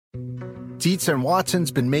Dietz and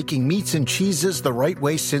Watson's been making meats and cheeses the right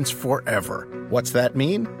way since forever. What's that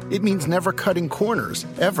mean? It means never cutting corners,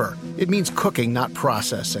 ever. It means cooking, not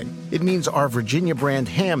processing. It means our Virginia brand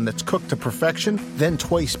ham that's cooked to perfection, then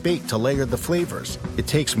twice baked to layer the flavors. It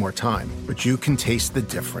takes more time, but you can taste the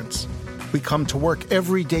difference. We come to work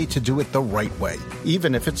every day to do it the right way,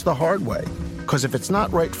 even if it's the hard way. Because if it's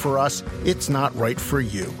not right for us, it's not right for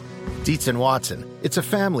you. Dietz and Watson, it's a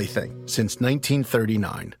family thing since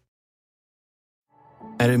 1939.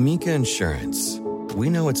 At Amica Insurance, we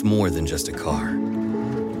know it's more than just a car.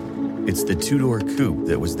 It's the two-door coupe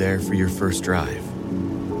that was there for your first drive,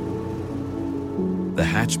 the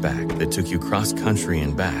hatchback that took you cross-country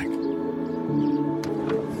and back, and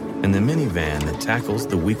the minivan that tackles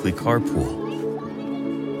the weekly carpool.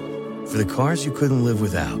 For the cars you couldn't live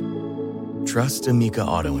without, trust Amica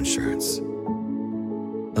Auto Insurance.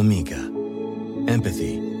 Amica.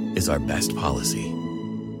 Empathy is our best policy.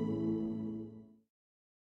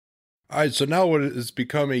 All right, so now what has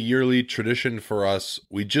become a yearly tradition for us,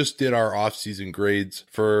 we just did our off-season grades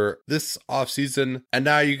for this off-season, and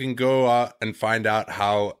now you can go and find out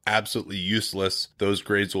how absolutely useless those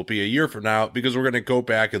grades will be a year from now, because we're going to go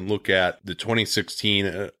back and look at the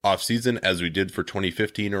 2016 off-season as we did for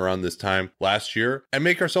 2015 around this time last year, and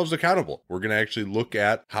make ourselves accountable. We're going to actually look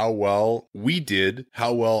at how well we did,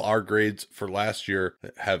 how well our grades for last year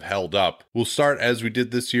have held up. We'll start as we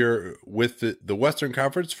did this year with the Western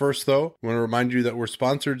Conference first, though. I want to remind you that we're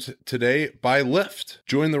sponsored today by Lyft.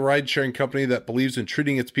 Join the ride-sharing company that believes in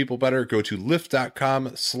treating its people better. Go to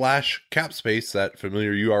lyft.com/capspace, that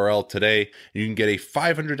familiar URL today. You can get a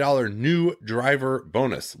 $500 new driver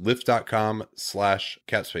bonus.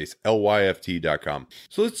 Lyft.com/capspace, LYFT.com.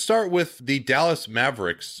 So let's start with the Dallas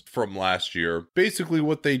Mavericks from last year. Basically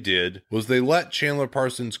what they did was they let Chandler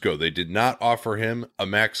Parsons go. They did not offer him a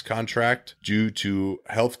max contract due to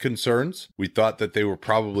health concerns. We thought that they were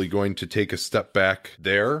probably going to take a step back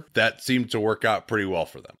there. That seemed to work out pretty well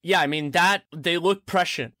for them. Yeah, I mean, that they look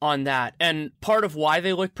prescient on that. And part of why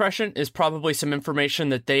they look prescient is probably some information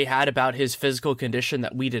that they had about his physical condition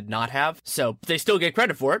that we did not have. So they still get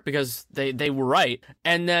credit for it because they were right.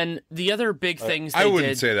 And then the other big things I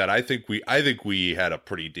wouldn't say that. I think we had a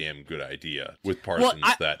pretty damn good idea with Parsons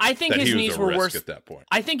I think his knees were worse at that point.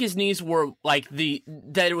 I think his knees were like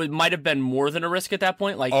that it might have been more than a risk at that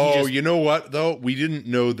point. Like, you know what though? We didn't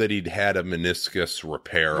know that he'd had a meniscus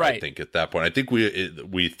repair, right. I think at that point. I think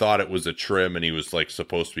we thought it was a trim and he was like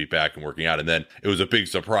supposed to be back and working out. And then it was a big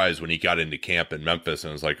surprise when he got into camp in Memphis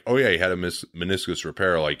and it was like, oh yeah, he had a meniscus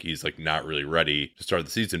repair. Like he's like not really ready to start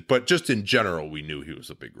the season. But just in general, we knew he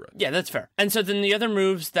was a big risk. Yeah, that's fair. And so then the other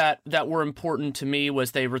moves that were important to me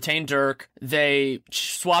was they retained Dirk. They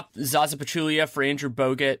swapped Zaza Pachulia for Andrew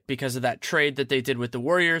Bogut because of that trade that they did with the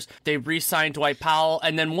Warriors. They re-signed Dwight Powell.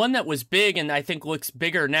 And then one that was big and I think looks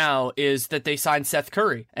bigger now is that they signed Seth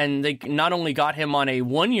Curry. And they not only got him on a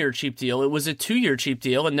 1-year cheap deal, it was a 2-year cheap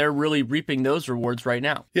deal, and they're really reaping those rewards right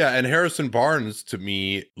now. Yeah, and Harrison Barnes, to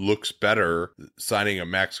me, looks better signing a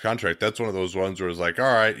max contract. That's one of those ones where it's like,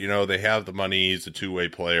 all right, they have the money, he's a two-way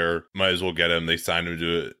player, might as well get him. They signed him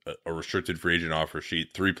to a restricted free agent offer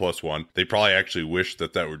sheet, 3+1. They probably actually wish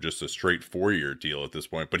that were just a straight 4-year deal at this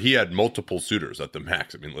point, but he had multiple suitors at the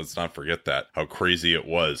max. I mean, let's not forget that, how crazy it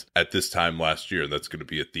was at this time last year. That's going to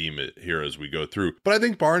be a theme here as we go through. But I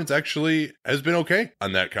think Barnes actually has been okay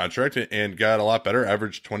on that contract and got a lot better.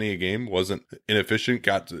 Averaged 20 a game, wasn't inefficient,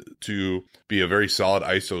 got to be a very solid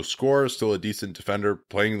ISO scorer, still a decent defender,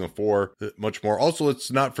 playing the 4 much more. Also,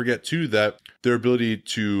 let's not forget too that their ability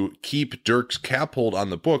to keep Dirk's cap hold on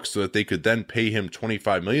the books so that they could then pay him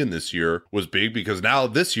 $25 million this year was big, because now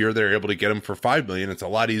this year they're able to get him for $5 million. It's a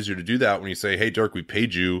lot easier to do that when you say, hey, Dirk, we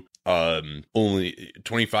paid you only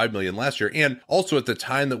 $25 million last year. And also at the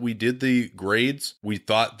time that we did the grades, we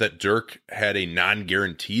thought that Dirk had a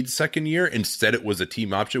non-guaranteed second year. Instead, it was a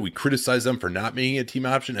team option. We criticized them for not making a team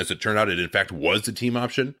option. As it turned out, it in fact was a team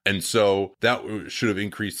option. And so that should have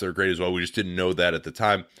increased their grade as well. We just didn't know that at the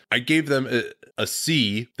time. I gave them a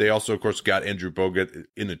C. They also, of course, got Andrew Bogut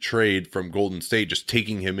in a trade from Golden State, just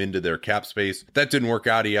taking him into their cap space. That didn't work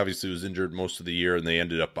out. He obviously was injured most of the year and they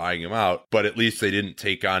ended up buying him out. But at least they didn't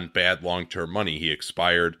take on bad long-term money. He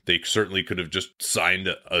expired. They certainly could have just signed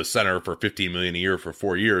a center for $15 million a year for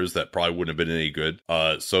 4 years. That probably wouldn't have been any good.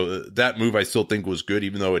 So that move I still think was good,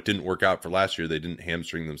 even though it didn't work out for last year. They didn't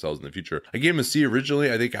hamstring themselves in the future. I gave him a C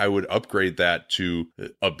originally. I think I would upgrade that to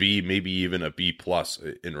a B, maybe even a B plus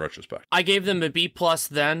in retrospect. I gave them a B plus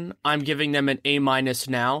then. I'm giving them an A minus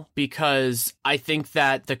now because I think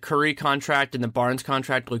that the Curry contract and the Barnes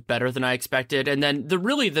contract look better than I expected. And then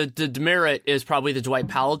the demerit is probably the Dwight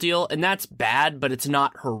Powell deal, and that's bad, but it's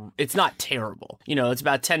not terrible. It's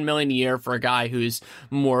about $10 million a year for a guy who's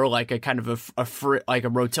more like a kind of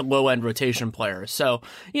a low end rotation player. So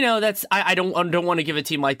that's I don't want to give a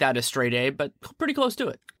team like that a straight A, but pretty close to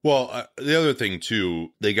it. Well, the other thing,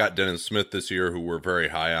 too, they got Dennis Smith this year, who we're very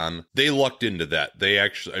high on. They lucked into that. They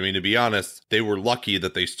actually, to be honest, they were lucky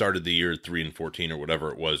that they started the year 3-14 or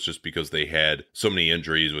whatever it was, just because they had so many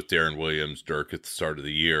injuries with Darren Williams, Dirk at the start of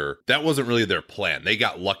the year. That wasn't really their plan. They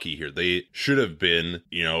got lucky here. They should have been,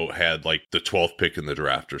 had like the 12th pick in the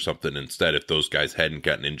draft or something instead if those guys hadn't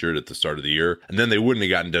gotten injured at the start of the year. And then they wouldn't have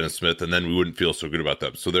gotten Dennis Smith, and then we wouldn't feel so good about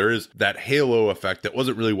them. So there is that halo effect that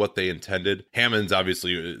wasn't really what they intended. Hammonds,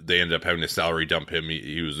 obviously, they ended up having to salary dump him.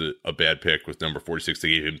 He was a bad pick with number 46. They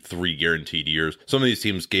gave him 3 guaranteed years. Some of these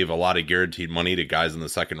teams gave a lot of guaranteed money to guys in the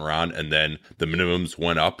second round, and then the minimums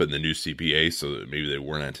went up in the new CBA, so maybe they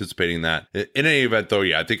weren't anticipating that. In any event, though,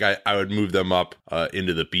 I think I would move them up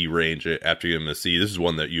into the B range after giving them a C. This is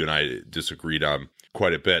one that you and I disagreed on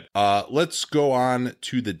quite a bit. Let's go on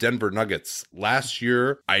to the Denver Nuggets. Last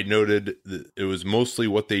year, I noted that it was mostly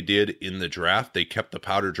what they did in the draft. They kept the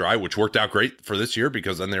powder dry, which worked out great for this year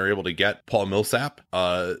because then they were able to get Paul Millsap.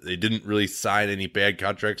 They didn't really sign any bad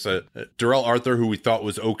contracts. Darrell Arthur, who we thought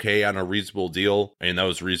was okay on a reasonable deal, and that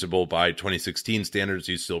was reasonable by 2016 standards.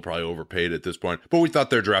 He's still probably overpaid at this point, but we thought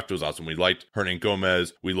their draft was awesome. We liked Hernan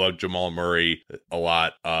Gomez. We loved Jamal Murray a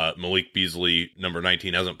lot. Malik Beasley, number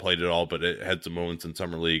 19, hasn't played at all, but it had some moments in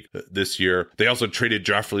Summer League this year. They also traded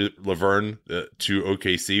Joffrey Laverne to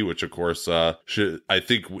OKC, which of course I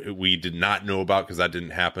think we did not know about because that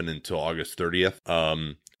didn't happen until August 30th.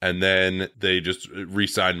 And then they just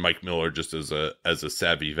re-signed Mike Miller just as a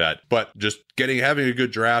savvy vet. But just having a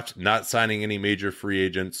good draft, not signing any major free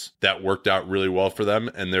agents, that worked out really well for them,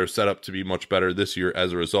 and they're set up to be much better this year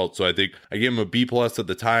as a result. So I think I gave them a B+ at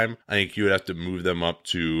the time. I think you would have to move them up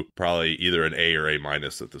to probably either an A or A-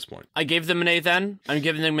 at this point. I gave them an A then. I'm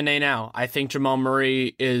giving them an A now. I think Jamal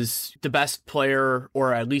Murray is the best player,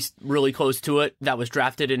 or at least really close to it, that was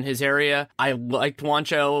drafted in his area. I liked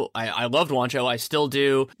Juancho. I loved Juancho. I still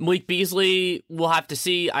do. Malik Beasley, we'll have to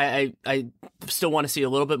see. I still want to see a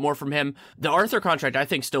little bit more from him. The Arthur contract, I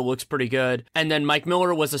think, still looks pretty good. And then Mike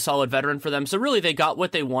Miller was a solid veteran for them. So really, they got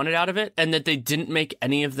what they wanted out of it. And that they didn't make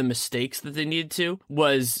any of the mistakes that they needed to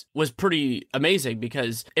was pretty amazing,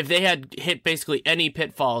 because if they had hit basically any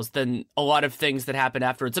pitfalls, then a lot of things that happened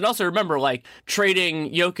afterwards. And also remember, like,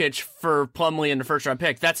 trading Jokic for Plumlee in the first round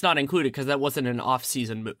pick, that's not included because that wasn't an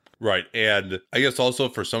off-season move. Right. And I guess also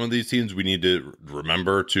for some of these teams, we need to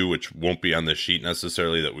remember too, which won't be on the sheet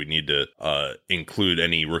necessarily, that we need to include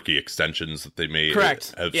any rookie extensions that they may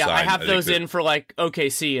Correct. have yeah, signed. I have those in for like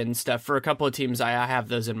OKC and stuff. For a couple of teams, I have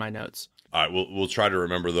those in my notes. All right, we'll try to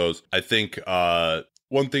remember those. I think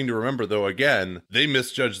one thing to remember, though, again, they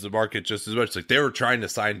misjudged the market just as much. Like, they were trying to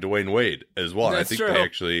sign Dwayne Wade as well. That's I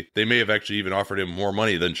think true. they may have actually even offered him more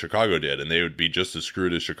money than Chicago did, and they would be just as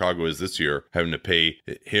screwed as Chicago is this year, having to pay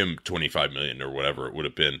him $25 million or whatever it would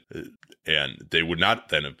have been. And they would not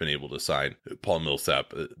then have been able to sign Paul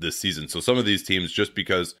Millsap this season. So some of these teams, just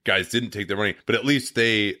because guys didn't take their money, but at least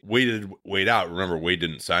they waited Wade out. Remember, Wade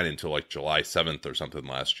didn't sign until like July 7th or something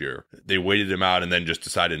last year. They waited him out and then just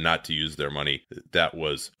decided not to use their money. That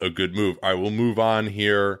was a good move. All right, we'll move on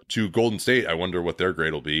here to Golden State. I wonder what their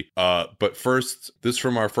grade will be. But first, this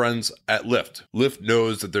from our friends at Lyft. Lyft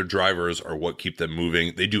knows that their drivers are what keep them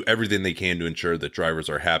moving. They do everything they can to ensure that drivers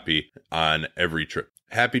are happy on every trip.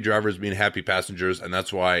 Happy drivers mean happy passengers, and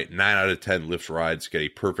that's why 9 out of 10 Lyft rides get a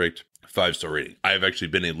perfect 5-star rating. I have actually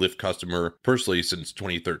been a Lyft customer personally since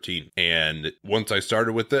 2013. And once I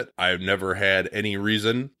started with it, I've never had any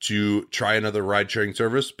reason to try another ride sharing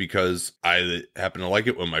service because I happen to like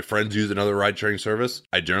it when my friends use another ride sharing service.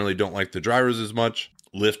 I generally don't like the drivers as much.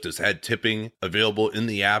 Lyft has had tipping available in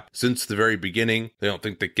the app since the very beginning. They don't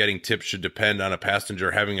think that getting tips should depend on a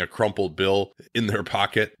passenger having a crumpled bill in their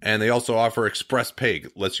pocket. And they also offer Express Pay,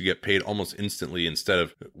 lets you get paid almost instantly instead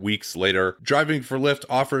of weeks later. Driving for Lyft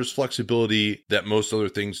offers flexibility that most other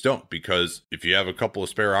things don't, because if you have a couple of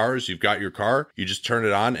spare hours, you've got your car, you just turn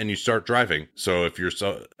it on and you start driving. So if you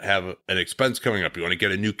have an expense coming up, you want to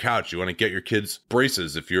get a new couch, you want to get your kids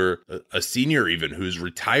braces, if you're a senior even who's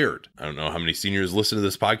retired, I don't know how many seniors listen to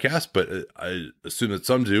this podcast, but I assume that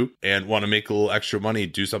some do, and want to make a little extra money,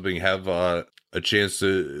 do something, have a chance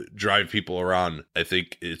to drive people around, I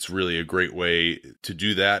think it's really a great way to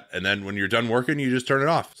do that. And then when you're done working, you just turn it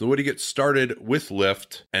off. So the way to get started with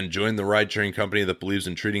Lyft and join the ride-sharing company that believes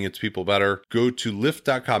in treating its people better, go to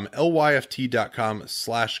lyft.com,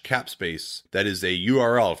 lyft.com/capspace. That is a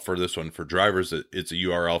URL for this one. For drivers, it's a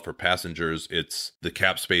URL. For passengers, it's the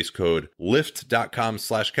capspace code,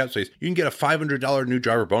 lyft.com/capspace. You can get a $500 new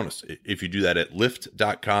driver bonus if you do that at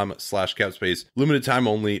lyft.com/capspace. Limited time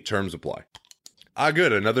only, terms apply.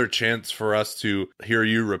 Good. Another chance for us to hear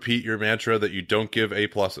you repeat your mantra that you don't give A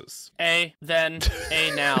pluses. A, then,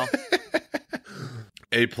 A now.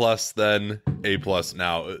 A plus, then A plus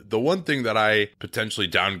now. The one thing that I potentially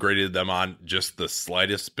downgraded them on just the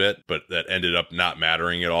slightest bit, but that ended up not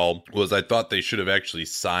mattering at all, was I thought they should have actually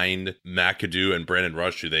signed McAdoo and Brandon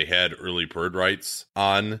Rush, who they had early bird rights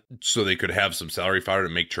on, so they could have some salary fodder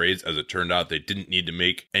to make trades. As it turned out, they didn't need to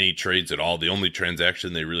make any trades at all. The only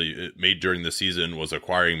transaction they really made during the season was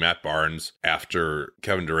acquiring Matt Barnes after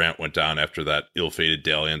Kevin Durant went down after that ill-fated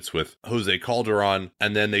dalliance with Jose Calderon.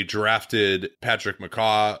 And then they drafted Patrick McCaw,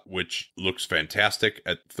 which looks fantastic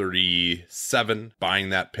at 37, buying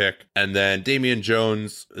that pick. And then Damian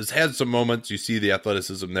Jones has had some moments. You see the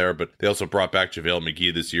athleticism there, but they also brought back JaVale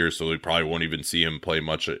McGee this year, so we probably won't even see him play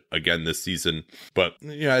much again this season. But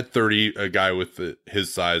at 30, a guy with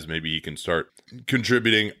his size, maybe he can start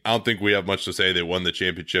contributing. I don't think we have much to say. They won the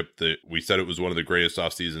championship. We said it was one of the greatest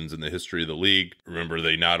off seasons in the history of the league. Remember,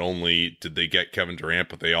 they not only did they get Kevin Durant,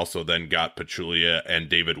 but they also then got Pachulia and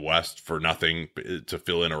David West for nothing to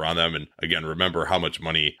fill in around them. And again, remember how much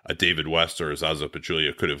money a David West or a Zaza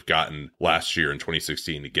Pachulia could have gotten last year in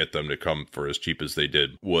 2016 to get them to come for as cheap as they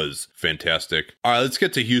did was fantastic. All right, let's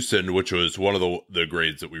get to Houston, which was one of the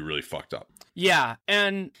grades that we really fucked up. Yeah,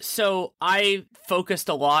 and so I focused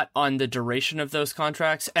a lot on the duration of those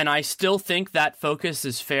contracts, and I still think that focus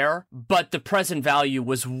is fair, but the present value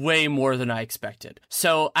was way more than I expected.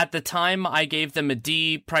 So at the time, I gave them a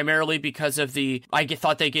D, primarily because of I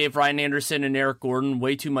thought they gave Ryan Anderson and Eric Gordon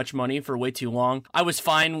way too much money for way too long. I was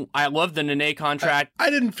fine. I love the Nene contract. I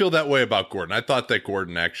didn't feel that way about Gordon. I thought that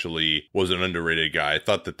Gordon actually was an underrated guy. I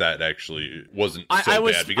thought that actually wasn't bad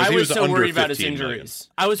because he was so worried about his injuries.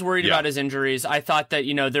 I was worried about his injuries. I thought that,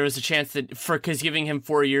 there was a chance that because giving him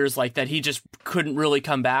 4 years like that, he just couldn't really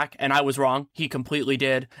come back. And I was wrong. He completely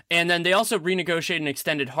did. And then they also renegotiated and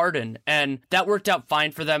extended Harden, and that worked out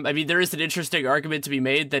fine for them. I mean, there is an interesting argument to be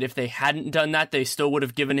made that if they hadn't done that, they still would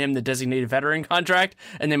have given him the designated veteran contract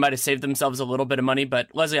and they might have saved themselves a little bit of money. But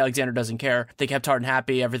Leslie Alexander doesn't care. They kept Harden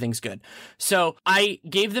happy. Everything's good. So I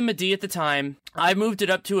gave them a D at the time. I moved it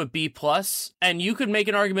up to a B plus, and you could make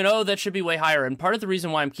an argument, that should be way higher. And part of the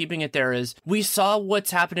reason why I'm keeping it there is we saw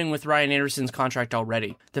what's happening with Ryan Anderson's contract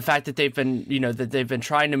already. The fact that they've been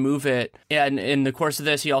trying to move it, and in the course of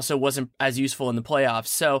this, he also wasn't as useful in the playoffs.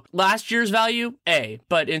 So last year's value, A,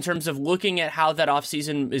 but in terms of looking at how that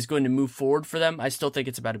offseason is going to move forward for them, I still think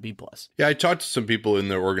it's about a B plus. Yeah, I talked to some people in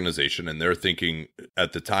their organization, and their thinking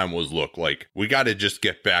at the time was, look, like, we got to just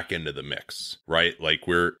get back into the mix, right? Like,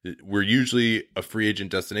 we're usually a free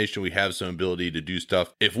agent destination. We have some ability to do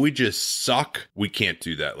stuff. If we just suck, we can't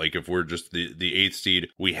do that. Like, if we're just the 8th seed,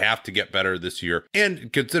 we have to get better this year.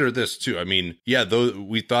 And consider this too. I mean, yeah, though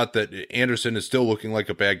we thought that Anderson is still looking like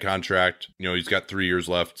a bad contract. He's got 3 years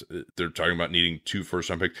left. They're talking about needing 2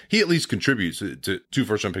 first-round picks. He at least contributes to 2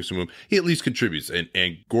 first-round picks to move. He at least contributes. And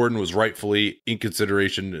Gordon was rightfully in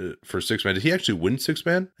consideration for 6-man. Did he actually win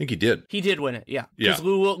 6-man? I think he did. He did win it, yeah. Because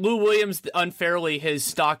Lou Williams, unfairly, his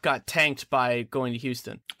stock got tanked by going to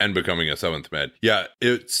Houston. And becoming a 7th man. Yeah,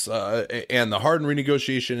 it's and the Harden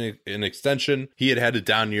renegotiation and extension, he had a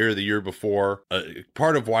down year the year before.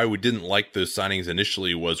 Part of why we didn't like those signings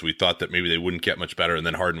initially was we thought that maybe they wouldn't get much better and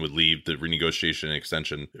then Harden would leave. The renegotiation and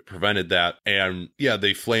extension prevented that. And yeah,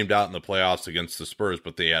 they flamed out in the playoffs against the Spurs,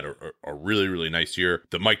 but they had a really, really nice year.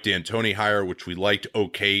 The Mike D'Antoni hire, which we liked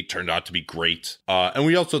turned out to be great. And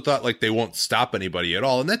we also thought like they won't stop anybody at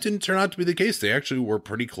all. And that didn't turn out to be the case. They actually were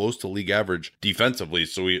pretty close to league average defensively.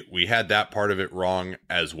 So we had that part of it wrong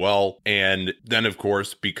as well. And then, of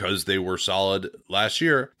course, because they were solid last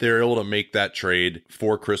year, they were able to make that trade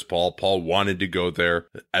for Chris Paul. Paul wanted to go there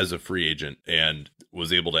as a free agent and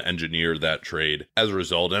was able to engineer that trade as a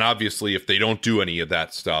result. And obviously, if they don't do any of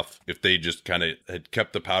that stuff, if they just kind of had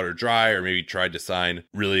kept the powder dry or maybe tried to sign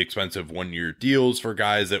really expensive 1-year deals for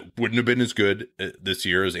guys that wouldn't have been as good this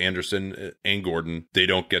year as Anderson and Gordon, they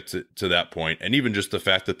don't get to that point. And even just the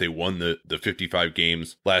fact that they won the 55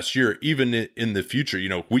 games last year, even in the future,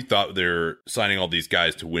 we thought they're signing all these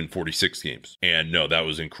guys to win 46 games. And no, that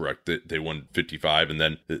was incorrect. They won 55 and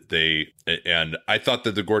then and I thought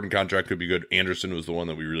that the Gordon contract could be good. Anderson was was the one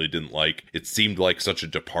that we really didn't like. It seemed like such a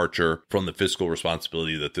departure from the fiscal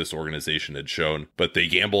responsibility that this organization had shown, but they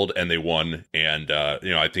gambled and they won. And,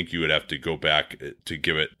 I think you would have to go back to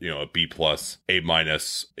give it, a B plus, A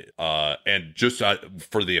minus, and just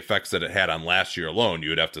for the effects that it had on last year alone, you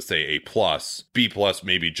would have to say A plus, B plus,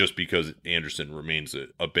 maybe just because Anderson remains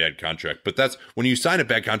a bad contract. But that's when you sign a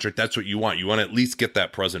bad contract, that's what you want. You want to at least get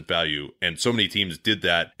that present value. And so many teams did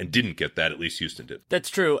that and didn't get that. At least Houston did. That's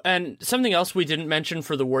true. And something else we didn't mention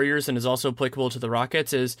for the Warriors and is also applicable to the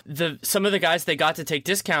Rockets is some of the guys they got to take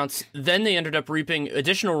discounts, then they ended up reaping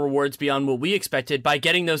additional rewards beyond what we expected by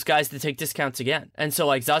getting those guys to take discounts again. And so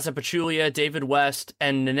like Zaza Pachulia, David West,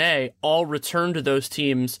 and Nene all returned to those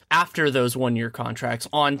teams after those 1-year contracts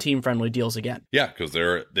on team-friendly deals again. Yeah, because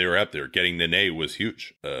they were up there. Getting Nene was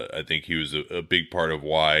huge. I think he was a big part of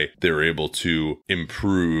why they were able to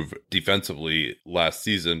improve defensively last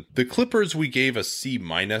season. The Clippers we gave a C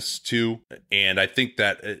minus to, and I think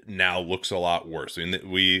that now looks a lot worse. I mean,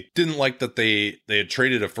 we didn't like that they had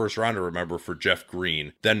traded a first rounder, remember, for Jeff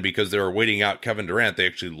Green. Then because they were waiting out Kevin Durant, they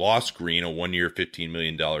actually lost Green, a 1-year, $15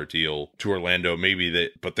 million deal to Orlando.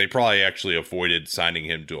 But they probably actually avoided signing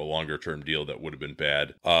him to a longer term deal that would have been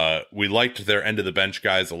bad. We liked their end of the bench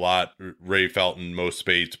guys a lot. Ray Felton, Mo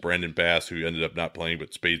Spates, Brandon Bass, who ended up not playing,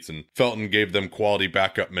 but Spates and Felton gave them quality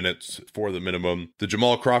backup minutes for the minimum. The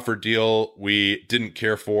Jamal Crawford deal, we didn't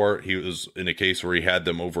care for. He was in a case where he had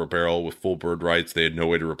them over a barrel with full bird rights. They had no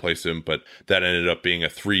way to replace him, but that ended up being a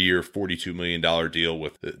 3-year, $42 million deal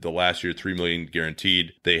with the last year, $3 million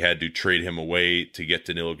guaranteed. They had to trade him away to get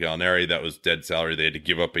Danilo Gallinari. That was dead salary. They had to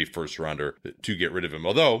give up a first rounder to get rid of him.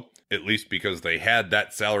 Although, at least because they had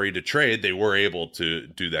that salary to trade, they were able to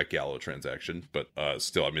do that Gallo transaction. But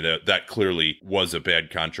still, I mean, that clearly was a bad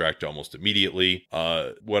contract almost immediately.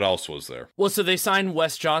 What else was there? Well, so they signed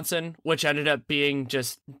Wes Johnson, which ended up being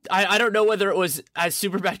just, I don't know whether it was a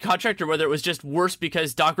super bad contract or whether it was just worse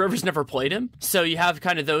because Doc Rivers never played him. So you have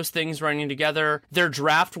kind of those things running together. Their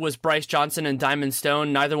draft was Bryce Johnson and Diamond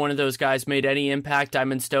Stone. Neither one of those guys made any impact.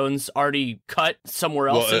 Diamond Stone's already cut somewhere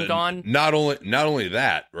else and gone. Not only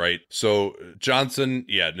that, right? So Johnson,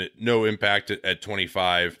 no impact at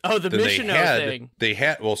 25. Oh, the Michino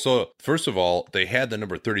thing. So first of all, they had the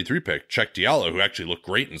number 33 pick, Cheick Diallo, who actually looked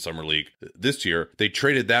great in Summer League this year. They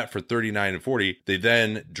traded that for 39 and 40. They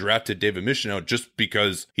then drafted David Michino just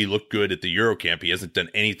because he looked good at the Eurocamp. He hasn't done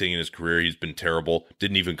anything in his career. He's been terrible.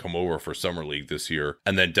 Didn't even come over for Summer League this year.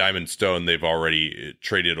 And then Diamond Stone, they've already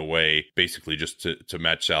traded away basically just to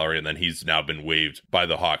match salary. And then he's now been waived by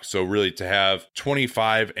the Hawks. So really to have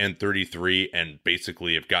 25 and 33 and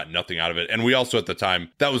basically have got nothing out of it. And we also at the time,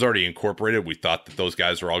 that was already incorporated. We thought that those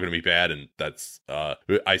guys were all going to be bad. And that's,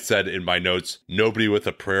 I said in my notes, nobody with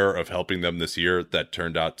a prayer of helping them this year. That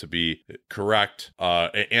turned out to be correct.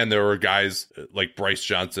 And there were guys like Bryce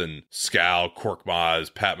Johnson, Skal,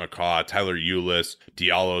 Korkmaz, Pat McCaw, Tyler Ulis,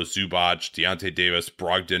 Diallo, Zubac, Deontay Davis,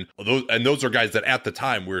 Brogdon. Those are guys that at the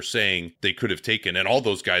time we were saying they could have taken. And all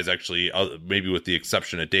those guys actually, maybe with the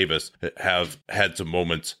exception of Davis, have had some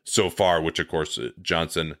moments so far, which of course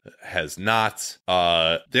Johnson has not.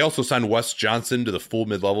 They also signed Wes Johnson to the full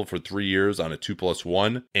mid-level for 3 years on a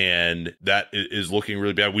 2+1, and that is looking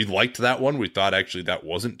really bad. We liked that one. We thought actually that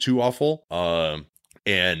wasn't too awful.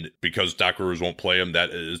 And because Doc Rivers won't play him,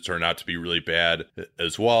 that has turned out to be really bad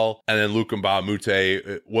as well. And then Luka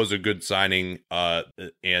Mbah-a-Moute was a good signing, but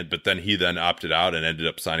then he opted out and ended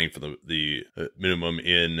up signing for the minimum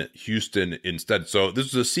in Houston instead. So this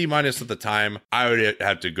was a C minus at the time. I would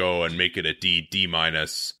have to go and make it a D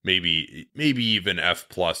minus, maybe even F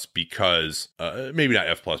plus because maybe not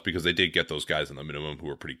F plus because they did get those guys in the minimum who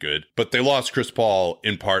were pretty good. But they lost Chris Paul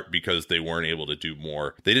in part because they weren't able to do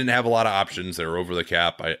more. They didn't have a lot of options. They were over the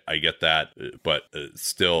cap. I get that, but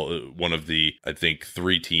still one of the, I think,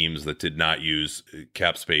 3 teams that did not use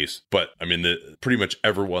cap space. But I mean, pretty much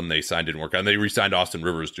everyone they signed didn't work out. And they re-signed Austin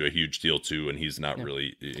Rivers to a huge deal too, and he's not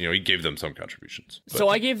really, he gave them some contributions. But. So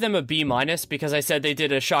I gave them a B minus because I said they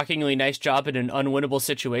did a shockingly nice job in an unwinnable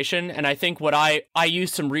situation. And I think what I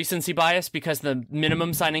used some recency bias because the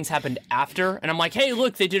minimum signings happened after, and I'm like, hey,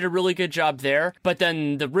 look, they did a really good job there. But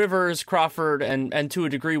then the Rivers, Crawford, and to a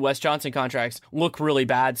degree Wes Johnson contracts look really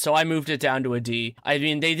bad, so I moved it down to a D. I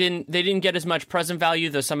mean, they didn't get as much present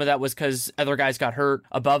value, though some of that was because other guys got hurt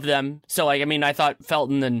above them. So, I thought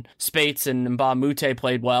Felton and Spates and Mbah-a-Moute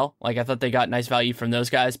played well. I thought they got nice value from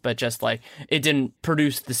those guys, but just, it didn't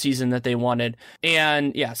produce the season that they wanted.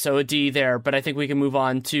 And, so a D there, but I think we can move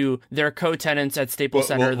on to their co-tenants at Staples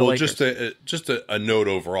Center, the Lakers. Just a note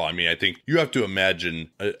overall. I mean, I think you have to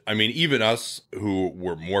imagine, even us who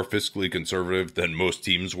were more fiscally conservative than most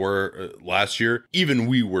teams were last year, even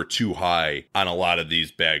we were too high on a lot of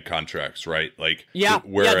these bad contracts, right? Like,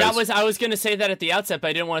 whereas, I was going to say that at the outset, but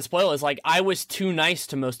I didn't want to spoil it. It's like, I was too nice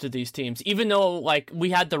to most of these teams, even though like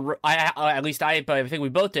we had but I think we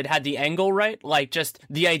both had the angle right. Like, just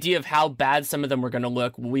the idea of how bad some of them were going to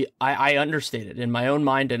look. I understated in my own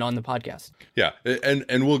mind and on the podcast. Yeah.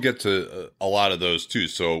 And we'll get to a lot of those too.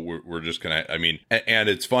 So we're just going to, I mean, and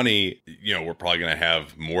it's funny, we're probably going to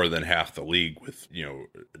have more than half the league with,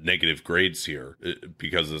 negative grades here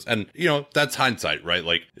because of this. And, that's hindsight, right?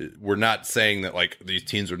 Like, we're not saying that like these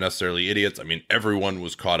teams are necessarily idiots. I mean, everyone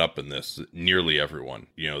was caught up in this, nearly everyone,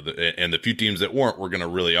 and the few teams that weren't, we're going to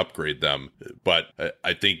really upgrade them. But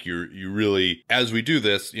I think you really, as we do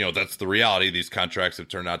this, that's the reality. These contracts have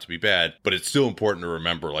turned out to be bad, but it's still important to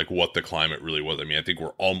remember like what the climate really was. I mean, I think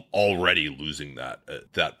we're already losing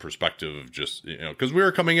that perspective of just, because we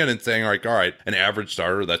were coming in and saying like, all right, an average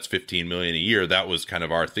starter, that's 15 million a year. That was kind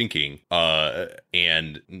of our thinking.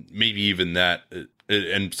 And maybe even that,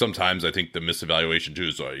 and sometimes I think the misevaluation too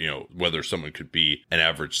is, whether someone could be an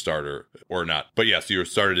average starter or not. But yes, you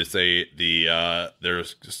started to say their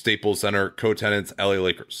Staples Center co-tenants, LA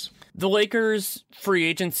Lakers. The Lakers' free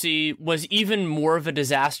agency was even more of a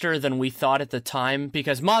disaster than we thought at the time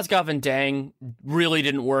because Mozgov and Deng really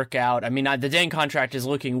didn't work out. I mean, the Deng contract is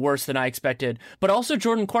looking worse than I expected, but also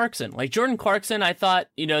Jordan Clarkson. Like, Jordan Clarkson, I thought,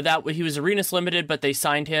 that he was Arenas limited, but they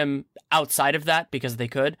signed him outside of that because they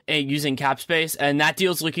could, using cap space, and that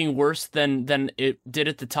deal's looking worse than it did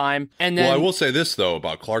at the time. And then, well, I will say this, though,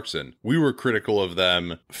 about Clarkson. We were critical of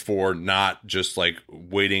them for not just, like,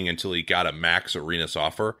 waiting until he got a max Arenas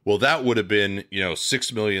offer. Well, that would have been,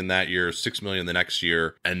 $6 million that year, $6 million the next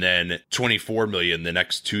year, and then $24 million the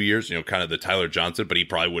next 2 years, kind of the Tyler Johnson, but he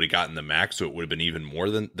probably would have gotten the max, so it would have been even more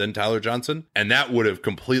than Tyler Johnson. And that would have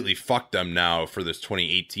completely fucked them now for this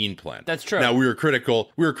 2018 plan. That's true. Now, we were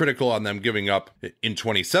critical on them giving up in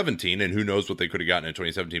 2017, and who knows what they could have gotten in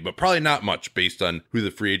 2017, but probably not much based on who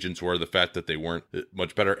the free agents were, the fact that they weren't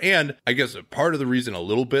much better. And I guess part of the reason a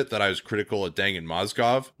little bit that I was critical of Deng and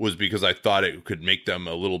Mozgov was because I thought it could make them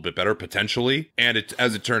a little bit better potentially, and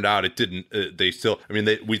as it turned out, it didn't.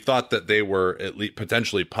 We thought that they were at least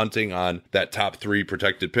potentially punting on that top 3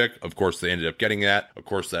 protected pick. Of course, they ended up getting that. Of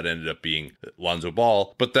course, that ended up being Lonzo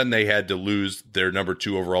Ball, but then they had to lose their number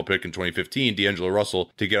 2 overall pick in 2015, D'Angelo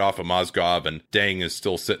Russell, to get off of Mozgov, and Deng is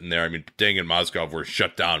still sitting there. I mean, Deng and Mozgov were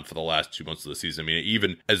shut down for the last 2 months of the season. I mean,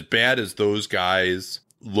 even as bad as those guys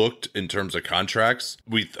looked in terms of contracts,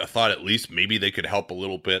 we thought at least maybe they could help a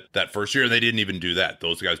little bit that first year. They didn't even do that.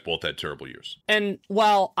 Those guys both had terrible years. And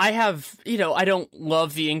while I have, I don't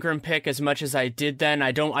love the Ingram pick as much as I did then.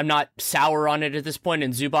 I'm not sour on it at this point,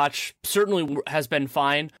 and Zubac certainly has been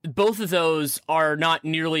fine. Both of those are not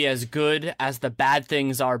nearly as good as the bad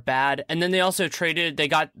things are bad. And then they also traded, they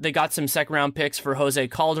got some second round picks for Jose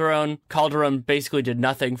Calderon. Calderon basically did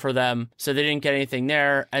nothing for them, so they didn't get anything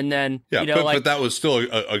there. And then, but that was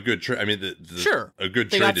still a good trade. I mean, sure, a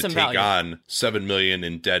good trade to take value on $7 million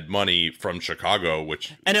in dead money from Chicago,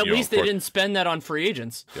 which, and at least they didn't spend that on free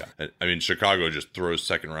agents. Yeah, I mean, Chicago just throws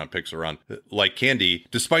second round picks around like candy,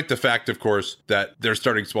 despite the fact, of course, that their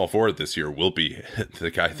starting small forward this year will be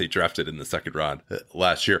the guy they drafted in the second round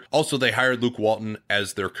last year. Also, they hired Luke Walton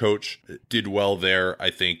as their coach. Did well there. I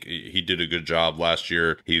think he did a good job last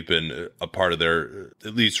year. He's been a part of their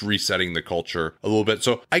at least resetting the culture a little bit.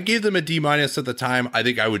 So I gave them a D- at the time. I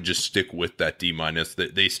think I would just stick with that D-.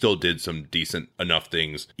 They still did some decent enough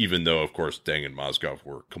things, even though, of course, Deng and Mozgov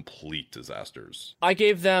were complete disasters. I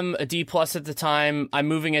gave them a D+ at the time. I'm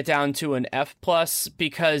moving it down to an F+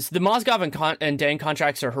 because the Mozgov and Deng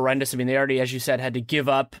contracts are horrendous. I mean, they already, as you said, had to give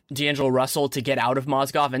up D'Angelo Russell to get out of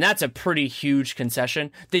Mozgov, and that's a pretty huge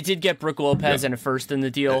concession. They did get Brook Lopez and a first in the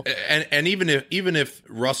deal. And even if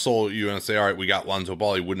Russell, you want to say, all right, we got Lonzo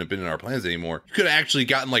Ball, he wouldn't have been in our plans anymore. You could have actually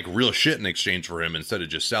gotten like real shit in exchange for him instead of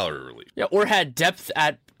just salary relief. Yeah, or had depth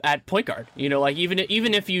at point guard. Like even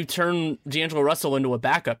if you turn D'Angelo Russell into a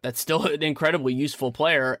backup, that's still an incredibly useful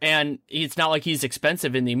player, and it's not like he's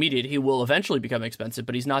expensive in the immediate. He will eventually become expensive,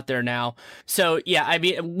 but he's not there now. So yeah, I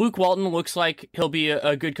mean, Luke Walton looks like he'll be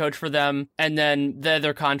a good coach for them, and then the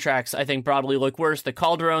other contracts I think broadly look worse. The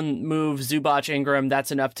Calderon move, Zubac, Ingram,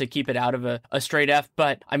 that's enough to keep it out of a straight F,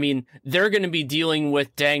 but I mean, they're going to be dealing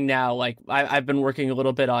with Deng now. Like I've been working a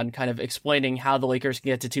little bit on kind of explaining how the Lakers can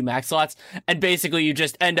get to 2 max slots, and basically you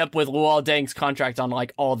just end up with Luol Deng's contract on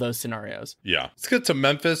like all those scenarios. Yeah. Let's get to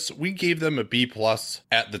Memphis. We gave them a B+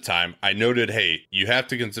 at the time. I noted, hey, you have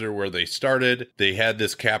to consider where they started. They had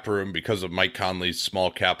this cap room because of Mike Conley's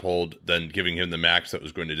small cap hold, then giving him the max that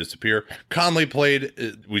was going to disappear. Conley played.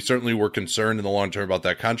 We certainly were concerned in the long term about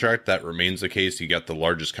that contract. That remains the case. He got the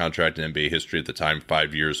largest contract in NBA history at the time,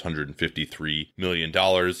 5 years, $153 million.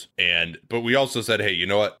 But we also said, hey, you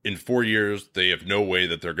know what? In 4 years, they have no way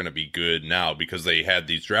that they're going to be good now because they had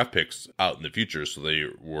these draft picks out in the future. So they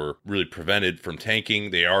were really prevented from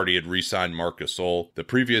tanking. They already had re-signed Marc Gasol the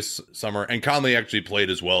previous summer. And Conley actually played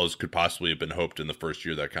as well as could possibly have been hoped in the first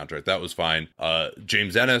year of that contract. That was fine.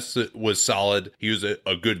 James Ennis was solid. He was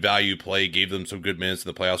a good value play, gave them some good minutes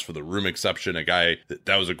in the playoffs for the room exception. A guy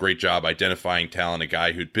that was a great job identifying talent, a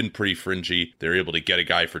guy who'd been pretty fringy. They were able to get a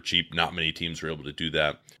guy for cheap. Not many teams were able to do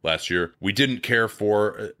that last year. We didn't care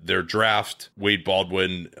for their draft. Wade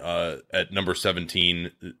Baldwin at number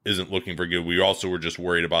 17 isn't looking very good. We also were just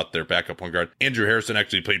worried about their backup point guard. Andrew Harrison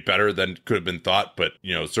actually played better than could have been thought, but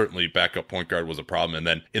certainly backup point guard was a problem. And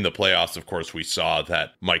then in the playoffs, of course, we saw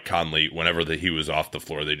that Mike Conley, whenever he was off the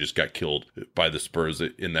floor, they just got killed by the Spurs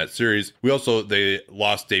in that series. They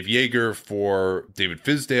lost Dave Yeager for David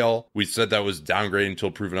Fizdale. We said that was downgrading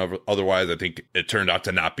until proven otherwise. I think it turned out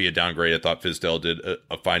to not be a downgrade. I thought Fizdale did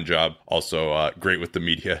a fine job. Also great with the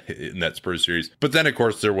media in that Spurs series. But then, of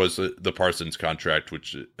course, there was the Parsons contract,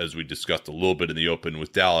 which, as we discussed a little bit in the open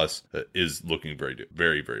with Dallas, is looking very,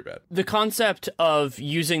 very, very bad. The concept of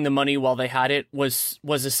using the money while they had it was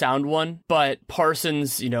a sound one, but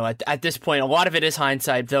Parsons, at this point, a lot of it is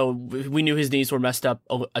hindsight, though we knew his knees were messed up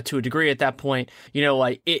to a degree at that point.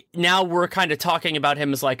 Now we're kind of talking about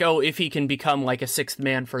him as like, oh, if he can become like a sixth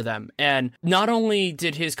man for them. And not only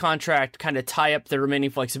did his contract kind of tie up the remaining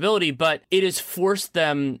flexibility, but it has forced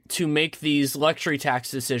them to make these luxury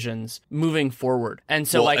tax decisions moving forward. And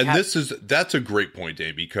so that's a great point,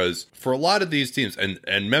 Dave, because for a lot of these teams,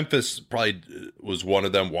 and Memphis probably was one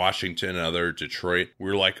of them, Washington, another, Detroit, we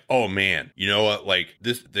were like, oh man, you know what? Like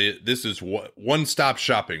this is one-stop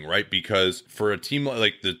shopping, right? Because for a team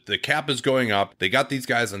like the cap is going up, they got these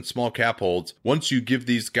guys on small cap holds. Once you give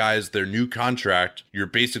these guys their new contract, you're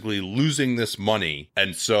basically losing this money.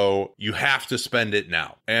 And so you have to spend it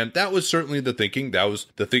now. And that was certainly the thinking. That was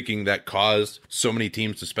the thinking that caused so many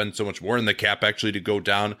teams to spend so much more and the cap actually to go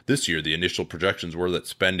down this year. The initial projections were that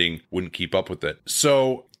spending wouldn't keep up with it.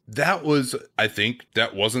 So I think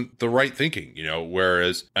that wasn't the right thinking,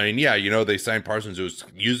 whereas, they signed Parsons, it was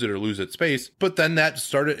use it or lose it space, but then that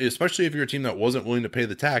started, especially if you're a team that wasn't willing to pay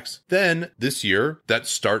the tax, then this year that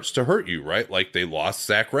starts to hurt you, right? Like they lost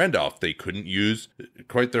Zach Randolph. They couldn't use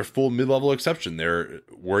quite their full mid-level exception. They're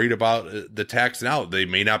worried about the tax now. They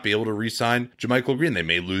may not be able to re-sign JaMychal Green. They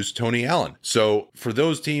may lose Tony Allen. So for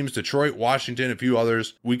those teams, Detroit, Washington, a few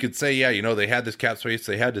others, we could say, they had this cap space,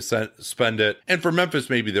 they had to spend it. And for Memphis,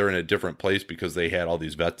 maybe they're in a different place because they had all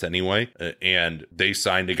these vets anyway, and they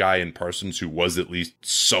signed a guy in Parsons who was at least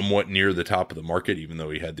somewhat near the top of the market, even though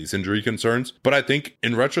he had these injury concerns. But I think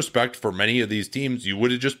in retrospect, for many of these teams, you would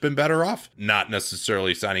have just been better off not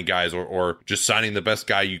necessarily signing guys or just signing the best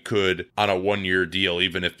guy you could on a 1-year deal,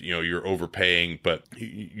 even if you're overpaying, but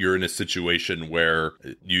you're in a situation where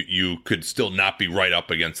you could still not be right up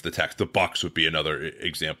against the tax. The Bucks would be another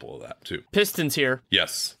example of that too. Pistons here.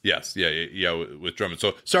 Yes, yeah, with Drummond.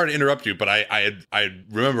 So sorry to interrupt you, but I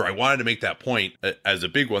remember I wanted to make that point as a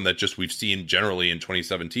big one that just we've seen generally in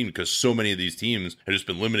 2017, because so many of these teams have just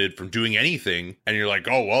been limited from doing anything. And you're like,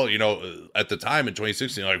 oh, well, at the time in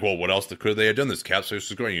 2016, you're like, well, what else could they have done? This cap space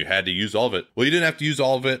was going. You had to use all of it. Well, you didn't have to use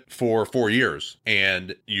all of it for 4 years.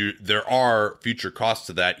 And there are future costs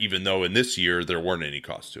to that, even though in this year there weren't any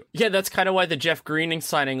costs to it. Yeah, that's kind of why the Jeff Green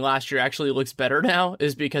signing last year actually looks better now,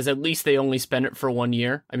 is because at least they only spent it for 1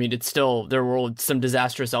 year. I mean, it's still, there were some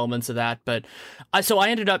disastrous elements of that, but I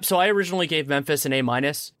originally gave Memphis an A-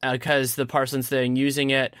 because the Parsons thing,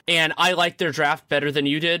 using it, and I liked their draft better than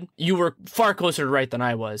you did. You were far closer to right than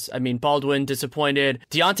I was. I mean, Baldwin disappointed.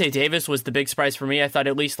 Deontay Davis was the big surprise for me. I thought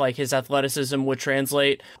at least like his athleticism would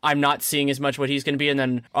translate. I'm not seeing as much what he's going to be. And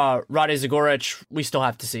then Rade Zagorec, we still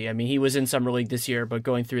have to see. I mean, he was in Summer League this year, but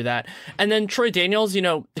going through that. And then Troy Daniels,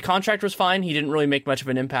 the contract was fine. He didn't really make much of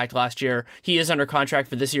an impact last year. He is under contract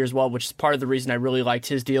for this year as well, which is part of the reason I really like liked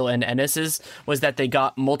his deal and Ennis's was that they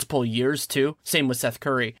got multiple years too. Same with Seth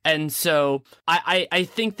Curry. And so I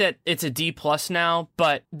think that it's a D plus now,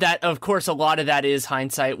 but that of course a lot of that is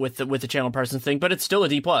hindsight with the Chandler Parsons thing, but it's still a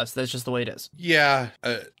D plus. That's just the way it is. Yeah,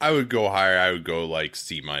 I would go higher. I would go like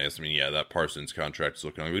C minus. I mean, yeah, that Parsons contract is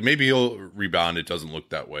looking ugly. Maybe he'll rebound. It doesn't look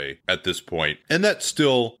that way at this point. And that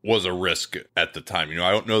still was a risk at the time.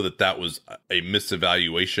 I don't know that that was a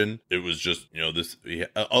misevaluation. It was just, this,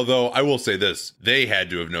 although I will say this, they had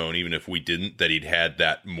to have known, even if we didn't, that he'd had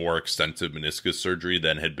that more extensive meniscus surgery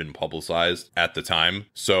than had been publicized at the time.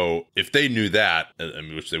 So if they knew that,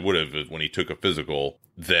 which they would have when he took a physical,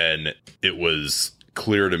 then it was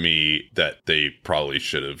clear to me that they probably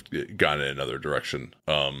should have gone in another direction.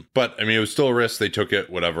 But I mean, it was still a risk. They took it,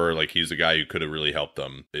 whatever. Like, he's a guy who could have really helped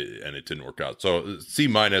them, and it didn't work out. So C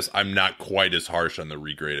minus. I'm not quite as harsh on the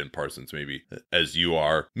regrade in Parsons maybe as you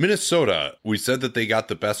are. Minnesota, we said that they got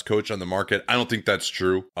the best coach on the market. I don't think that's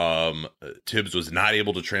true. Tibbs was not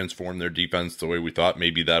able to transform their defense the way we thought.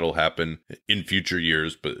 Maybe that'll happen in future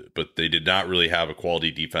years, but they did not really have a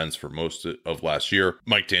quality defense for most of last year.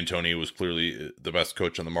 Mike D'Antoni was clearly the best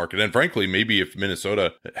coach on the market. And frankly, maybe if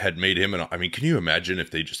Minnesota had made him can you imagine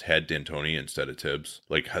if they just had D'Antoni instead of Tibbs?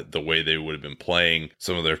 Like, the way they would have been playing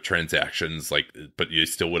some of their transactions, but you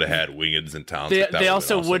still would have had Wiggins and Towns. They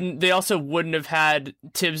also wouldn't have had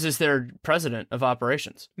Tibbs as their president of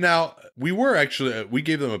operations. Now, we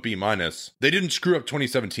gave them a B minus. They didn't screw up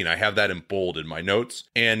 2017. I have that in bold in my notes.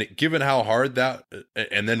 And given how hard that,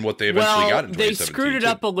 and then what they eventually got in 2017. They screwed it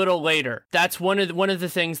up a little later. That's one of the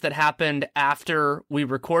things that happened after we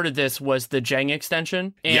recorded this was the Jang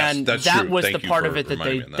extension. And yes, that true. was Thank the part of it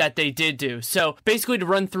that they did do. So basically, to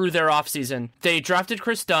run through their offseason, they drafted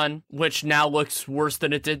Chris Dunn, which now looks worse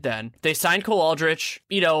than it did then. They signed Cole Aldrich.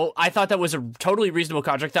 I thought that was a totally reasonable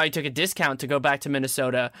contract. I thought he took a discount to go back to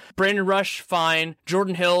Minnesota. Brandon Rush, fine.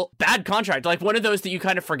 Jordan Hill, bad contract. Like, one of those that you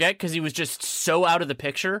kind of forget because he was just so out of the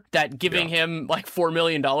picture that giving him like $4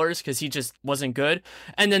 million because he just wasn't good.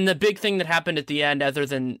 And then the big thing that happened at the end, other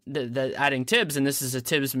than the adding Tibbs, and this is a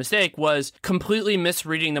Tibbs mistake, was completely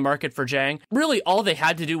misreading the market for Jang. Really, all they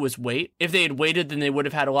had to do was wait. If they had waited, then they would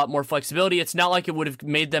have had a lot more flexibility. It's not like it would have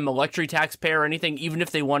made them a luxury taxpayer or anything, even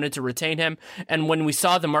if they wanted to retain him. And when we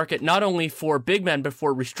saw the market, not only for big men, but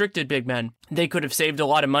for restricted big men, they could have saved a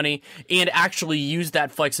lot of money and actually used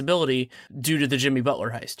that flexibility due to the Jimmy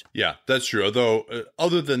Butler heist. Yeah, that's true. Although,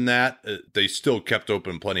 other than that, they still kept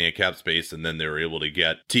open plenty of cap space, and then they were able to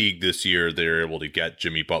get Teague this year. They were able to get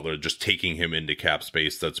Jimmy Butler, just taking him into cap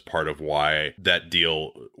space. That's part of why that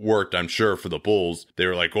deal worked. I'm sure for the Bulls, they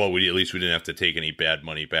were like, well, at least we didn't have to take any bad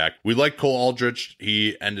money back. We like Cole Aldrich.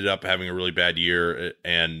 He ended up having a really bad year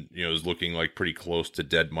and, is looking like pretty close to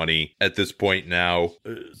dead money at this point now.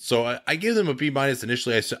 So I gave them a B minus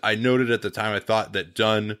initially. I noted at the time, I thought that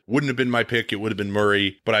Dunn wouldn't have been my pick. It would have been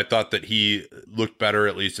Murray, but I thought that he looked better,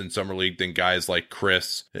 at least in Summer League, than guys like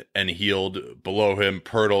Chris and Hield below him,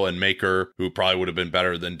 Pirtle and Maker, who probably would have been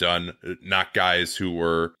better than Dunn. Not guys who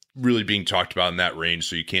were really being talked about in that range,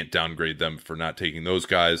 so you can't downgrade them for not taking those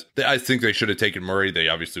guys. I think they should have taken Murray. They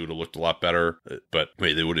obviously would have looked a lot better, but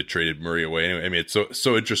they would have traded Murray away anyway. I mean, it's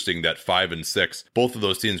so interesting that 5 and 6, both of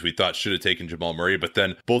those teams we thought should have taken Jamal Murray, but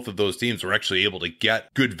then both of those teams were actually able to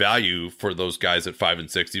get good value for those guys at 5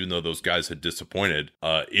 and 6, even though those guys had disappointed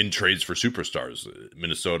in trades for superstars,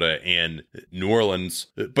 Minnesota and New Orleans.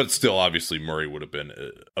 But still, obviously, Murray would have been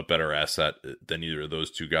a better asset than either of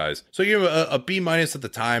those two guys. So you have a B minus at the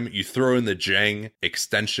time. You throw in the Jang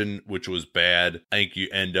extension, which was bad. I think you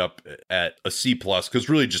end up at a C plus, because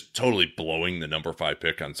really just totally blowing the number 5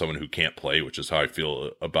 pick on someone who can't play, which is how I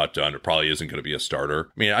feel about Dunn. It probably isn't going to be a starter.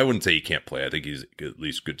 I mean, I wouldn't say he can't play. I think he's at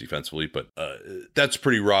least good defensively, but that's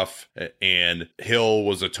pretty rough. And Hill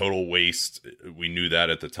was a total waste. We knew that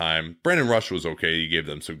at the time. Brandon Rush was okay. He gave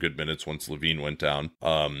them some good minutes once Levine went down.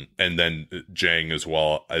 And then Jang as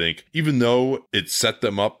well. I think even though it set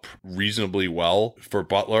them up reasonably well for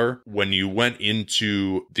Butler, when you went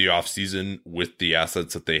into the offseason with the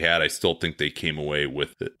assets that they had, I still think they came away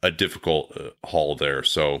with a difficult haul there.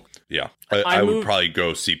 So, yeah, I would probably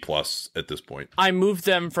go C plus at this point. I moved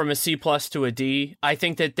them from a C plus to a D. I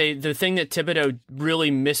think that the thing that Thibodeau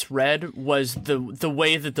really misread was the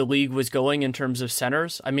way that the league was going in terms of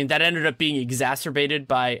centers. I mean, that ended up being exacerbated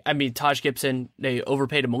by, Taj Gibson, they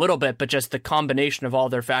overpaid him a little bit, but just the combination of all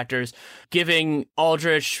their factors. Giving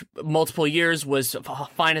Aldrich multiple years was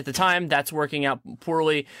fine at the time. That's working out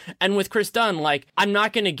poorly. And with Chris Dunn, like, I'm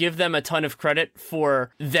not going to give them a ton of credit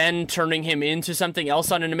for then turning him into something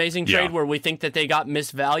else on an amazing trade where we think that they got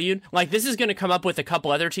misvalued. Like, this is going to come up with a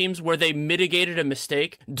couple other teams where they mitigated a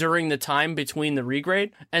mistake during the time between the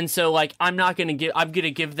regrade. And so, like, I'm going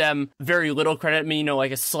to give them very little credit. I mean, you know,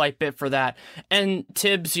 like a slight bit for that. And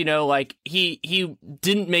Tibbs, you know, like, he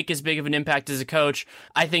didn't make as big of an impact as a coach.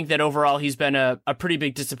 I think that overall he's been a pretty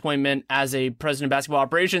big disappointment as a president of basketball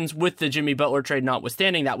operations, with the Jimmy Butler trade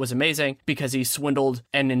notwithstanding. That was amazing because he swindled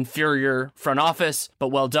an inferior front office, but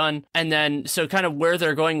well done. And then, so kind of where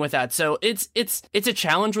they're going with that. So it's a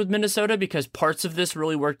challenge with Minnesota because parts of this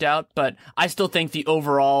really worked out, but I still think the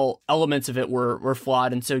overall elements of it were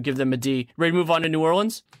flawed. And so give them a D. Ready to move on to New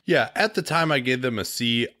Orleans? Yeah, at the time I gave them a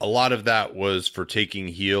C. A lot of that was for taking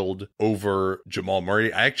Hield over Jamal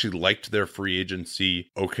Murray. I actually liked their free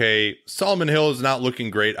agency. Okay, Solomon Hill is not looking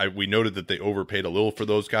great. We noted that they overpaid a little for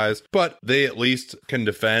those guys, but they at least can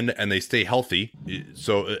defend and they stay healthy.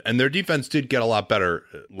 So, and their defense did get a lot better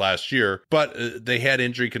last year, but they had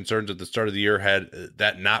injury concerns at the start of the year. Had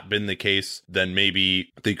that not been the case, then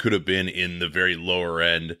maybe they could have been in the very lower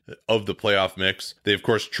end of the playoff mix. They, of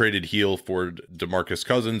course, traded Hill for DeMarcus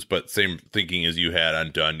Cousins, but same thinking as you had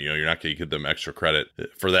on Dunn. You know, you're not going to give them extra credit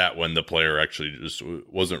for that when the player actually just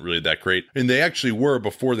wasn't really that great. And they actually were,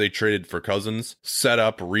 before they traded for Cousins, set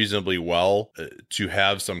up reasonably well to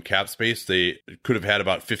have some cap space. They could have had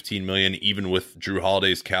about $15 million, even with Drew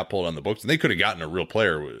Holiday's cap hold on the books, and they could have gotten a real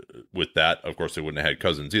player with that. Of course, they wouldn't have had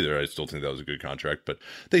Cousins either. I still think that was a good contract, but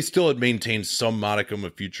they still had maintained some modicum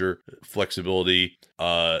of future flexibility.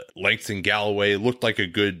 Langston Galloway looked like a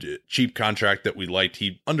good cheap contract that we liked.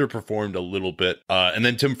 He underperformed a little bit. And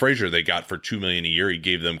then Tim Frazier they got for $2 million a year. He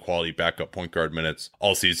gave them quality backup point guard minutes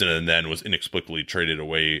all season, and then was inexplicably traded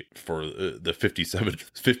away for the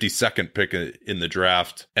 52nd pick in the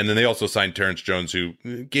draft. And then they also signed Terrence Jones, who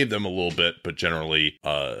gave them a little bit, but generally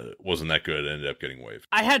wasn't that good. Ended up getting waived.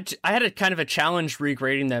 I had a kind of a challenge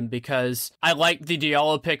regrading them because I like the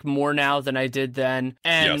Diallo pick more now than I did then.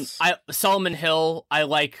 And yes. Solomon Hill I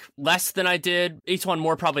like less than I did. Each one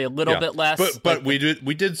more, probably a little bit less. But we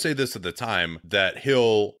did say this at the time that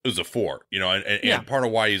Hill is a 4, you know, and part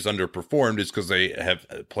of why he's underperformed is because they have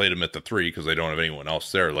played him at the 3 because they don't have anyone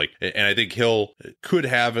else there. Like, and I think Hill could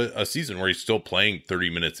have a season where he's still playing 30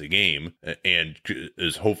 minutes a game and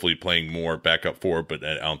is hopefully playing more backup 4, but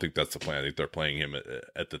I don't think that's the plan. I think they're playing him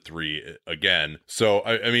at the 3 again. So,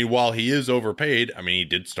 I mean, while he is overpaid, I mean, he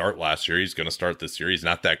did start last year. He's going to start this year. He's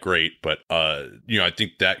not that great, but, you know, I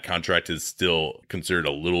think that contract is still considered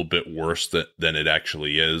a little bit worse than it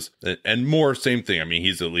actually is. And more, same thing. I mean,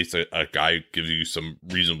 he's at least a guy who gives you some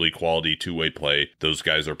reasonably quality two-way play. Those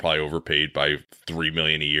guys are probably overpaid by $3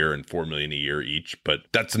 million a year and $4 million a year each, but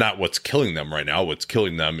that's not what's killing them right now. What's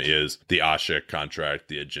killing them is the Ashik contract,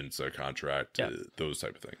 the Ajinça contract, those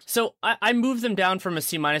type of things. So I moved them down from a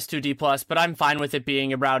C- to a D+, but I'm fine with it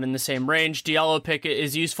being around in the same range. Diallo pick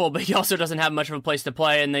is useful, but he also doesn't have much of a place to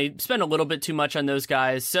play, and they spend a little bit too much on those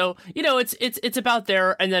guys. So, you know, it's about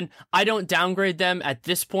there. And then I don't downgrade them at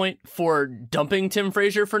this point for dumping Tim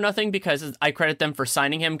Frazier for nothing, because I credit them for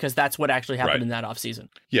signing him, because that's what actually happened in that offseason.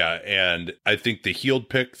 Yeah, and I think the Hield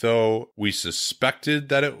pick, though, we suspected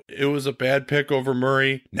that it was a bad pick over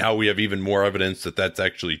Murray. Now we have even more evidence that that's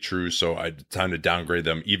actually true, so I had time to downgrade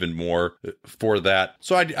them even more for that.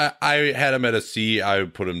 So I had him at a C. I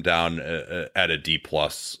would put him down at a D+,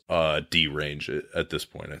 D range at this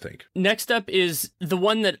point, I think. Next up is the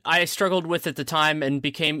one that I struggled with at the time and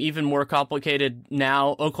became even more complicated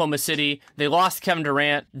now, Oklahoma City. They lost Kevin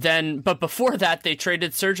Durant, but before that, they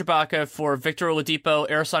traded Serge Ibaka for Victor Oladipo,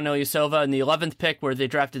 Ersan Ilyasova in the 11th pick, where they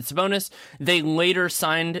drafted Sabonis. They later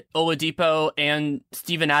signed Oladipo and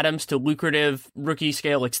Steven Adams to lucrative rookie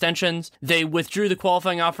scale extensions. They withdrew the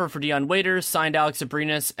qualifying offer for Dion Waiters, signed Alex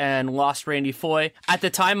Abrinas, and lost Randy Foye. At the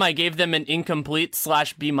time, I gave them an incomplete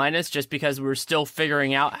 /B- just because we were still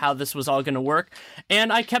figuring out how this was all going to work.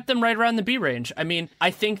 And I kept them right around the B range. I mean,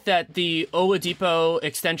 I think that the Oladipo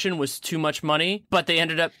extension was too much money, but they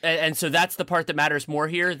ended up, and so that's the part that matters more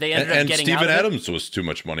here. They ended up getting Steven out of Adams was too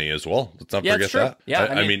much money as well. Let's not forget true. that. Yeah,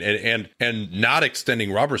 I mean, and not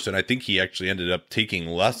extending Robertson, I think he actually ended up taking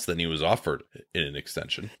less than he was offered in an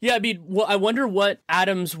extension. Yeah, I mean, well, I wonder what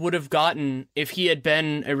Adams would have gotten if he had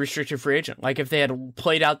been a restricted free agent, like if they had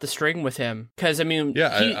played out the string with him. Because, I mean, he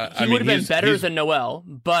would have been better than Noel,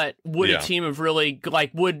 but would a team have really,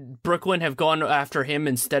 like, would Brooklyn have gone after him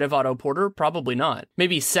instead of Otto Porter? Probably not.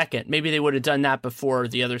 Maybe second. Maybe they would have done that before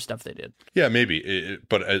the other stuff they did. Yeah, maybe.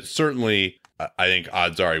 But certainly, I think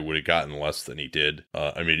odds are he would have gotten less than he did.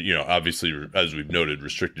 I mean, obviously, as we've noted,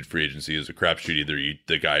 restricted free agency is a crapshoot. Either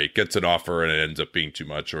the guy gets an offer and it ends up being too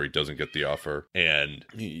much, or he doesn't get the offer and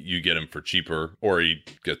you get him for cheaper, or he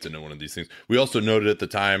gets into one of these things. We also noted at the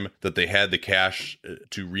time that they had the cash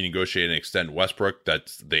to renegotiate and extend Westbrook.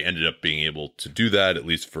 They ended up being able to do that, at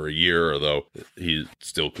least for a year, although he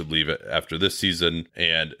still could leave it after this season.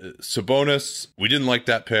 And Sabonis, we didn't like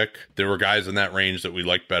that pick. There were guys in that range that we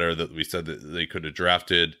liked better that we said that they could have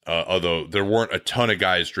drafted, although there weren't a ton of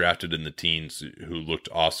guys drafted in the teens who looked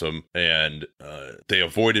awesome. And they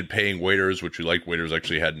avoided paying Waiters, which we like. Waiters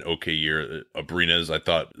actually had an okay year. Abrinas, I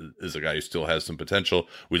thought, is a guy who still has some potential.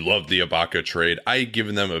 We loved the Ibaka trade. I had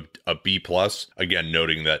given them a B+, again,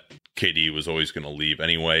 noting that KD was always going to leave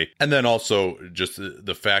anyway. And then also just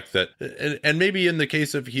the fact that, and maybe in the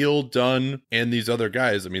case of Heel, Dunn, and these other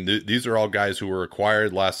guys, I mean, these are all guys who were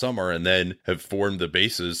acquired last summer and then have formed the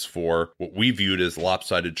basis for what we viewed as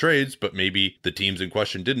lopsided trades, but maybe the teams in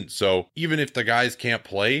question didn't. So even if the guys can't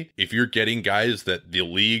play, if you're getting guys that the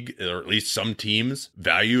league, or at least some teams,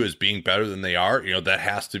 value as being better than they are, that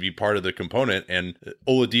has to be part of the component. And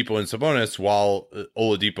Oladipo and Sabonis, while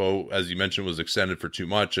Oladipo, as you mentioned, was extended for too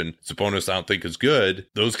much, and Sabonis I don't think is good,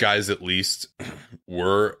 those guys at least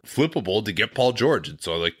were flippable to get Paul George. And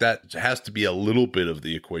so that has to be a little bit of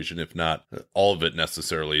the equation, if not all of it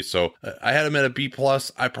necessarily. So I had him at a B+.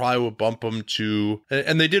 I probably would bump them to,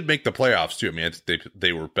 and they did make the playoffs too. I mean, I think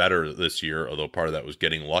they were better this year, although part of that was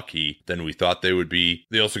getting lucky than we thought they would be.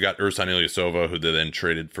 They also got Ersan Ilyasova, who they then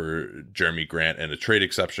traded for Jeremy Grant and a trade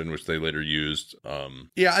exception, which they later used.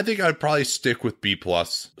 I think I'd probably stick with B+.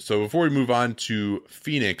 So before we move on to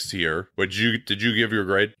Phoenix here, did you give your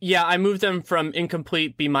grade? Yeah, I moved them from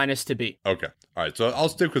incomplete B- to B. Okay. All right, so I'll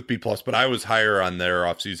stick with B+, but I was higher on their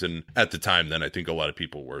offseason at the time than I think a lot of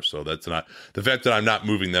people were. So that's not, the fact that I'm not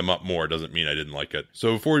moving them up more doesn't mean I didn't like it.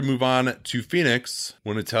 So before we move on to Phoenix, I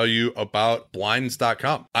want to tell you about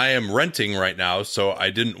Blinds.com. I am renting right now, so I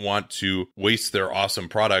didn't want to waste their awesome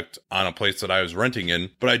product on a place that I was renting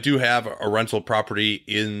in, but I do have a rental property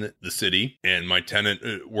in the city, and my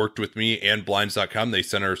tenant worked with me and Blinds.com. They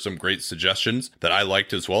sent her some great suggestions that I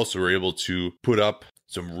liked as well, so we were able to put up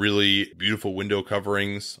some really beautiful window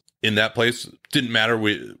coverings in that place. Didn't matter.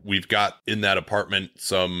 We've got in that apartment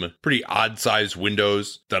some pretty odd sized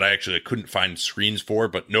windows that I couldn't find screens for,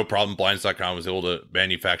 but no problem. Blinds.com was able to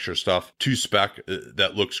manufacture stuff to spec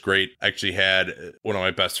that looks great. I actually had one of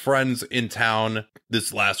my best friends in town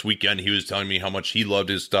this last weekend. He was telling me how much he loved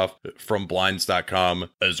his stuff from Blinds.com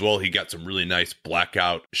as well. He got some really nice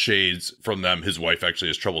blackout shades from them. His wife actually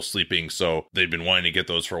has trouble sleeping, so they've been wanting to get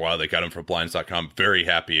those for a while. They got them from Blinds.com. Very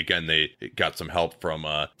happy. Again, they got some help from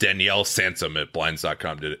Danielle Sansom at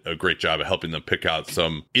Blinds.com. Did a great job of helping them pick out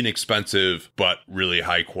some inexpensive but really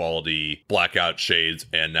high quality blackout shades,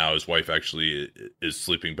 and now his wife actually is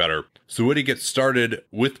sleeping better. So when you get started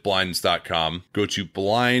with Blinds.com, go to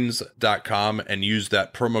Blinds.com and use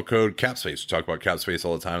that promo code CAPSPACE. We talk about CAPSPACE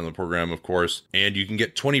all the time in the program, of course, and you can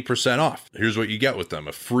get 20% off. Here's what you get with them: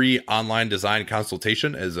 a free online design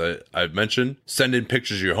consultation, as I've mentioned. Send in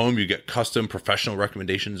pictures of your home. You get custom professional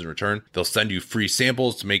recommendations in return. They'll send you free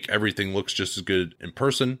samples to make everything looks just as good in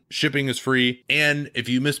person. Shipping is free, and if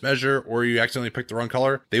you mismeasure or you accidentally pick the wrong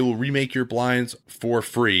color, they will remake your blinds for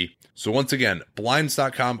free. So once again,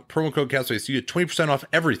 Blinds.com, promo code CAPSPACE, you get 20% off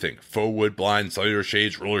everything: faux wood blinds, cellular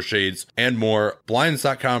shades, roller shades, and more.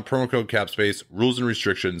 Blinds.com, promo code CAPSPACE. Rules and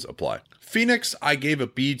restrictions apply. Phoenix, I gave a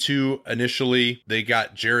B to initially. They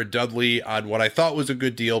got Jared Dudley on what I thought was a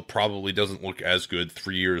good deal. Probably doesn't look as good.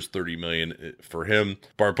 3 years, $30 million for him.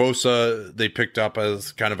 Barbosa, they picked up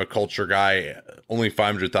as kind of a culture guy. Only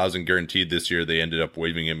 $500,000 guaranteed this year. They ended up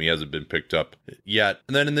waiving him. He hasn't been picked up yet.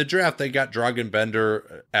 And then in the draft, they got Dragan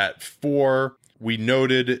Bender at 4. We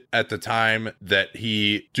noted at the time that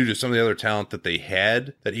he, due to some of the other talent that they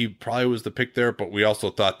had, that he probably was the pick there, but we also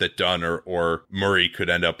thought that Dunn or Murray could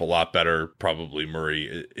end up a lot better, probably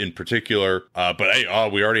Murray in particular. But hey,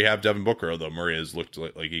 we already have Devin Booker, although Murray has looked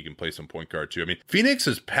like he can play some point guard too. I mean, Phoenix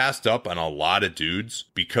has passed up on a lot of dudes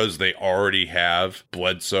because they already have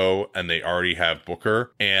Bledsoe and they already have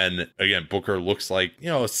Booker. And again, Booker looks like,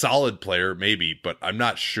 a solid player maybe, but I'm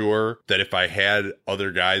not sure that if I had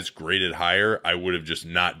other guys graded higher, I would have just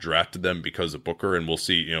not drafted them because of Booker. And we'll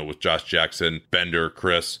see, with Josh Jackson, Bender,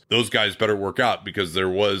 Chris, those guys better work out, because there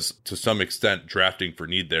was to some extent drafting for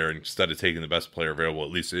need there instead of taking the best player available,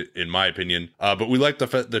 at least in my opinion. But we like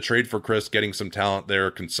the trade for Chris, getting some talent there,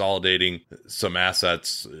 consolidating some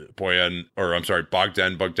assets. Bogdan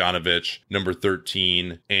Bogdanovic, number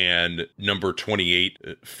 13, and number 28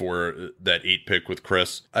 for that 8 pick with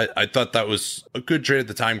Chris. I thought that was a good trade at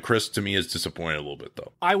the time. Chris, to me, is disappointed a little bit,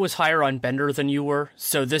 though. I was higher on Bender than you were,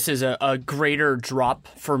 so this is a greater drop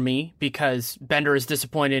for me because Bender is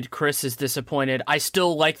disappointed, Chris is disappointed. I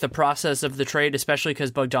still like the process of the trade, especially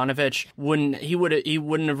because Bogdanovic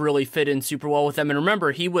wouldn't have really fit in super well with them. And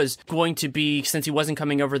remember, he was going to be, since he wasn't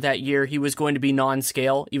coming over that year, he was going to be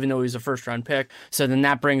non-scale, even though he was a first-round pick. So then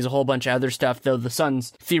that brings a whole bunch of other stuff, though the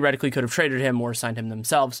Suns theoretically could have traded him or signed him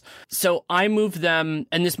themselves. So I moved them,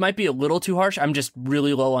 and this might be a little too harsh, I'm just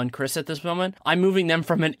really low on Chris at this moment. I'm moving them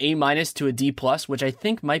from an A- to a D+, which I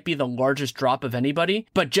think might be the largest drop of anybody,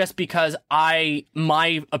 but just because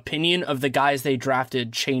my opinion of the guys they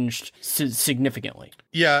drafted changed significantly.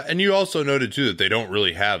 Yeah, and you also noted, too, that they don't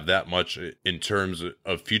really have that much in terms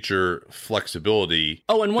of future flexibility.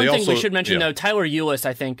 Oh, and one thing we should mention, though, Tyler Ulis,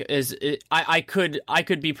 I think, I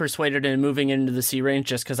could be persuaded in moving into the C range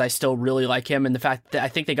just because I still really like him, and the fact that I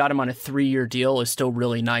think they got him on a 3-year deal is still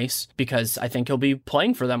really nice because I think he'll be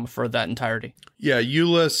playing for them for that entirety. Yeah,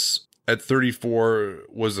 Ulis at 34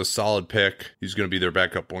 was a solid pick. He's going to be their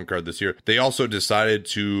backup point guard this year. They also decided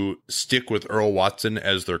to stick with Earl Watson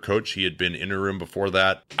as their coach. He had been interim before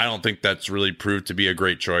that. I don't think that's really proved to be a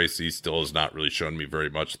great choice. He still has not really shown me very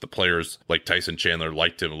much. The players like Tyson Chandler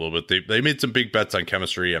liked him a little bit. They made some big bets on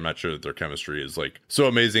chemistry. I'm not sure that their chemistry is so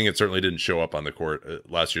amazing. It certainly didn't show up on the court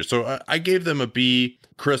last year. So I gave them a B.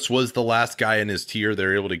 Chris was the last guy in his tier.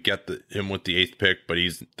 They're able to get him with the 8th pick, but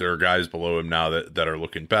there are guys below him now that are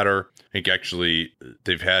looking better. I think actually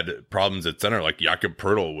they've had problems at center. Like Jakob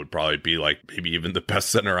Poeltl would probably be maybe even the best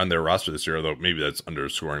center on their roster this year, although maybe that's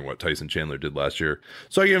underscoring what Tyson Chandler did last year.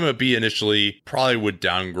 So I gave him a B initially, probably would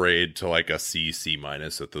downgrade to a C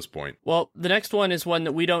minus at this point. Well, the next one is one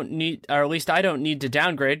that we don't need, or at least I don't need to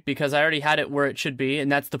downgrade because I already had it where it should be,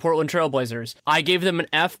 and that's the Portland Trailblazers. I gave them an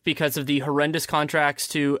F because of the horrendous contracts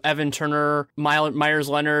to Evan Turner, Myers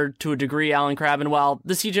Leonard, to a degree Allen Crabbe, and while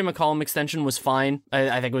the CJ McCollum extension was fine,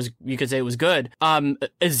 I think you could say it was good.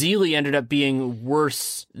 Ezeli ended up being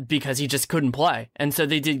worse because he just couldn't play. And so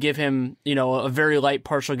they did give him, a very light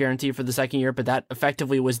partial guarantee for the second year, but that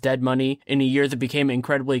effectively was dead money in a year that became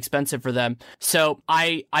incredibly expensive for them. So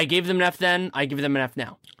I gave them an F then, I give them an F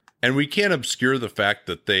now. And we can't obscure the fact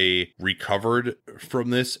that they recovered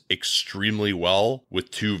from this extremely well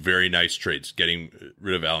with 2 very nice trades, getting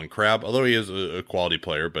rid of Allen Crabbe, although he is a quality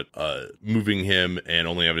player, but moving him and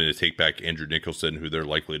only having to take back Andrew Nicholson, who they're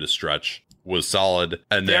likely to stretch, was solid.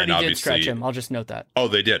 And they then already obviously did stretch him. I'll just note that. Oh,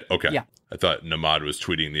 they did? Okay. Yeah. I thought Namad was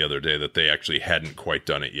tweeting the other day that they actually hadn't quite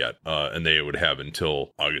done it yet, and they would have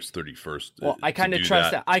until August 31st. Well, I kind of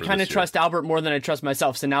trust Albert more than I trust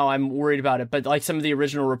myself, so now I'm worried about it. But some of the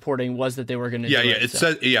original reporting was that they were going to. Yeah,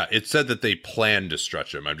 it said that they planned to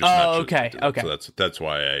stretch him. I'm just not sure. Okay. So that's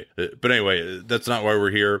why But anyway, that's not why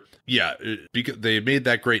we're here. Yeah, because they made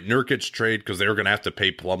that great Nurkic trade because they were going to have to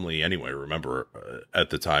pay Plumlee anyway. Remember, at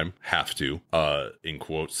the time, have to in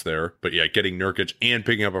quotes there. But yeah, getting Nurkic and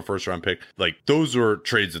picking up a first-round pick. Those were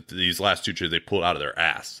trades that these last 2 trades they pulled out of their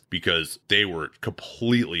ass because they were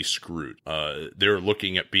completely screwed. They were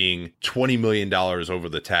looking at being $20 million over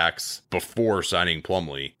the tax before signing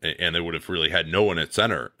Plumlee, and they would have really had no one at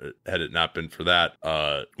center had it not been for that.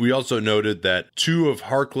 We also noted that 2 of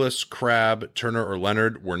Harkless, Crabbe, Turner, or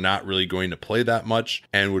Leonard were not really going to play that much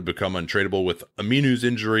and would become untradeable. With Aminu's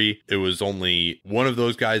injury, it was only one of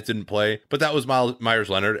those guys didn't play, but that was Myers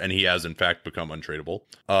Leonard, and he has in fact become untradeable.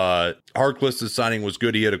 Harkless' signing was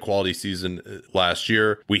good. He had a quality season last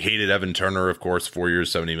year. We hated Evan Turner, of course, 4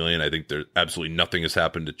 years, $70 million. I think there absolutely nothing has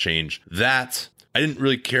happened to change that. I didn't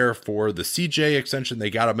really care for the CJ extension. They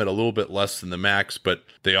got him at a little bit less than the max, but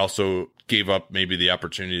they also gave up maybe the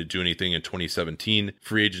opportunity to do anything in 2017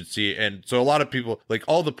 free agency. And so a lot of people,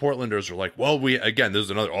 all the Portlanders are like, well, we've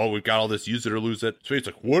got all this use it or lose it. So it's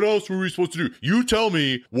like, what else were we supposed to do? You tell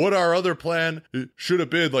me what our other plan should have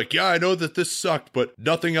been. Yeah, I know that this sucked, but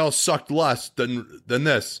nothing else sucked less than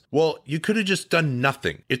this. Well, you could have just done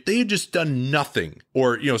nothing. If they had just done nothing,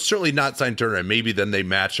 or, certainly not sign Turner, and maybe then they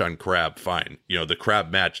match on Crabbe, fine. The Crabbe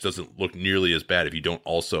match doesn't look nearly as bad if you don't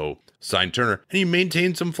also sign Turner. And he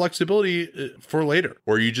maintained some flexibility flexibility for later,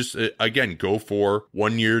 or you just, again, go for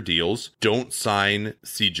 1-year deals. Don't sign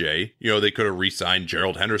CJ. They could have re-signed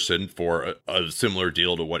Gerald Henderson for a similar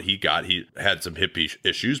deal to what he got. He had some hip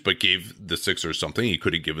issues, but gave the Sixers something. He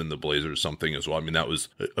could have given the Blazers something as well. I mean, that was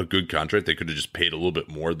a good contract. They could have just paid a little bit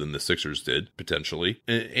more than the Sixers did, potentially.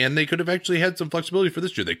 And they could have actually had some flexibility for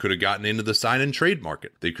this year. They could have gotten into the sign and trade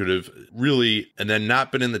market. They could have really, and then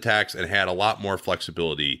not been in the tax and had a lot more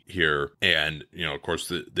flexibility here. And, of course,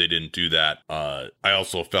 they didn't do that. I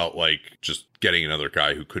also felt like just getting another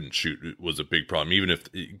guy who couldn't shoot was a big problem. Even if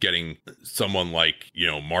getting someone like,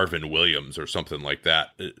 Marvin Williams or something like that,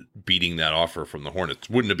 beating that offer from the Hornets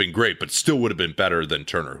wouldn't have been great, but still would have been better than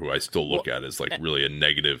Turner, who I still look at as like really a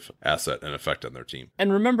negative asset and effect on their team.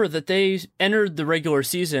 And remember that they entered the regular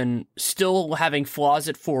season still having flaws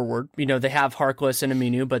at forward. They have Harkless and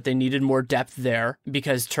Aminu, but they needed more depth there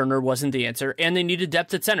because Turner wasn't the answer, and they needed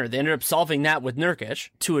depth at center. They ended up solving that with Nurkic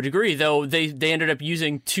to a degree, though they ended up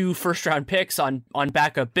using 2 first-round picks on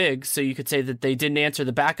backup bigs, so you could say that they didn't answer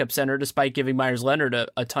the backup center despite giving Myers Leonard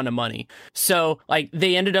a ton of money. So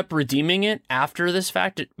they ended up redeeming it after this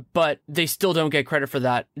fact, but they still don't get credit for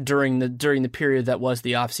that during the period that was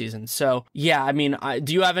the offseason. So yeah, I mean,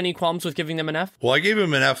 do you have any qualms with giving them an F? Well, I gave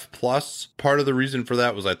him an F+. Part of the reason for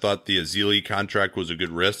that was I thought the Ezeli contract was a good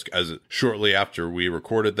risk, as shortly after we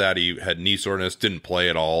recorded that, he had knee soreness, didn't play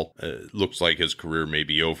at all. Looks like his career may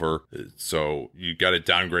be over. So you got to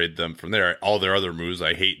downgrade them from there. All their other moves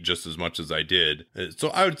I hate just as much as I did. So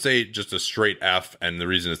I would say just a straight F, and the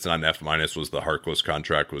reason it's not an F- was the Harkless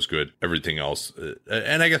contract was good. Everything else,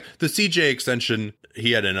 and I guess the CJ extension,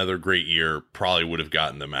 he had another great year, probably would have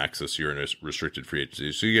gotten the max this year in a restricted free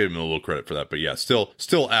agency. So you gave him a little credit for that. But yeah, still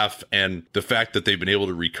F, and the fact that they've been able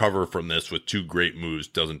to recover from this with 2 great moves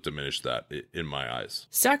doesn't diminish that in my eyes.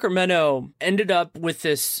 Sacramento ended up with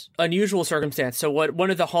this unusual circumstance. So one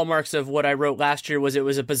of the hallmarks of what I wrote last year was it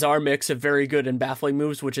was a bizarre mix of very good and baffling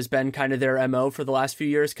moves, which has been kind of their MO for the last few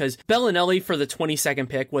years, because Bellinelli for the 22nd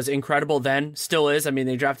pick was incredible then, still is. I mean,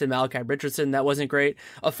 they drafted Malachi Richardson, that wasn't great.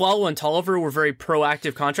 Afflalo and Tolliver were very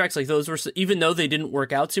proactive contracts. Like those were, even though they didn't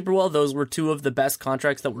work out super well, those were 2 of the best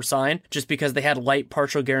contracts that were signed just because they had light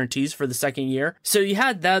partial guarantees for the second year. So you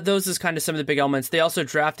had that, those as kind of some of the big elements. They also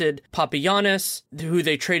drafted Papagiannis, who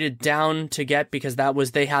they traded down to get because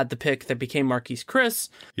they had the pick that became Marquise Chris.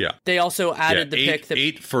 Yeah. They also added the pick that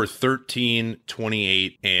 8 for 13,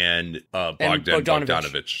 28, and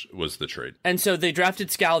Bogdanovich was the trade. And so they drafted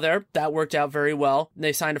Scal there. That worked out very well.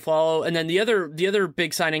 They signed Afflalo. And then the other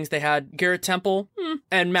big signings, they had Garrett Temple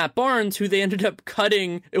and Matt Barnes, who they ended up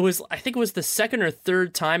cutting. I think it was the second or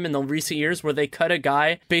third time in the recent years where they cut a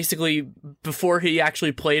guy basically before he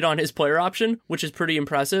actually played on his player option, which is pretty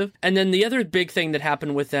impressive. And then the other big thing that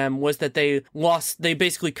happened with them was that they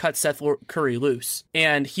basically cut Seth Curry loose,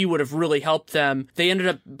 and he would have really helped them. They ended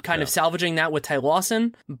up kind of salvaging that with Ty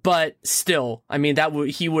Lawson, but still, I mean,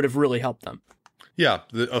 he would have really helped them. Yeah,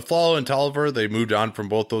 Afflalo and Tolliver, they moved on from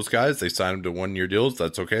both those guys. They signed them to 1-year deals.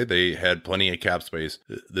 That's okay. They had plenty of cap space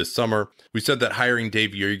this summer. We said that hiring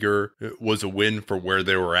Dave Yeager was a win for where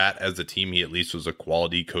they were at as a team. He at least was a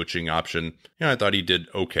quality coaching option. I thought he did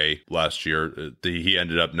okay last year. He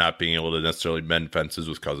ended up not being able to necessarily mend fences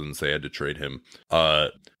with Cousins. They had to trade him.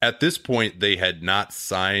 At this point, they had not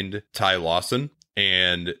signed Ty Lawson.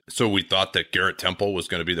 And so we thought that Garrett Temple was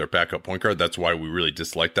going to be their backup point guard. That's why we really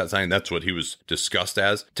disliked that signing. That's what he was discussed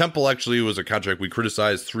as. Temple actually was a contract we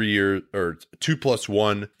criticized 3 years or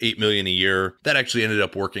 2+1, $8 million a year. That actually ended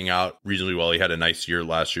up working out reasonably well. He had a nice year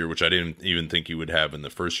last year, which I didn't even think he would have in the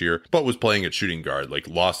first year, but was playing at shooting guard. Like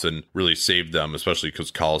Lawson really saved them, especially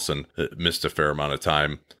because Collison missed a fair amount of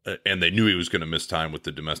time. And they knew he was going to miss time with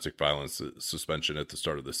the domestic violence suspension at the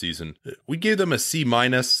start of the season. We gave them a C-.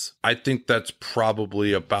 I think that's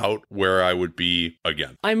probably about where I would be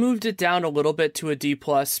again. I moved it down a little bit to a D+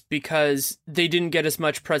 because they didn't get as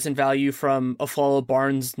much present value from Afflalo,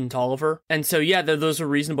 Barnes, and Tolliver. And so, yeah, those were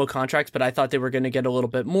reasonable contracts, but I thought they were going to get a little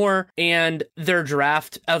bit more. And their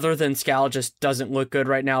draft, other than Scal, just doesn't look good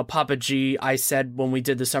right now. Papa G, I said when we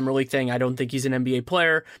did the Summer League thing, I don't think he's an NBA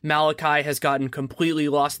player. Malachi has gotten completely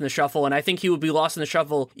lost in the shuffle, and I think he would be lost in the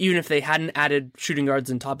shuffle even if they hadn't added shooting guards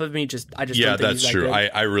on top of me. I just don't think that's he's that true. good.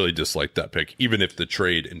 I really dislike that pick. even if the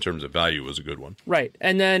trade in terms of value was a good one. Right.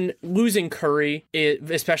 And then losing Curry,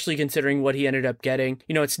 especially considering what he ended up getting,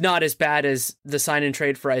 it's not as bad as the sign and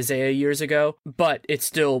trade for Isaiah years ago, but it's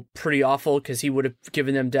still pretty awful because he would have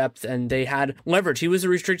given them depth and they had leverage. He was a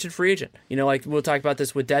restricted free agent. Like we'll talk about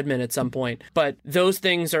this with Dedmon at some point, but those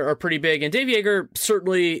things are pretty big. And Dave Joerger,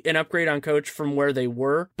 certainly an upgrade on coach from where they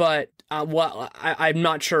were, but I'm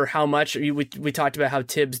not sure how much. We talked about how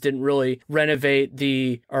Tibbs didn't really renovate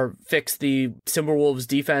or fix the Timberwolves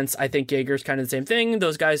defense. I think Joerger's kind of the same thing.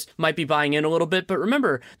 Those guys might be buying in a little bit, but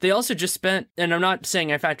remember, they also just spent, and I'm not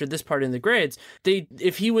saying I factored this part in the grades,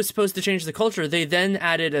 if he was supposed to change the culture, they then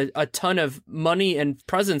added a ton of money and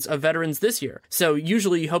presence of veterans this year. So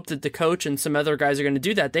usually you hope that the coach and some other guys are going to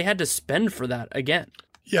do that. They had to spend for that again.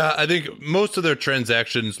 Yeah, I think most of their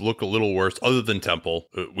transactions look a little worse, other than Temple.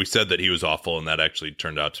 We said that he was awful, and that actually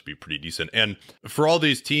turned out to be pretty decent. And for all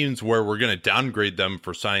these teams where we're going to downgrade them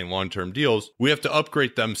for signing long-term deals, we have to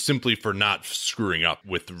upgrade them simply for not screwing up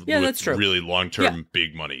with really long-term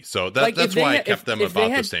big money. So that's why I kept them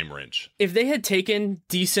about the same range. If they had taken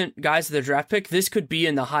decent guys to the draft pick, this could be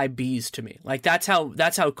in the high Bs to me. Like that's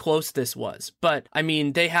how close this was. But I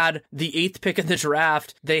mean, they had the 8th pick in the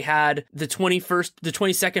draft. They had the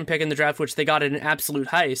 22nd pick in the draft, which they got at an absolute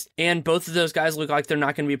heist. And both of those guys look like they're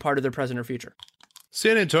not going to be part of their present or future.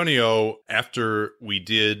 San Antonio, after we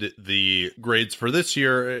did the grades for this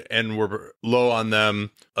year and we're low on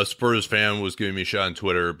them, a Spurs fan was giving me shit on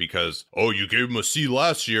Twitter because, you gave them a C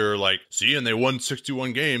last year, and they won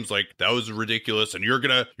 61 games, that was ridiculous, and you're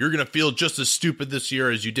gonna feel just as stupid this year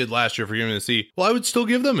as you did last year for giving them a C. Well, I would still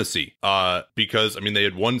give them a C, because they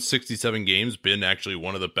had won 67 games, been actually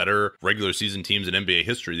one of the better regular season teams in NBA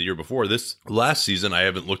history the year before. This last season, I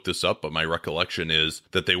haven't looked this up, but my recollection is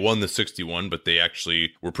that they won the 61, but they actually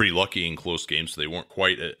were pretty lucky in close games, so they weren't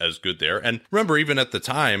quite as good there. And remember, even at the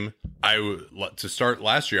time, to start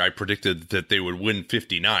last year, I predicted that they would win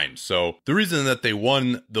 59. So the reason that they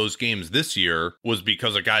won those games this year was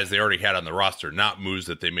because of guys they already had on the roster, not moves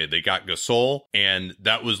that they made. They got Gasol, and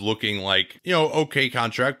that was looking like, okay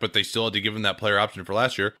contract, but they still had to give him that player option for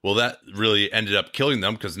last year. Well, that really ended up killing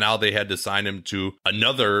them because now they had to sign him to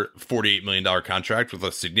another $48 million contract with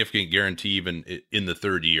a significant guarantee even in the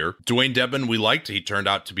third year. Dwayne Dedmon, we liked. He turned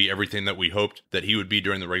out to be everything that we hoped that he would be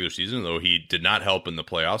during the regular season, though he did not help in the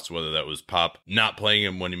playoffs, whether that was Pop not playing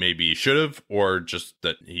him when he maybe should have, or just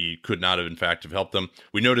that he could not have, in fact, have helped them.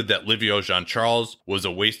 We noted that Livio Jean-Charles was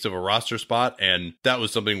a waste of a roster spot, and that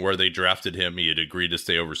was something where they drafted him. He had agreed to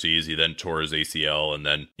stay overseas. He then tore his ACL and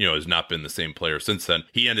then, has not been the same player since then.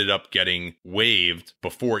 He ended up getting waived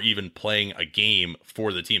before even playing a game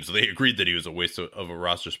for the team. So they agreed that he was a waste of a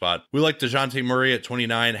roster spot. We like DeJounte Murray at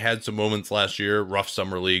 29, had some moments last year, rough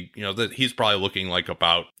summer league. That he's probably looking like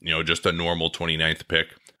about, just a normal 29th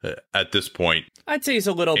pick at this point. I'd say he's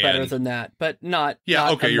a little better than that, but not. Yeah,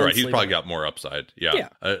 not okay, you're right. He's probably got more upside. Yeah.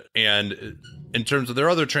 And in terms of their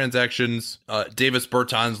other transactions, Davis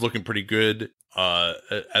Bertans looking pretty good.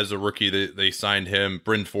 As a rookie, they signed him.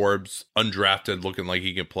 Bryn Forbes, undrafted, looking like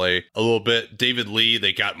he can play a little bit. David Lee,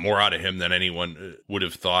 they got more out of him than anyone would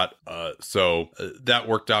have thought. So that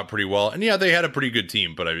worked out pretty well. And yeah, they had a pretty good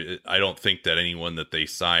team, but I don't think that anyone that they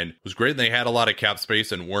signed was great. And they had a lot of cap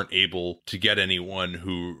space and weren't able to get anyone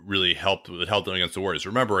who really helped them against the Warriors.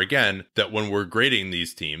 Remember, again, that when we're grading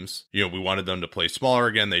these teams, we wanted them to play smaller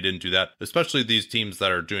again. They didn't do that, especially these teams that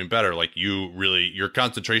are doing better. Like your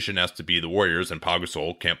concentration has to be the Warriors. And Pau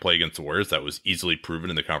Gasol can't play against the Warriors. That was easily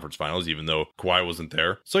proven in the conference finals, even though Kawhi wasn't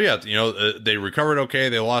there. So yeah, they recovered okay.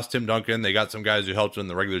 They lost Tim Duncan. They got some guys who helped in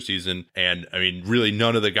the regular season. And really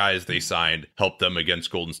none of the guys they signed helped them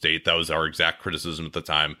against Golden State. That was our exact criticism at the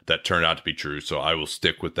time. That turned out to be true. So I will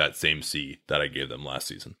stick with that same C that I gave them last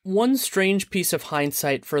season. One strange piece of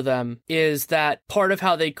hindsight for them is that part of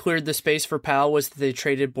how they cleared the space for Pau was that they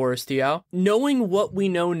traded Boris Diaw. Knowing what we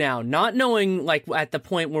know now, not knowing at the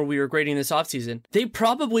point where we were grading this offseason, they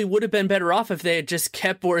probably would have been better off if they had just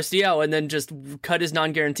kept Boris Diaw and then just cut his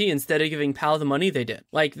non-guarantee instead of giving Pau the money they did.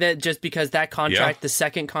 That just because that contract, the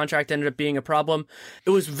second contract, ended up being a problem. It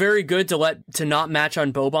was very good to not match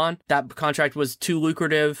on Boban. That contract was too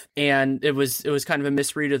lucrative, and it was kind of a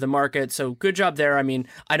misread of the market. So good job there. I mean,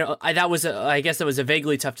 I guess that was a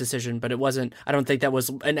vaguely tough decision, but it wasn't. I don't think that was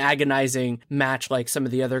an agonizing match like some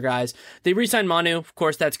of the other guys. They re-signed Manu. Of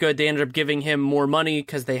course, that's good. They ended up giving him more money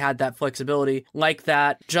because they had that flexibility. flexibility like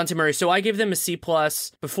that. DeJounte Murray. So I gave them a C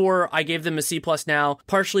plus before. I gave them a C plus now,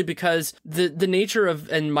 partially because the nature of,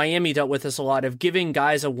 and Miami dealt with this a lot, of giving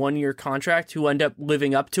guys a 1-year contract who end up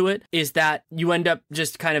living up to it, is that you end up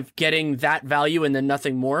just kind of getting that value and then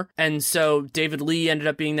nothing more. And so David Lee ended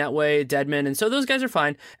up being that way, Dedmon. And so those guys are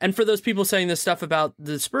fine. And for those people saying this stuff about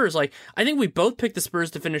the Spurs, like, I think we both picked the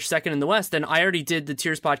Spurs to finish second in the West. And I already did the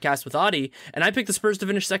Tiers podcast with Adi, and I picked the Spurs to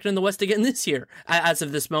finish second in the West again this year as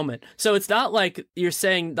of this moment. So it's not like you're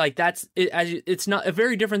saying like that's it, it's not a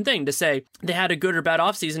very different thing to say they had a good or bad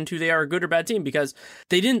offseason to they are a good or bad team, because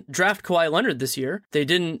they didn't draft Kawhi Leonard this year. They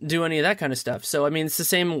didn't do any of that kind of stuff. So, I mean, it's the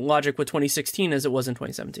same logic with 2016 as it was in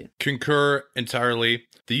 2017. Concur entirely.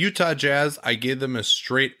 The Utah Jazz, I gave them a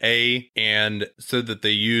straight A and said that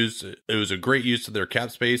it was a great use of their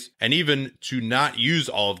cap space, and even to not use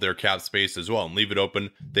all of their cap space as well and leave it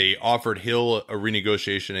open. They offered Hill a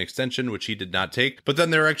renegotiation extension, which he did not take, but then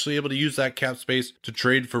they're actually able to use that cap space to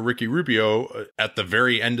trade for Ricky Rubio at the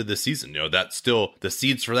very end of the season. You know, that's still, the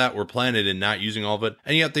seeds for that were planted in not using all of it,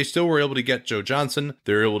 and yet they still were able to get Joe Johnson.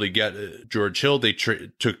 They were able to get George Hill. They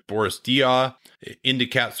took Boris Diaw into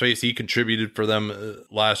cap space. He contributed for them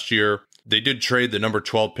last year. They did trade the number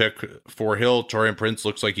 12 pick for Hill. Taurean Prince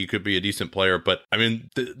looks like he could be a decent player, but I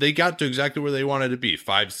mean, they got to exactly where they wanted to be.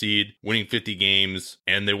 5 seed, winning 50 games,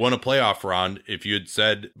 and they won a playoff round. If you had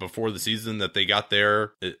said before the season that they got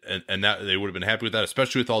there and that they would have been happy with that,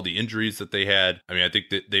 especially with all the injuries that they had. I mean, I think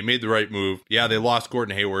that they made the right move. Yeah, they lost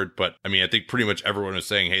Gordon Hayward, but I mean, I think pretty much everyone was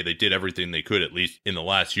saying, hey, they did everything they could, at least in the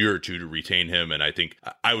last year or two, to retain him. And I think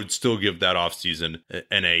I would still give that offseason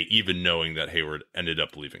an A, even knowing that Hayward ended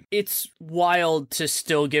up leaving. It's wild to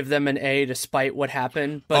still give them an A despite what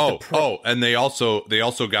happened. But and they also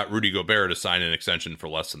got Rudy Gobert to sign an extension for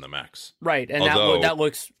less than the max. Right, and although, that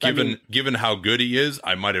looks given how good he is,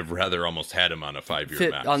 I might have rather almost had him on a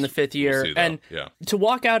 5-year max on the 5th year. We'll and to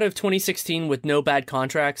walk out of 2016 with no bad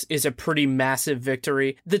contracts is a pretty massive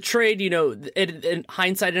victory. The trade, you know, in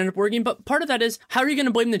hindsight ended up working, but part of that is, how are you going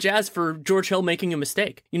to blame the Jazz for George Hill making a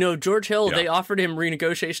mistake? You know, George Hill, they offered him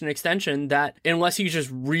renegotiation extension that, unless he just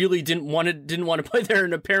really didn't want to play there,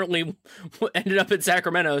 and apparently ended up at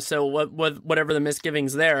Sacramento. So whatever the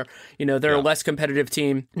misgivings there, you know, they're a less competitive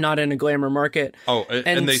team, not in a glamour market. Oh,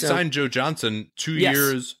 and they signed Joe Johnson 2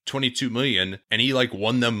 years, $22 million, and he like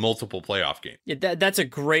won them multiple playoff games. Yeah, that's a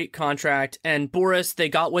great contract. And Boris, they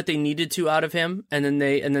got what they needed to out of him, and then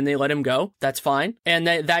they let him go. That's fine, and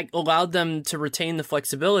that allowed them to retain the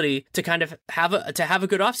flexibility to kind of have a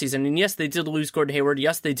good offseason. And yes, they did lose Gordon Hayward.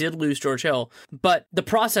 Yes, they did lose George Hill, but the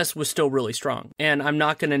process was still really strong. And I'm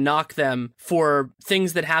not going to knock them for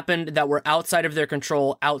things that happened that were outside of their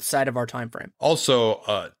control, outside of our time frame. Also,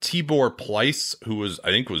 Tibor Pleiss, who I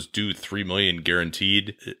think was due $3 million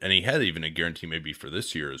guaranteed, and he had even a guarantee maybe for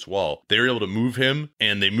this year as well. They were able to move him,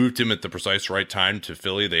 and they moved him at the precise right time to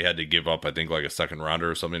Philly. They had to give up, I think, like a second rounder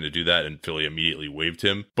or something to do that, and Philly immediately waived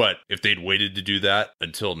him. But if they'd waited to do that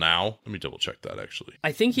until now, let me double check that actually.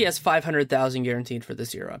 I think he has $500,000 guaranteed for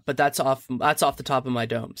this year, but that's off the top of my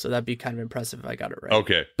dome, so that'd be kind of impressive if I got it right.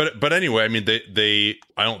 Okay, but anyway, I mean, they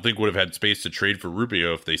I don't think would have had space to trade for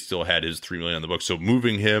Rubio if they still had his $3 million on the book. So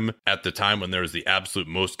moving him at the time when there was the absolute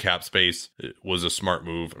most cap space was a smart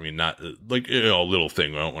move. I mean, not like, you know, a little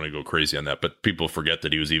thing. I don't want to go crazy on that, but people forget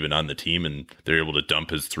that he was even on the team, and they're able to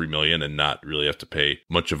dump his $3 million and not really have to pay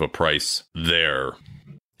much of a price there.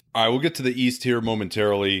 I will get to the East here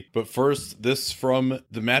momentarily, but first, this from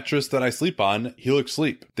the mattress that I sleep on, Helix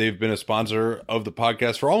Sleep. They've been a sponsor of the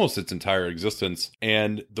podcast for almost its entire existence,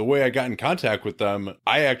 and the way I got in contact with them,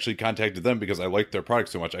 I actually contacted them because I liked their product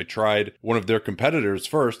so much. I tried one of their competitors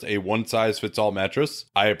first, a one-size-fits-all mattress.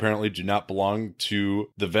 I apparently do not belong to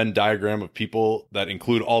the Venn diagram of people that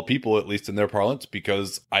include all people, at least in their parlance,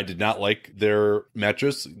 because I did not like their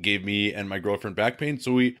mattress, gave me and my girlfriend back pain,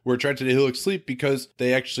 so we were attracted to Helix Sleep because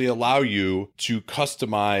they actually allow you to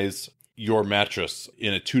customize your mattress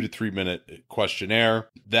in a 2 to 3 minute questionnaire.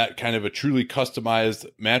 That kind of a truly customized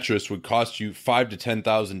mattress would cost you $5,000 to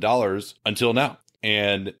 $10,000 until now.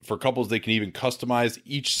 And for couples, they can even customize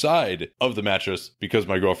each side of the mattress. Because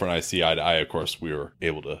my girlfriend and I see eye to eye, of course, we were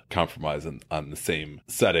able to compromise on the same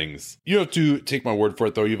settings. You have to take my word for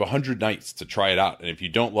it, though. You have 100 nights to try it out. And if you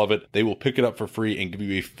don't love it, they will pick it up for free and give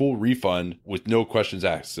you a full refund with no questions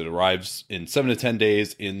asked. It arrives in 7 to 10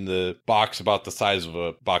 days in the box about the size of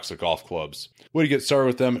a box of golf clubs. Way to get started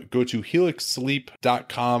with them, go to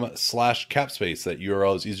helixsleep.com/capspace. That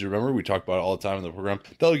URL is easy to remember. We talk about it all the time in the program.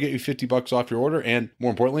 That'll get you $50 off your order. and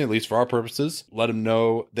more importantly, at least for our purposes, let them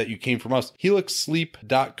know that you came from us.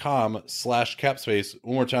 helixsleep.com/capspace.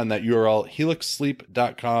 One more time, that URL,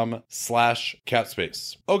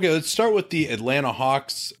 helixsleep.com/capspace. Okay, let's start with the Atlanta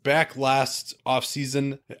Hawks. Back last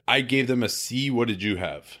offseason, I gave them a C. What did you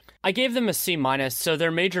have? I gave them a C-. So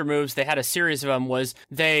their major moves, they had a series of them, was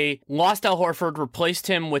they lost Al Horford, replaced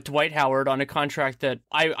him with Dwight Howard on a contract that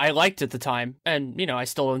I liked at the time. And, I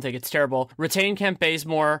still don't think it's terrible. Retained Kent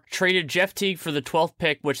Bazemore, traded Jeff Teague for the 12th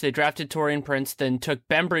pick, which they drafted Taurean Prince, then took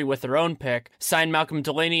Bembry with their own pick, signed Malcolm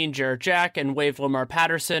Delaney and Jarrett Jack, and waived Lamar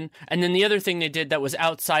Patterson. And then the other thing they did that was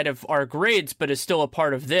outside of our grades, but is still a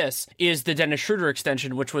part of this, is the Dennis Schroeder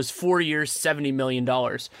extension, which was 4 years, $70 million.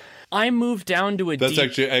 I moved down to a That's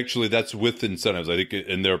actually that's with incentives, I think,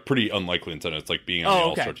 and they're pretty unlikely incentives, like being on the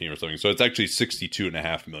All-Star team or something. So it's actually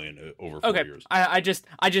 $62.5 million over 4 years. I just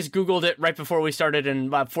Googled it right before we started, and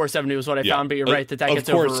 470 was what I found. But you're right that gets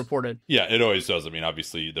overreported. Yeah, it always does. I mean,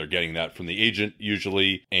 obviously they're getting that from the agent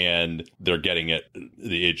usually, and they're getting it.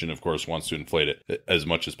 The agent, of course, wants to inflate it as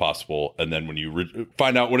much as possible, and then when you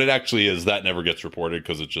find out what it actually is, that never gets reported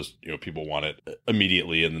because it's just people want it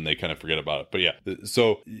immediately, and then they kind of forget about it. But yeah,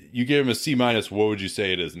 so you gave him a C-. What would you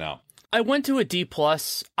say it is now? I went to a D+.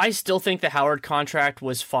 I still think the Howard contract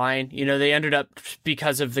was fine. They ended up,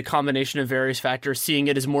 because of the combination of various factors, seeing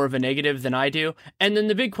it as more of a negative than I do. And then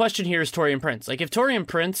the big question here is Taurean Prince. Like, if Taurean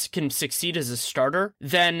Prince can succeed as a starter,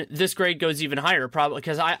 then this grade goes even higher, probably,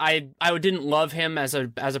 because I didn't love him as a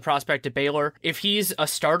prospect at Baylor. If he's a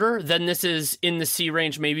starter, then this is in the C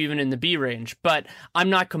range, maybe even in the B range. But I'm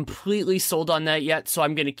not completely sold on that yet, so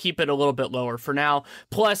I'm going to keep it a little bit lower for now.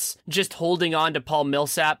 Plus, just holding on to Paul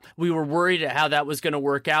Millsap, we were worried at how that was going to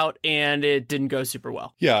work out, and it didn't go super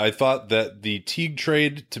well. Yeah, I thought that the Teague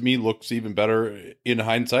trade, to me, looks even better in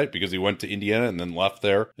hindsight because he went to Indiana and then left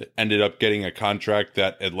there. Ended up getting a contract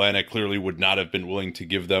that Atlanta clearly would not have been willing to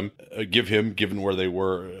give him, given where they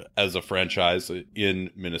were as a franchise in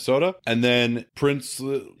Minnesota. And then Prince,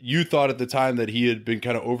 you thought at the time that he had been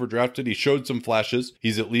kind of overdrafted. He showed some flashes.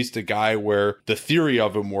 He's at least a guy where the theory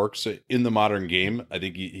of him works in the modern game. I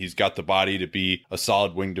think he's got the body to be a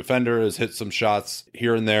solid wing defender, has hit some shots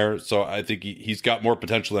here and there. So I think he's got more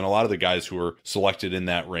potential than a lot of the guys who were selected in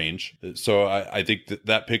that range. So I think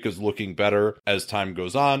that pick is looking better as time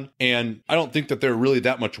goes on. And I don't think that they're really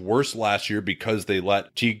that much worse last year because they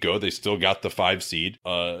let Teague go. They still got the 5 seed.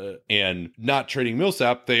 And not trading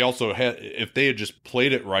Millsap, they also had, if they had just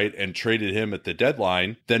played it right and traded him at the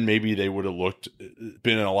deadline, then maybe they would have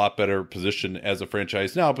been in a lot better position as a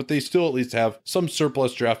franchise now. But they still at least have some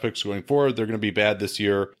surplus draft picks going forward. They're going to be bad this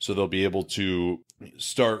year, so they'll be able to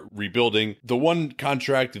start rebuilding. The one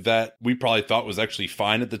contract that we probably thought was actually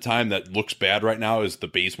fine at the time that looks bad right now is the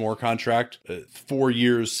Bazemore contract. 4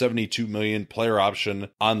 years, $72 million, player option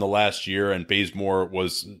on the last year, and Bazemore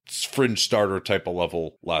was fringe starter type of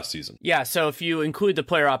level last season. Yeah, so if you include the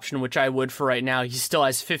player option, which I would for right now, he still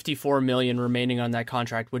has $54 million remaining on that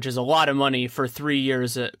contract, which is a lot of money for 3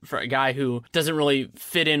 years for a guy who doesn't really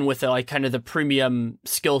fit in with kind of the premium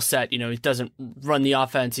skill set. He doesn't run the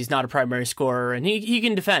offense. He's not a primary scorer, and he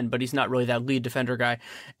can defend, but he's not really that lead defender guy.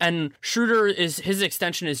 And Schroeder, his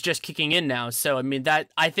extension is just kicking in now. So, I mean,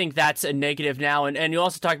 I think that's a negative now. And you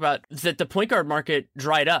also talk about that the point guard market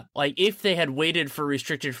dried up. Like, if they had waited for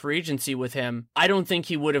restricted free agency with him, I don't think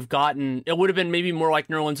he would have gotten, it would have been maybe more like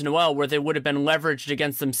Nerlens Noel, where they would have been leveraged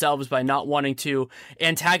against themselves by not wanting to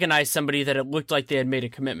antagonize somebody that it looked like they had made a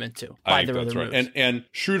commitment to by their other moves. And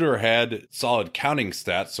Schroeder had solid counting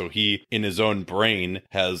stats, so he, in his own brain,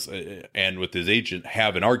 has, and with his agent,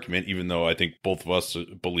 have an argument, even though I think both of us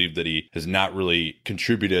believe that he has not really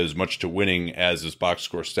contributed as much to winning as his box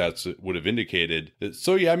score stats would have indicated.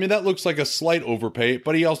 So yeah, I mean, that looks like a slight overpay,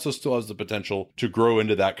 but he also still has the potential to grow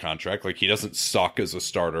into that contract. Like, he doesn't suck as a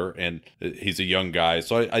starter, and he's a young guy.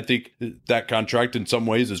 So I think that contract in some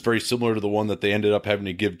ways is very similar to the one that they ended up having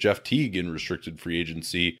to give Jeff Teague in restricted free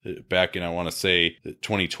agency back in, I want to say,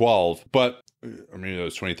 2012. But or maybe it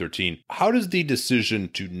was 2013. How does the decision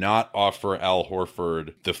to not offer Al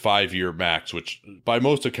Horford the 5-year max, which by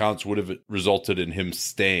most accounts would have resulted in him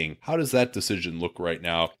staying, how does that decision look right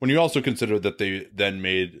now? When you also consider that they then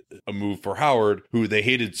made a move for Howard, who they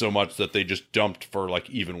hated so much that they just dumped for like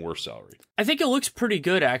even worse salary. I think it looks pretty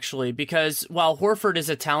good, actually, because while Horford is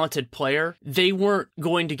a talented player, they weren't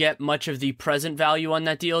going to get much of the present value on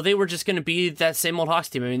that deal. They were just going to be that same old Hawks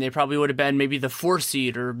team. I mean, they probably would have been maybe the 4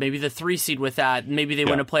 seed or maybe the 3 seed with that. Maybe they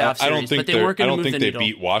win a playoff series, but they weren't going to move the needle. I don't think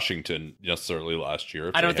they beat Washington necessarily last year.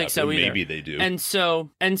 I don't think so either. Maybe they do. And so,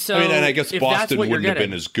 I mean, and I guess Boston wouldn't have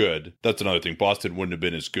been as good. That's another thing. Boston wouldn't have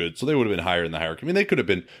been as good, so they would have been higher in the hierarchy. I mean, they could have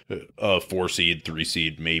been a 4 seed, 3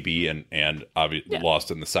 seed, maybe, and obviously lost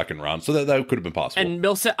in the second round. So that could have been possible. And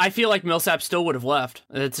Millsap, I feel like Millsap still would have left.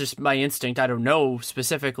 That's just my instinct. I don't know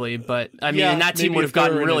specifically, but I mean, and that team would have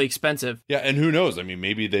gotten really expensive. Yeah, and who knows? I mean,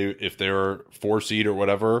 maybe if they were 4 seed or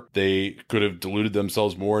whatever, they could have diluted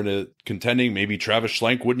themselves more into contending. Maybe Travis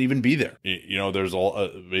Schlenk wouldn't even be there. You know, there's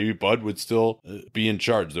maybe Bud would still be in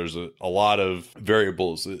charge. There's a lot of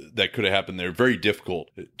variables that could have happened there. Very difficult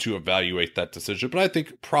to evaluate that decision, but I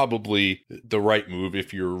think probably the right move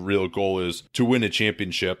if your real goal is to win a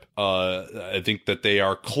championship. I think that they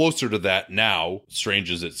are closer to that now,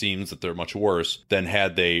 strange as it seems that they're much worse, than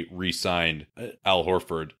had they re-signed Al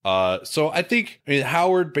Horford. So I think,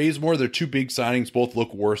 Howard, Bazemore, they're 2 big signings, both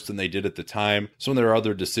look worse than they did at the time. Some of their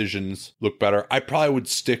other decisions look better. I probably would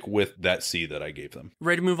stick with that C that I gave them.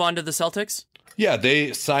 Ready to move on to the Celtics? Yeah,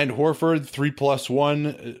 they signed Horford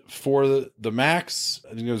 3+1 for the max.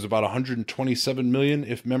 I think it was about $127 million,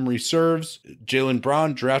 if memory serves. Jaylen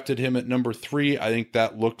Brown drafted him at number 3. I think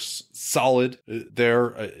that looks solid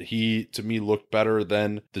there. He, to me, looked better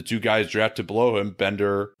than the 2 guys drafted below him,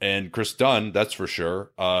 Bender and Chris Dunn. That's for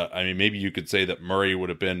sure. I mean, maybe you could say that Murray would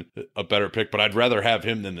have been a better pick, but I'd rather have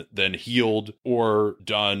him than Hield or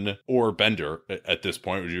Dunn or Bender at this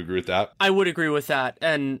point. Would you agree with that? I would agree with that.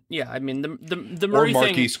 And yeah, I mean, the Murray or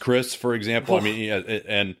Marquise Chris, for example. I mean,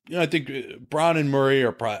 and I think Brown and Murray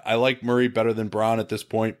are probably, I like Murray better than Brown at this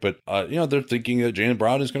point, but they're thinking that Jaylen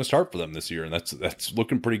Brown is going to start for them this year, and that's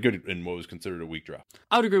looking pretty good in what was considered a weak draft.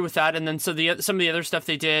 I would agree with that. And then some of the other stuff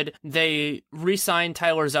they did, they re-signed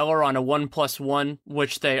Tyler Zeller on a 1+1,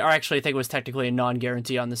 which I think it was technically a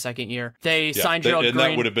non-guarantee on the second year. They signed Gerald Green. And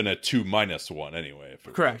that would have been a 2-1 anyway.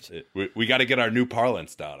 Correct. We got to get our new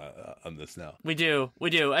parlance down on this now. We do.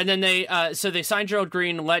 And then they signed Gerald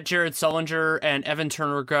Green, let Jared Sullinger and Evan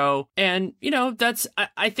Turner go. And,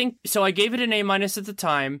 I think, so I gave it an A- at the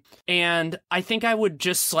time, and I think I would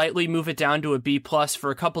just slightly move it down to a B+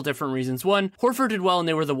 for a couple different reasons. One, Horford did well and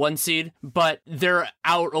they were the 1 seed, but they're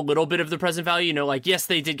out a little bit of the present value. Yes,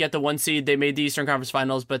 they did get the 1 seed. They made the Eastern Conference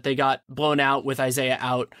Finals, but they got blown out with Isaiah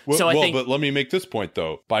out. But let me make this point,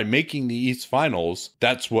 though. By making the East Finals,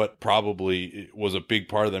 that's what probably was a big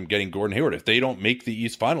part of them getting Gordon Hayward. If they don't make the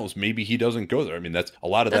East Finals, maybe he doesn't go there. I mean, that's a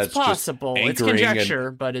lot of that's possible. Just it's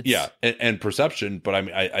conjecture, but it's and perception. But I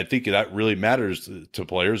mean, I think that really matters to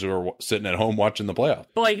players who are sitting at home watching the playoff.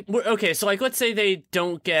 But let's say they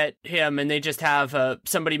don't get him and they just have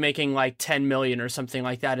somebody making like $10 million or something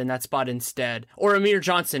like that in that spot instead, or Amir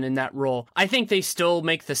Johnson in that role. I think they still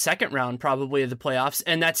make the second round probably of the playoffs,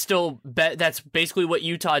 and that's still that's basically what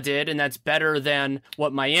Utah did, and that's better than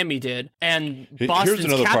what Miami did. And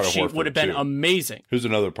Boston's cap sheet would have been amazing. Here's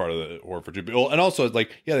another part of the Horford too. Well, and also,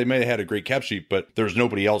 they may have had a great cap sheet, but there's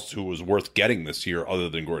nobody else who was worth getting this year other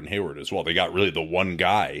than Gordon Hayward as well. They got really the one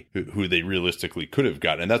guy who they realistically could have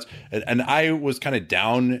gotten, and I was kind of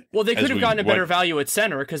down. Well, they could have gotten a better value at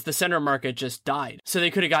center because the center market just died. So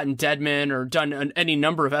they could have gotten Deadman or done any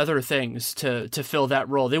number of other things to fill that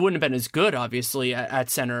role. They wouldn't have been as good, obviously, at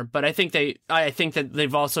center, but I think that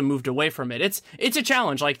they've also moved away from it. It's a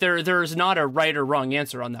challenge. There's not a right or wrong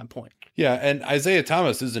answer on that point. Yeah, and Isaiah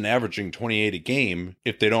Thomas isn't averaging 28 a game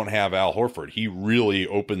if they don't have Al Horford. He really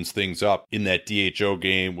opens things up in that DHO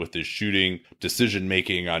game with his shooting,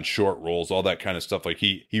 decision-making on short rolls, all that kind of stuff.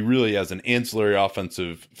 He really, as an ancillary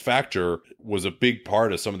offensive factor, was a big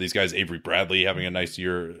part of some of these guys. Avery Bradley having a nice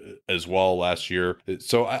year as well last year.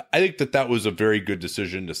 So I think that was a very good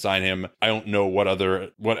decision to sign him. I don't know what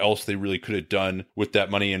else they really could have done with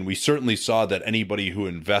that money. And we certainly saw that anybody who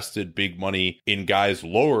invested big money in guys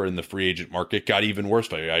lower in the free agent market got even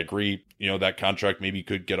worse. I agree. That contract maybe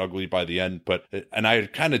could get ugly by the end, and I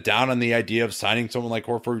kind of down on the idea of signing someone like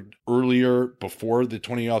Horford earlier before the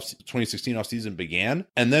 2016 offseason began.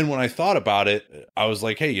 And then when I thought about it, I was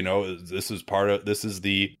like, hey, this is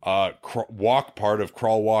the walk part of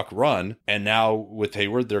crawl, walk, run. And now with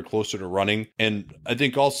Hayward, they're closer to running. And I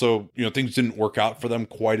think also, things didn't work out for them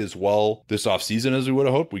quite as well this offseason as we would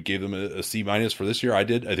have hoped. We gave them a C- for this year. I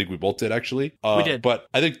did. I think we both did, actually. We did. But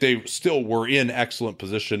I think they still were in excellent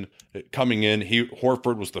position coming in.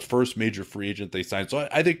 Horford was the first major free agent they signed. So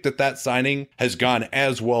I think that signing has gone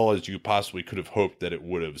as well as you possibly could have hoped that it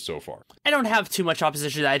would have so far. I don't have too much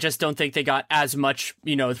opposition to that. I just don't think they got as much,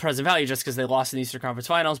 the present value just because they lost in the Eastern Conference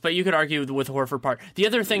Finals. But you could argue with the Horford part. The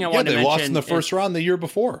other thing I wanted to mention... they lost in the first round the year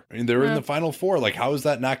before. I mean, they were in the Final Four. Like, how is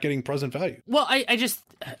that not getting present value? Well, I just...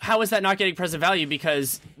 How is that not getting present value?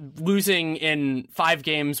 Because losing in 5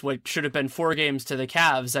 games, what should have been 4 games to the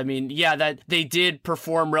Cavs, I mean, yeah, that they did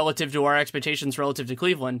perform relative to our expectations relative to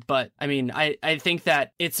Cleveland. But, I mean, I think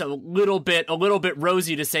that it's a little bit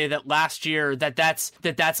rosy to say that last year that's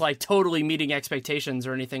like totally meeting expectations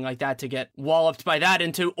or anything like that to get walloped by that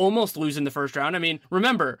and to almost lose in the first round. I mean,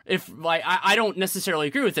 remember, if like I don't necessarily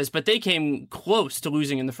agree with this, but they came close to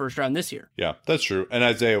losing in the first round this year. Yeah, that's true. And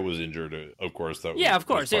Isaiah was injured, of course. There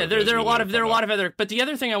are a lot of other. But the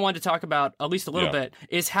other thing I wanted to talk about, at least a little bit,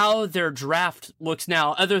 is how their draft looks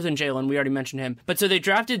now. Other than Jalen, we already mentioned him. But so they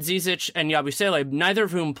drafted Zizic and Yabusele, neither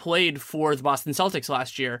of whom played for the Boston Celtics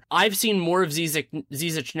last year. I've seen more of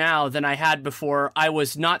Zizic now than I had before. I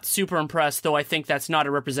was not super impressed, though I think that's not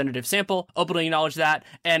a representative sample. Openly acknowledge that.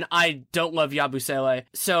 And I don't love Yabusele.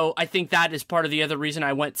 So I think that is part of the other reason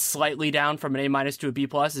I went slightly down from an A- to a B+,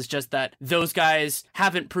 is just that those guys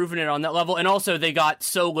haven't proven it on that level. And also they got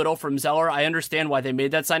so little from Zeller. I understand why they made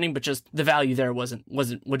that signing, but just the value there wasn't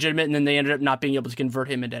legitimate. And then they ended up not being able to convert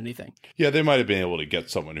him into anything. Yeah, they might have been able to get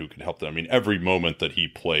someone who could help them. I mean, every moment that he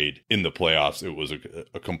played in the playoffs, it was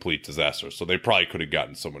a complete disaster. So they probably could have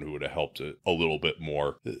gotten someone who would have helped it a little bit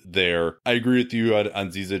more there. I agree with you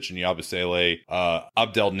on Zizic and Yabusele.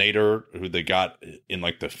 Abdel Nader, who they got in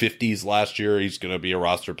like the 50s last year, he's going to be a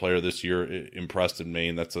roster player this year in Preston,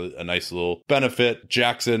 Maine. That's a nice little benefit.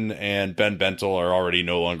 Jackson and Ben Bentel are already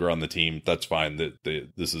no longer on the team. That's fine.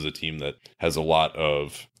 This is a team that has a lot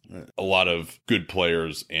of good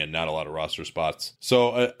players and not a lot of roster spots.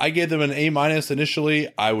 So I gave them an A- initially.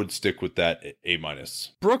 I would stick with that A-.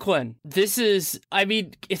 Brooklyn. This is, I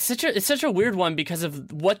mean, it's such a weird one because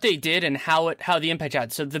of what they did and how the impact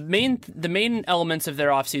had. So the main elements of their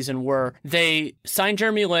offseason were they signed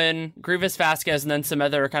Jeremy Lin, Grievous Vasquez, and then some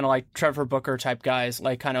other kind of like Trevor Booker type guys,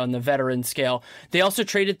 like kind of on the veteran scale. They also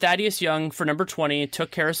traded Thaddeus Young for number 20,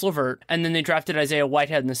 took Karis LeVert, and then they drafted Isaiah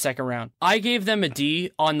Whitehead in the second round. I gave them a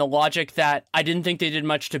D on the logic that I didn't think they did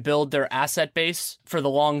much to build their asset base for the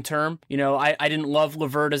long term. I didn't love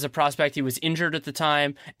LeVert as a prospect. He was injured at the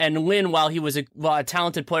time. And Lin, while he was a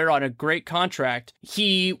talented player on a great contract,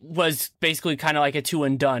 he was basically kind of like a 2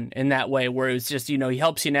 and done in that way, where it was just, he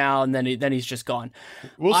helps you now and then he's just gone.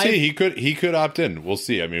 We'll see. He could opt in. We'll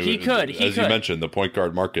see. I mean, he could. You mentioned, the point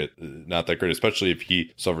guard market, not that great, especially if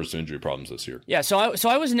he suffers some injury problems this year. Yeah. So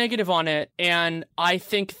I was negative on it. And I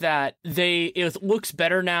think that it looks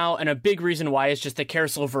better now, and a big reason why is just that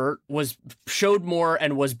Karis LeVert showed more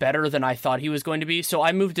and was better than I thought he was going to be. So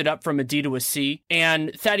I moved it up from a D to a C.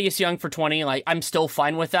 And Thaddeus Young for 20, like, I'm still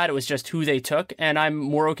fine with that. It was just who they took, and I'm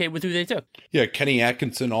more okay with who they took. Yeah, Kenny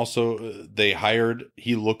Atkinson also they hired.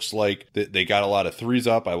 He looks like they got a lot of threes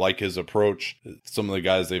up. I like his approach. Some of the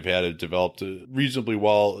guys they've had have developed reasonably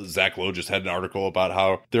well. Zach Lowe just had an article about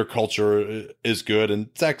how their culture is good, and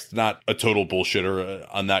Zach's not a total bullshitter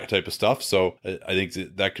on that type of stuff. So I think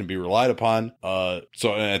that can be relied upon.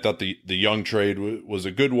 So I thought the Young trade was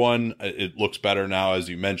a good one. It looks better now, as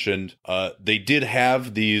you mentioned. They did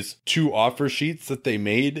have these 2 offer sheets that they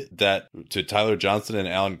made that to Tyler Johnson and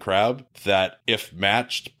Alan Crabb that, if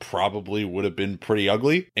matched, probably would have been pretty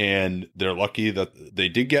ugly. And they're lucky that they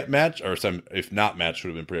did get matched, or if not matched, would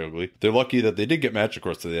have been pretty ugly. They're lucky that they did get matched. Of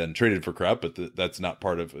course, they hadn't traded for Crabb, but that's not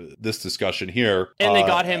part of this discussion here. And they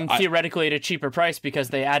got him theoretically at a cheaper price because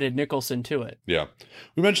they added Nicholson to it. Yeah.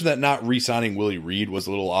 We mentioned that not re-signing Willie Reed was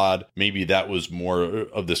a little odd. Maybe that was more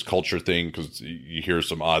of this culture thing, because you hear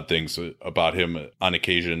some odd things about him on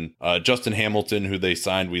occasion. Justin Hamilton, who they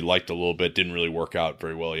signed, we liked a little bit, didn't really work out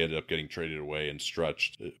very well. He ended up getting traded away and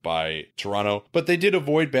stretched by Toronto. But they did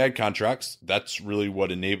avoid bad contracts. That's really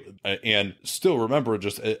what enabled. And still, remember,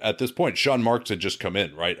 just at this point, Sean Marks had just come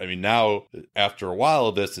in, right? I mean, now, after a while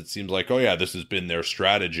of this, it seems like, oh yeah, this has been their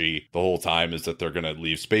strategy the whole time, is that they're going to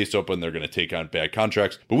leave space open. They're going to take on bad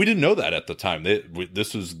contracts. But we didn't know that at the time.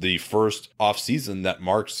 This was the first offseason that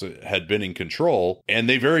Marks had been in control, and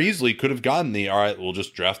they very easily could have gotten all right, we'll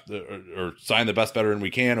just draft or sign the best veteran we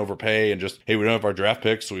can, overpay, and just, hey, we don't have our draft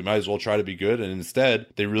picks, so we might as well try to be good. And instead,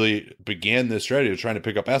 they really began this strategy of trying to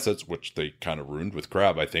pick up assets, which they kind of ruined with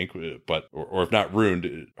Crabb, I think, but or if not ruined,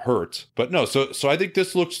 it hurt. But no, so I think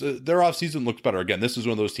this looks, their offseason looks better. Again, this is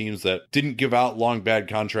one of those teams that didn't give out long bad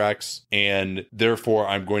contracts, and therefore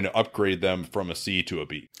I'm going to upgrade them from a C C to a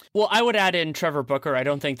B. Well, I would add in Trevor Booker. I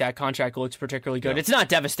don't think that contract looks particularly good. No. It's not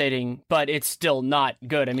devastating, but it's still not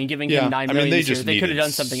good. I mean, giving him $9 million this year, they could have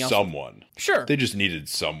done something else. Sure. They just needed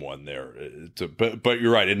someone there. But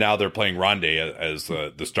you're right. And now they're playing Rondé as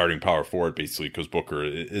the starting power forward, basically, because Booker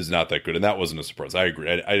is not that good. And that wasn't a surprise. I agree.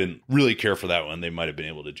 I didn't really care for that one. They might have been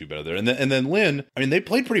able to do better there. And then Lin, I mean, they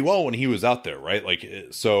played pretty well when he was out there, right? Like,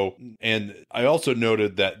 so, and I also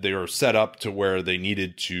noted that they were set up to where they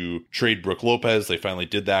needed to trade Brook Lopez. They finally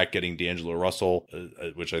did that, getting D'Angelo Russell,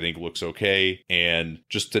 which I think looks okay. And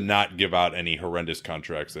just to not give out any horrendous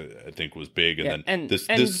contracts, I think was big. And then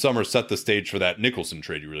this summer set the stage for that Nicholson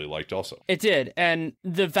trade you really liked also. It did. And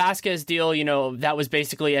the Vasquez deal, that was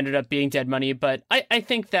basically ended up being dead money. But I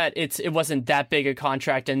think that it wasn't that big a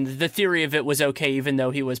contract. And the theory of it was okay, even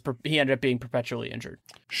though he ended up being perpetually injured.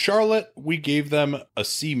 Charlotte, we gave them a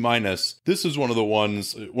C-. This is one of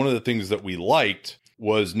the things that we liked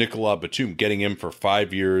was Nicolas Batum, getting him for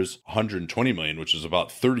 5 years, $120 million, which is about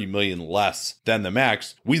 $30 million less than the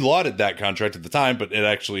max. We lauded that contract at the time, but it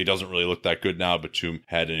actually doesn't really look that good now. Batum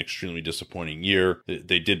had an extremely disappointing year.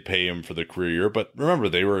 They did pay him for the career year, but remember,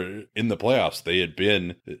 they were in the playoffs. They had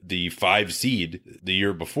been the 5 seed the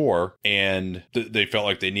year before, and they felt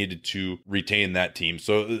like they needed to retain that team.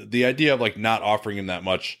 So the idea of like not offering him that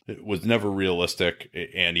much was never realistic,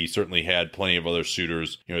 and he certainly had plenty of other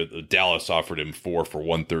suitors. Dallas offered him 4 for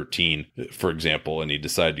 113, for example, and he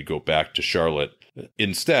decided to go back to Charlotte.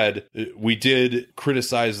 Instead, we did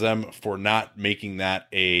criticize them for not making that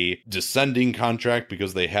a descending contract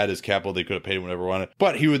because they had his capital. They could have paid him whatever they wanted,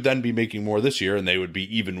 but he would then be making more this year, and they would be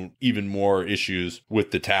even more issues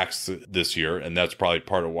with the tax this year, and that's probably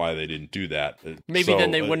part of why they didn't do that. Maybe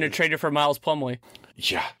then they wouldn't have traded for Miles Plumlee.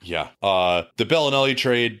 Yeah. The Bellinelli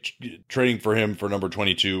trading for him for number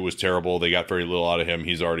 22 was terrible. They got very little out of him.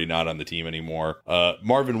 He's already not on the team anymore.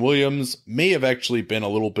 Marvin Williams may have actually been a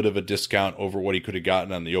little bit of a discount over what he could have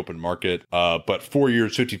gotten on the open market. But 4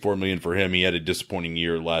 years, $54 million for him. He had a disappointing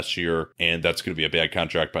year last year, and that's going to be a bad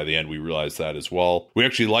contract by the end. We realized that as well. We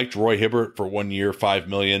actually liked Roy Hibbert for 1 year, $5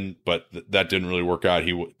 million, but that didn't really work out.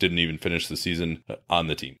 He didn't even finish the season on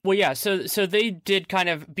the team. Well, yeah. So they did kind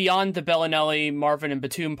of beyond the Bellinelli, Marvin, and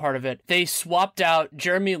Batum part of it. They swapped out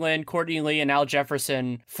Jeremy Lin, Courtney Lee, and Al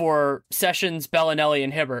Jefferson for Sessions, Bellinelli,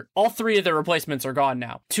 and Hibbert. All 3 of their replacements are gone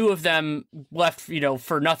now. 2 of them left,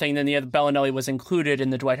 for nothing. Then the other Bellinelli was included in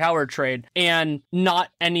the Dwight Howard trade, and none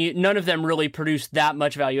of them really produced that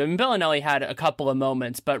much value. I mean, Bellinelli had a couple of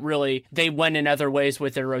moments, but really they went in other ways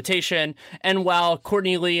with their rotation. And while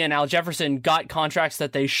Courtney Lee and Al Jefferson got contracts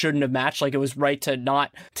that they shouldn't have matched, like it was right to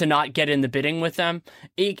not get in the bidding with them,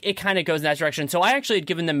 it kind of goes in that direction. So I actually had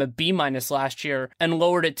given them a B- last year and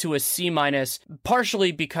lowered it to a C-,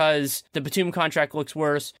 partially because the Batum contract looks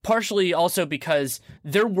worse, partially also because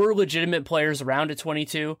there were legitimate players around at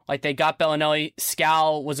 22. Like they got Bellinelli.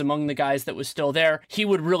 Scal was among the guys that was still there. He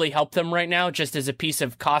would really help them right now just as a piece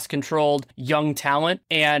of cost-controlled young talent,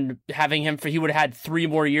 and having him he would have had 3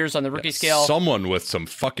 more years on the rookie scale. Someone with some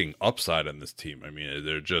fucking upside on this team. I mean,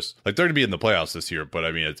 they're just like, they're going to be in the playoffs this year, but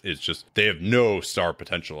I mean, it's just, they have no star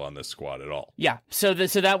potential on this squad at all. Yeah. So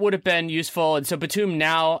that would have been useful. And so Batum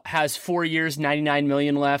now has 4 years, $99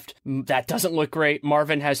 million left. That doesn't look great.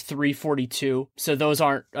 Marvin has $342. So those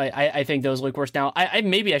aren't, I think those look worse now.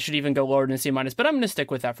 Maybe I should even go lower than a C-, but I'm going to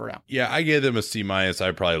stick with that for now. Yeah, I gave them a C-.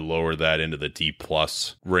 I'd probably lower that into the D+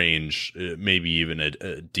 range, maybe even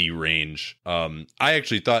a D range. I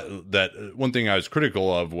actually thought that one thing I was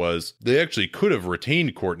critical of was they actually could have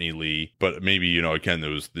retained Courtney Lee, but maybe, again, there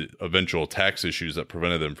was the eventual tax issues that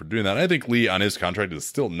prevented them from doing that. I think Lee on his contract is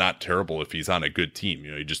still not terrible if he's on a good team.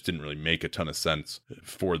 He just didn't really make a ton of sense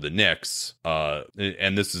for the Knicks.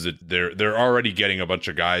 And this is they're already getting a bunch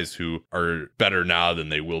of guys who are better now than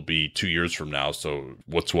they will be 2 years from now. So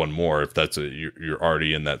what's one more if you're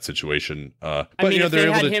already in that situation? But if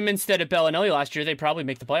they had him instead of Bellinelli last year, they'd probably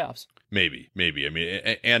make the playoffs. Maybe. I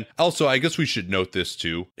mean, and also I guess we should note this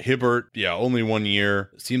too. Hibbert, only 1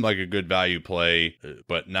 year, seemed like a good value play,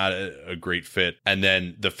 but not a great fit. And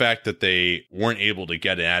then the fact that they weren't able to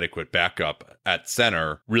get an adequate backup at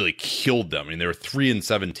center really killed them. I mean, they were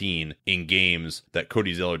 3-17 in games that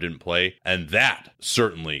Cody Zeller didn't play, and that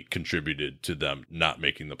certainly contributed to them not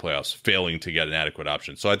making the playoffs, failing to get an adequate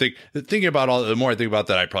option. So I think the more I think about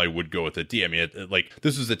that, I probably would go with a D. I mean,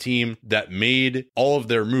 this is a team that made all of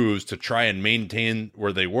their moves to try and maintain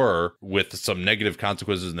where they were with some negative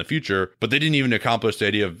consequences in the future, but they didn't even accomplish the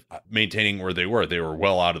idea of maintaining where they were. They were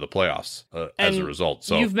well out of the playoffs as a result.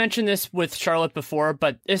 So you've mentioned this with Charlotte before,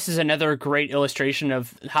 but this is another great illustration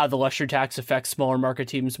of how the luxury tax affects smaller market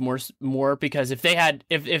teams more because if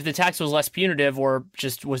the tax was less punitive or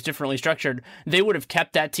just was differently structured, they would have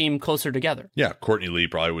kept that team closer together. Yeah, Courtney Lee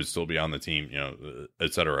probably would still be on the team,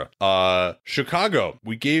 etc. Chicago,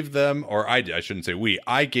 we gave them, or I shouldn't say we,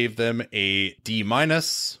 I gave them a D-,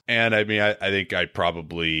 and I mean, I think I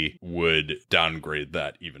probably would downgrade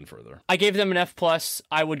that even further. I gave them an F+.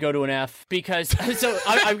 I would go to an F because so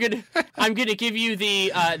I'm gonna give you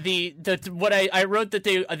the what I wrote that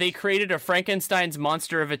they created a Frankenstein's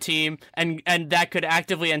monster of a team and that could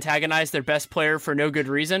actively antagonize their best player for no good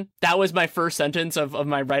reason. That was my first sentence of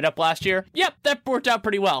my write-up last year. Yep, that worked out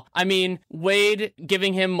pretty well. I mean, Wade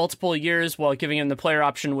giving him multiple years while giving him the player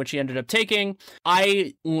option, which he ended up taking.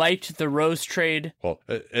 I liked the Rose trade. Well,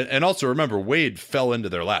 and also remember, Wade fell into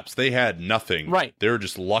their laps. They had nothing. Right. They were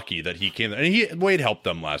just lucky that he came. And Wade helped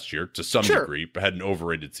them last year to some degree, but had an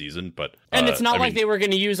overrated season. But and it's not like they were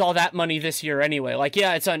going to use all that money this year anyway. Like,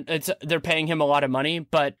 yeah, they're paying him a lot of money,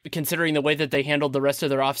 but considering the way that they handled the rest of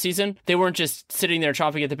their offseason, they weren't just sitting there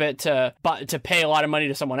chomping at the bit to pay a lot of money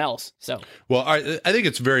to someone else. So, well, I think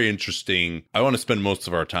it's very interesting. I want to spend most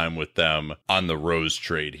of our time with them on the Rose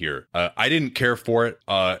trade here. I didn't care for it,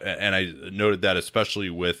 and I noted that especially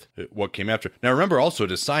with what came after. Now, remember also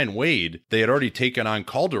to sign Wade, they had already taken on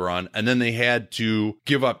Calderon, and then they had to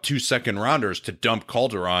give up 2 second-rounders to dump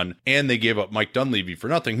Calderon, and they gave up Mike Dunleavy for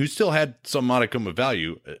nothing, who still had some modicum of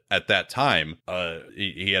value at that time.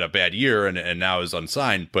 He had a bad year and now is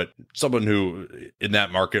unsigned, but someone who in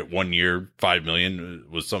that market 1 year, $5 million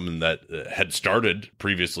was someone that had started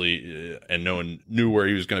previously and no one knew where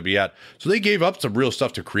he was going to be at. So they gave up some real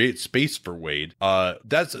stuff to create space for Wade.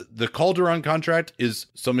 That's the Calderon contract is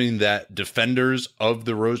something that defenders of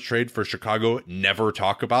the Rose trade for Chicago never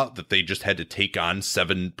talk about, that they just had to take on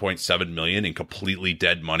 $7.7 million in completely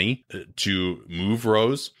dead money to move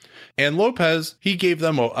Rose. And Lopez, he gave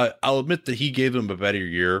them, I'll admit that he gave them a better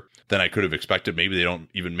year than I could have expected. Maybe they don't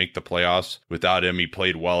even make the playoffs without him. He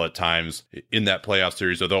played well at times in that playoff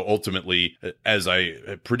series, although ultimately, as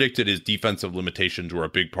I predicted, his defensive limitations were a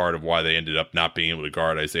big part of why they ended up not being able to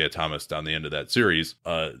guard Isaiah Thomas down the end of that series.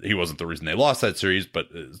 He wasn't the reason they lost that series, but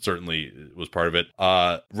certainly was part of it.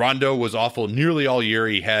 Rondo was awful nearly all year.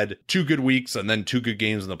 He had 2 good weeks and then 2 good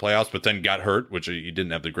games in the playoffs, but then got hurt, which he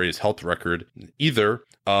didn't have the greatest health record either.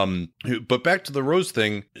 But back to the Rose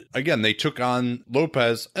thing, again, they took on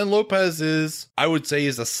Lopez, and Lopez is, I would say,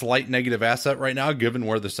 is a slight negative asset right now, given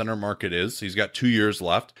where the center market is. He's got 2 years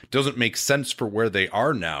left. Doesn't make sense for where they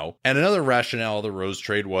are now. And another rationale of the Rose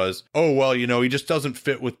trade was, oh, well, he just doesn't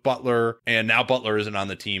fit with Butler, and now Butler isn't on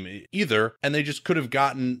the team either. And they just could have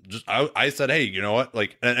gotten, I said, hey, you know what?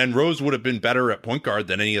 And Rose would have been better at point guard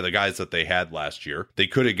than any of the guys that they had last year. They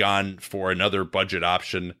could have gone for another budget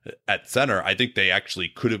option at center. I think they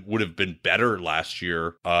actually would have been better last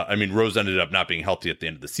year. Rose ended up not being healthy at the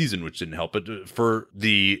end of the season, which didn't help. But for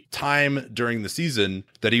the time during the season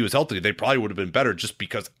that he was healthy, they probably would have been better just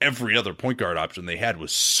because every other point guard option they had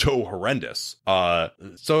was so horrendous.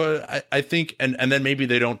 So I think, and then maybe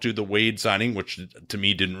they don't do the Wade signing, which to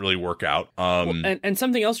me didn't really work out. And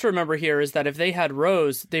something else to remember here is that if they had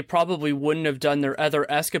Rose, they probably wouldn't have done their other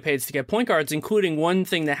escapades to get point guards, including one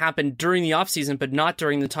thing that happened during the offseason, but not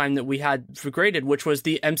during the time that we had graded, which was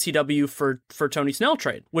the MCW for Tony Snell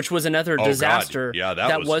trade, which was another disaster. Yeah,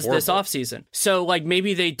 that was this offseason. So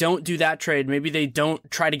maybe they don't do that trade. Maybe they don't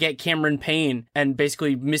try to get Cameron Payne and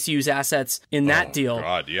basically misuse assets in that deal.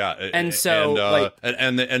 God, yeah. And so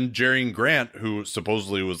and Jerry Grant, who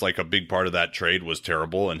supposedly was like a big part of that trade, was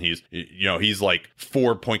terrible, and he's like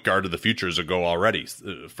 4 point guard of the futures ago already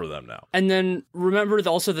for them now. And then remember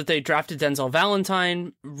also that they drafted Denzel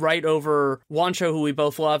Valentine right over Juancho, who we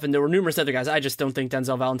both love, and there were numerous other guys. I just don't think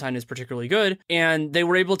Denzel Valentine is particularly good, and they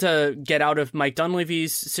were able to get out of Mike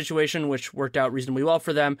Dunleavy's situation, which worked out reasonably well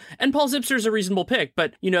for them. And Paul Zipser's a reasonable pick,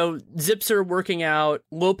 but Zipser working out,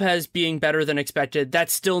 Lopez being better than expected,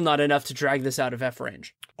 that's still not enough to drag this out of F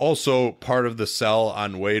range. Also, part of the sell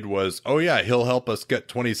on Wade was, oh yeah, he'll help us get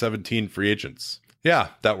 2017 free agents. Yeah,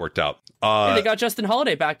 that worked out. They got Justin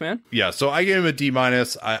Holiday back, man. Yeah, so I gave him a D-.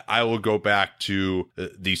 I will go back to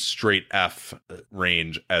the straight F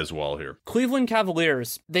range as well here. Cleveland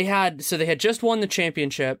Cavaliers, they had just won the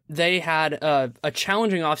championship. They had a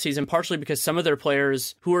challenging offseason, partially because some of their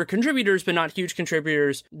players who were contributors but not huge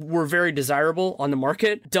contributors were very desirable on the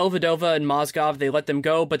market. Dellavedova and Mozgov, they let them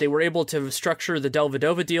go, but they were able to structure the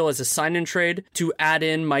Dellavedova deal as a sign-in trade to add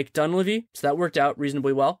in Mike Dunleavy, so that worked out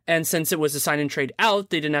reasonably well. And since it was a sign-in trade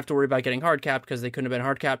out, they didn't have to worry about getting getting hard capped because they couldn't have been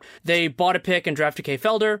hard capped. They bought a pick and drafted Kay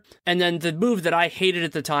Felder. And then the move that I hated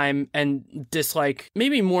at the time and dislike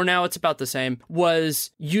maybe more now, it's about the same,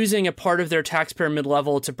 was using a part of their taxpayer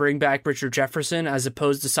mid-level to bring back Richard Jefferson as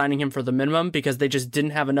opposed to signing him for the minimum because they just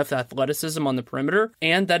didn't have enough athleticism on the perimeter.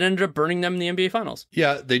 And that ended up burning them in the NBA Finals.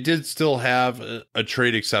 Yeah, they did still have a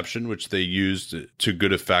trade exception, which they used to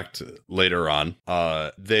good effect later on.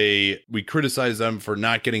 We criticized them for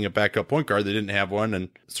not getting a backup point guard. They didn't have one, and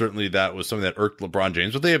certainly that was something that irked LeBron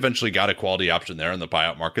James, but they eventually got a quality option there in the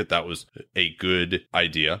buyout market. That was a good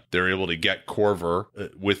idea. They were able to get Korver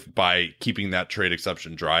by keeping that trade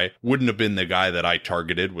exception dry. Wouldn't have been the guy that I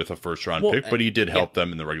targeted with a first-round pick, but he did help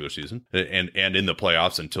them in the regular season and in the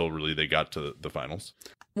playoffs until really they got to the finals.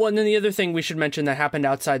 Well, and then the other thing we should mention that happened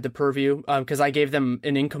outside the purview, because I gave them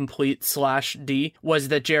an incomplete /D, was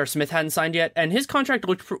that J.R. Smith hadn't signed yet, and his contract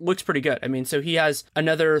looks pretty good. I mean, so he has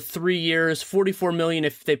another 3 years, $44 million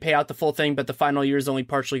if they pay out the full thing, but the final year is only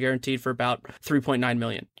partially guaranteed for about $3.9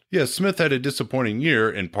 million. Yeah, Smith had a disappointing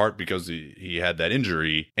year in part because he had that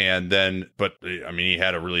injury, but he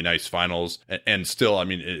had a really nice finals, and still,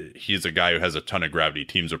 he's a guy who has a ton of gravity.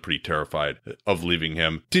 Teams are pretty terrified of leaving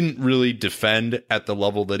him. Didn't really defend at the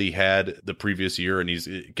level that he had the previous year, and he's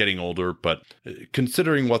getting older, but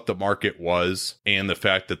considering what the market was and the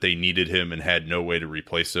fact that they needed him and had no way to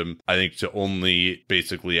replace him, I think to only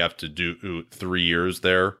basically have to do 3 years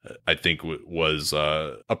there, I think was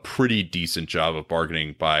a pretty decent job of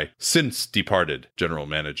bargaining by since departed general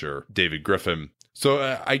manager David Griffin.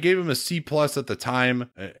 So I gave him a C+ at the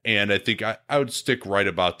time, and I think I would stick right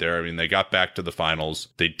about there. I mean, they got back to the finals.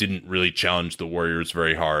 They didn't really challenge the Warriors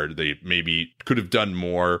very hard. They maybe could have done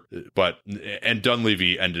more, and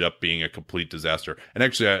Dunleavy ended up being a complete disaster. And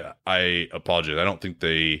actually, I apologize. I don't think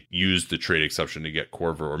they used the trade exception to get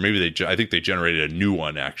Korver, or maybe I think they generated a new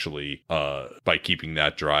one actually by keeping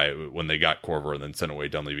that dry when they got Korver and then sent away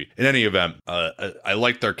Dunleavy. In any event, I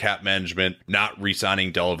like their cap management. Not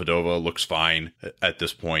re-signing Dellavedova looks fine at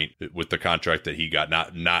this point with the contract that he got.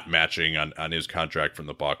 Not matching on his contract from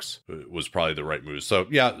the Bucks was probably the right move. So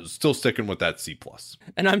yeah, still sticking with that C+.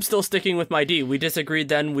 And I'm still sticking with my D. We disagreed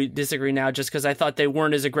then, we disagree now, just because I thought they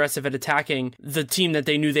weren't as aggressive at attacking the team that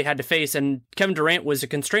they knew they had to face, and Kevin Durant was a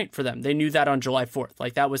constraint for them. They knew that on July 4th.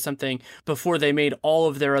 Like, that was something before they made all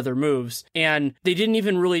of their other moves, and they didn't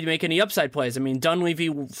even really make any upside plays. I mean, Dunleavy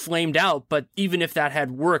flamed out, but even if that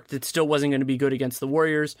had worked, it still wasn't going to be good against the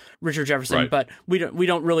Warriors, Richard Jefferson, right. But we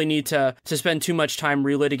don't really need to spend too much time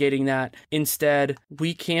relitigating that. Instead,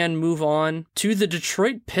 we can move on to the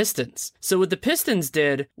Detroit Pistons. So what the Pistons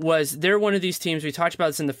did was, they're one of these teams, we talked about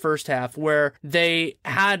this in the first half, where they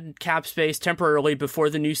had cap space temporarily before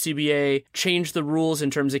the new CBA changed the rules in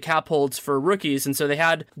terms of cap holds for rookies, and so they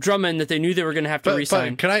had Drummond that they knew they were going to have to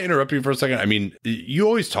re-sign. But can I interrupt you for a second? I mean, you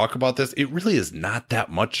always talk about this. It really is not that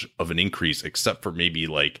much of an increase, except for maybe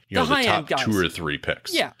the top 2 or 3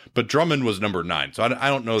 picks. Yeah. But Drummond was number 9, so I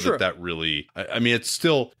don't know that really. I mean, it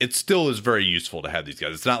still is very useful to have these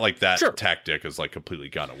guys. It's not like that tactic is completely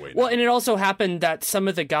gone away. Well, and it also happened that some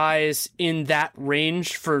of the guys in that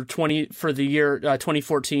range for the year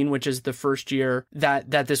 2014, which is the first year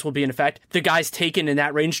that this will be in effect, the guys taken in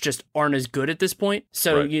that range just aren't as good at this point.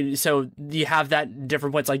 So you have that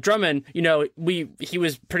different points. Like Drummond, he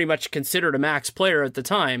was pretty much considered a max player at the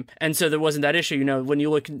time, and so there wasn't that issue. When you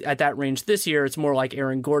look at that range this year, it's more like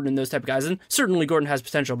Aaron Gordon and those type of guys. And certainly Gordon has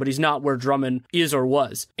potential, but he's not where Drummond is or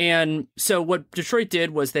was. And so what Detroit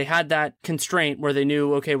did was they had that constraint where they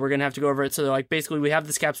knew, okay, we're going to have to go over it. So they're like, basically, we have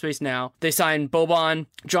this cap space now. They signed Boban,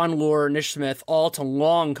 John Lure, Nish Smith, all to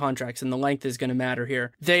long contracts, and the length is going to matter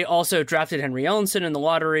here. They also drafted Henry Ellenson in the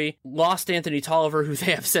lottery, lost Anthony Tolliver, who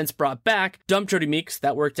they have since brought back, dumped Jody Meeks,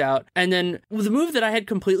 that worked out. And then the move that I had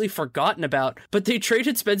completely forgotten about, but they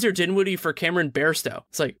traded Spencer Dinwiddie for Cameron Bairstow.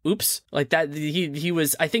 It's like, oops, like that. He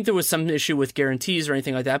was, I think there was some issue with guarantees or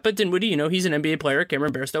anything like that, but Dinwiddie, he's an NBA player.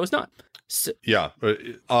 Cameron Bairstow is not. So, yeah.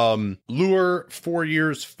 Lure, 4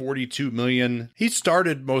 years, $42 million. He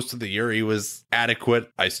started most of the year. He was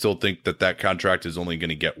adequate. I still think that contract is only going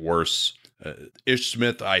to get worse. Ish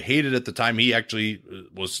Smith, I hated at the time. He actually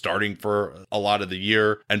was starting for a lot of the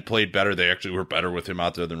year and played better. They actually were better with him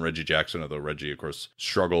out there than Reggie Jackson, although Reggie, of course,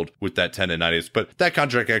 struggled with that tendonitis. But that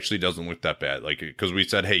contract actually doesn't look that bad. Because we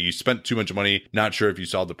said, hey, you spent too much money. Not sure if you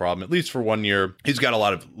solved the problem, at least for 1 year. He's got a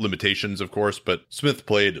lot of limitations, of course, but Smith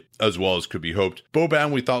played as well as could be hoped.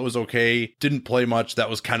 Boban, we thought was okay. Didn't play much. That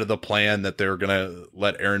was kind of the plan, that they were going to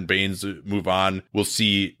let Aaron Baines move on. We'll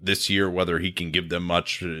see this year whether he can give them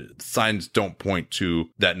much. Signs don't point to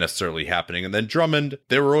that necessarily happening. And then Drummond,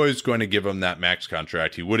 they were always going to give him that max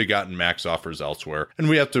contract. He would have gotten max offers elsewhere. And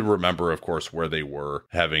we have to remember, of course, where they were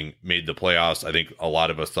having made the playoffs. I think a lot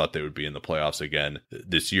of us thought they would be in the playoffs again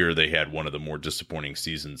this year. They had one of the more disappointing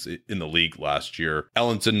seasons in the league last year.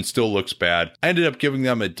 Ellenson still looks bad. I ended up giving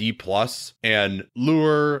them a D+, and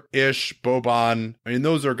Luer, Ish, Boban, I mean,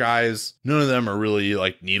 those are guys, none of them are really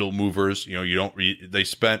like needle movers. They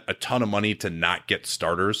spent a ton of money to not get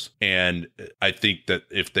starters. And I think that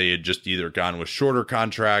if they had just either gone with shorter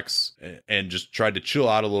contracts and just tried to chill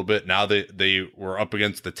out a little bit, now they were up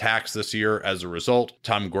against the tax this year as a result.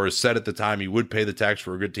 Tom Gores said at the time he would pay the tax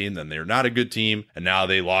for a good team. Then they're not a good team. And now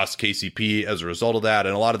they lost KCP as a result of that.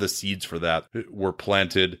 And a lot of the seeds for that were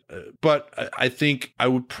planted. But I think I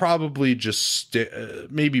would probably just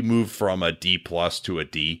maybe move from a D+ to a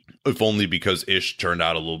D, if only because Ish turned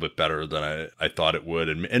out a little bit better than I thought it would.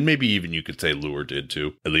 And maybe even you could say Luer did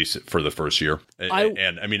too, at least for the first year.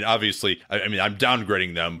 And I mean, obviously, I'm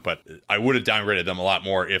downgrading them, but I would have downgraded them a lot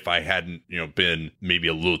more if I hadn't, been maybe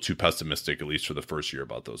a little too pessimistic, at least for the first year,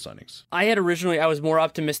 about those signings. I was more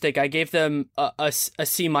optimistic. I gave them a C-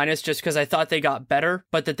 just because I thought they got better,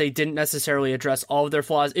 but that they didn't necessarily address all of their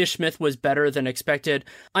flaws. Ish Smith was better than expected.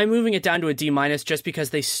 I'm moving it down to a D- just because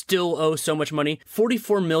they still owe so much money.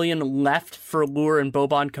 $44 million left for Luer and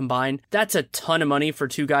Boban combined. That's a ton of money for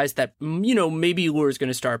two guys that, maybe Luer is going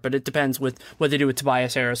to start, but it depends with what they do with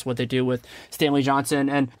Tobias Harris, what they do with Stanley Johnson,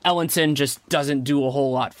 and Ellenson just doesn't do a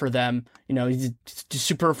whole lot for them. He's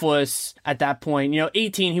superfluous at that point.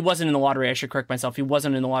 18, he wasn't in the lottery. I should correct myself. He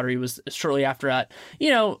wasn't in the lottery. He was shortly after that.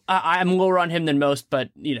 I'm lower on him than most, but,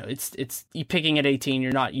 it's you picking at 18.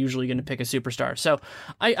 You're not usually going to pick a superstar. So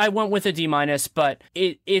I went with a D-, but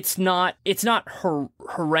it's not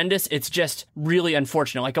horrendous. It's just really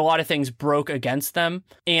unfortunate. Like, a lot of things broke against them,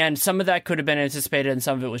 and some of that could have been anticipated, and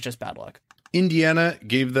some of it was just bad luck. Indiana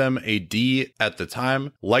gave them a D at the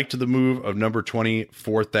time. Liked the move of number 20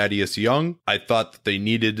 for Thaddeus Young. I thought that they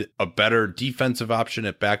needed a better defensive option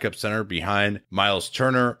at backup center behind Miles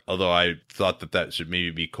Turner, although I thought that should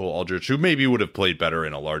maybe be Cole Aldrich, who maybe would have played better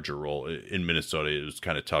in a larger role in Minnesota. It was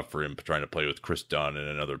kind of tough for him trying to play with Chris Dunn and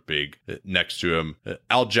another big next to him.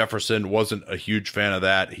 Al Jefferson, wasn't a huge fan of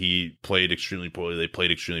that. He played extremely poorly. They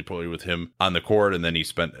played extremely poorly with him on the court, and then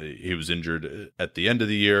he was injured at the end of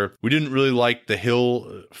the year. We didn't really like the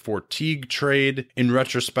Hill for Teague trade. In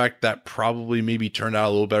retrospect, that probably maybe turned out a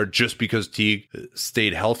little better just because Teague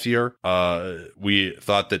stayed healthier. We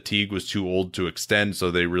thought that Teague was too old to extend, so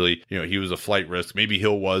they really, he was a flight risk. Maybe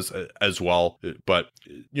Hill was as well, but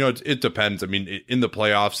it depends. I mean, in the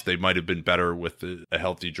playoffs, they might have been better with a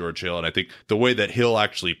healthy George Hill, and I think the way that Hill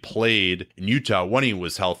actually played in Utah when he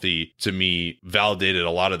was healthy, to me, validated a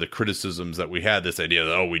lot of the criticisms that we had. This idea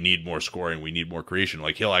that, we need more scoring, we need more creation.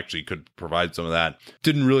 Like, Hill actually could provide some of that.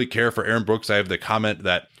 Didn't really care for Aaron Brooks. I have the comment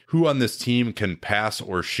that who on this team can pass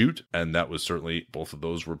or shoot? And that was certainly, both of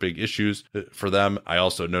those were big issues for them. I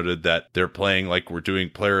also noted that they're playing like we're doing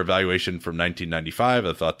player evaluation from 1995.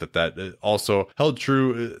 I thought that also held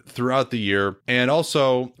true throughout the year. And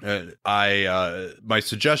also, my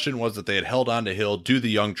suggestion was that they had held on to Hill, do the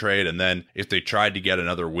Young trade, and then if they tried to get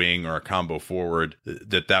another wing or a combo forward,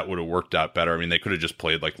 that would have worked out better. I mean, they could have just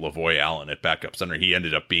played like Lavoy Allen at backup center. He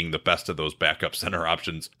ended up being the best of those backup center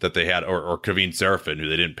options that they had, or Kavin Serafin, who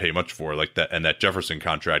they didn't pay much for, like that. And that Jefferson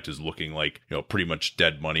contract is looking like, pretty much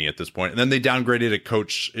dead money at this point. And then they downgraded a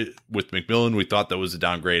coach with McMillan. We thought that was a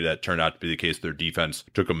downgrade. That turned out to be the case. Their defense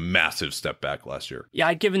took a massive step back last year. Yeah,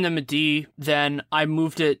 I'd given them a D. Then I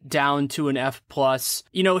moved it down to an F+.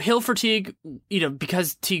 Hill for Teague,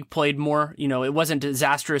 because Teague played more, it wasn't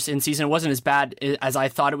disastrous in season. It wasn't as bad as I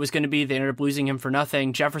thought it was going to be. They ended up losing him for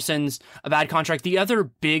nothing. Jefferson's a bad contract. The other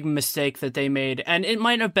big mistake that they made, and it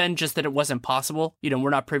might have been just that it wasn't possible, we're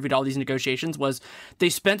not privy to all these negotiations, was they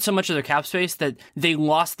spent so much of their cap space that they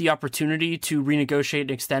lost the opportunity to renegotiate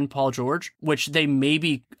and extend Paul George, which they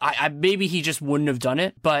maybe he just wouldn't have done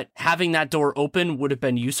it, but having that door open would have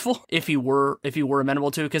been useful if he were amenable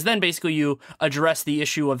to, because then basically you address the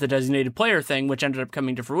issue of the designated player thing, which ended up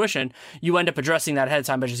coming to fruition. You end up addressing that ahead of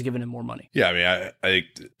time by just giving him more money. Yeah, I mean, I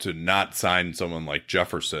think to not sign someone like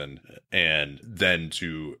Jefferson and then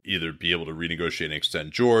to either be able to renegotiate and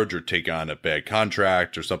extend George or take on a bad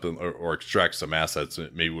contract or something, or extract some assets,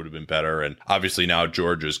 it maybe would have been better. And obviously now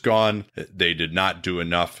George is gone. They did not do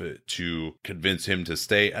enough to convince him to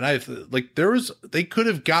stay. And they could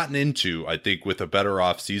have gotten into, I think, with a better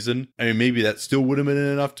off season. I mean, maybe that still would have been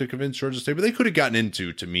enough to convince George to stay, but they could have gotten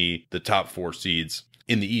into, to me, the top 4 seeds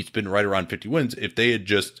in the East been right around 50 wins if they had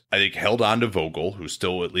just, I think, held on to Vogel, who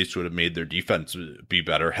still at least would have made their defense be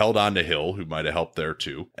better, held on to Hill, who might have helped there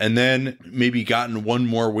too, and then maybe gotten one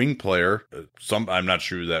more wing player. I'm not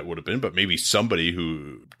sure who that would have been, but maybe somebody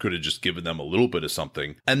who could have just given them a little bit of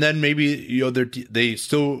something. And then maybe, they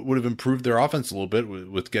still would have improved their offense a little bit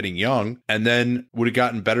with getting Young, and then would have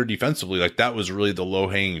gotten better defensively. Like that was really the low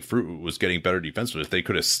hanging fruit, was getting better defensively. If they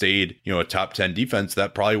could have stayed, a top 10 defense,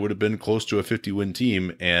 that probably would have been close to a 50-win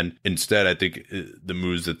team. And instead, I think the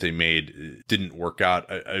moves that they made didn't work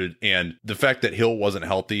out. And the fact that Hill wasn't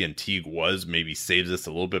healthy and Teague was maybe saves us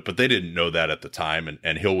a little bit, but they didn't know that at the time.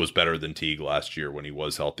 And Hill was better than Teague last year when he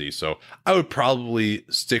was healthy. So I would probably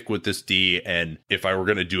stick with this D. And if I were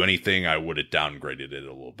going to do anything, I would have downgraded it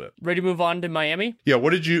a little bit. Ready to move on to Miami? Yeah.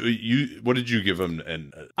 What did you give them?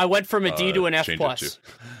 And I went from a D to an F plus.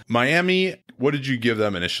 Miami, what did you give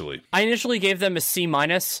them initially? I initially gave them a C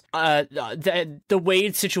minus. The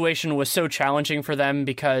Wade situation was so challenging for them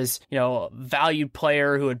because, valued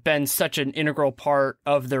player who had been such an integral part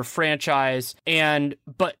of their franchise.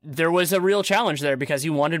 But there was a real challenge there because he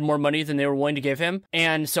wanted more money than they were willing to give him.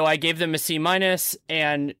 And so I gave them a C minus,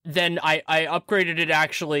 and then I upgraded it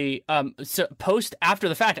actually post after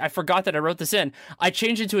the fact. I forgot that I wrote this in. I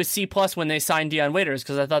changed it to a C plus when they signed Dion Waiters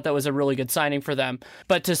because I thought that was a really good signing for them.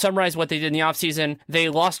 But to summarize what they did in the offseason, they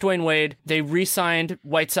lost Dwayne Wade, they re-signed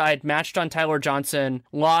Whiteside, matched on Tyler Johnson,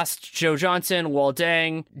 lost Joe Johnson, Wall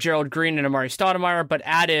Dang, Gerald Green, and Amari Stoudemire, but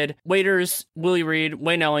added Waiters, Willie Reed,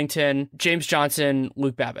 Wayne Ellington, James Johnson,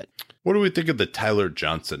 Luke Babbitt. What do we think of the Tyler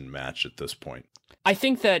Johnson match at this point? I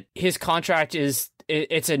think that his contract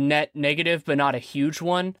it's a net negative, but not a huge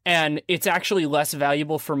one. And it's actually less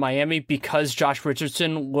valuable for Miami because Josh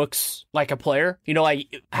Richardson looks like a player.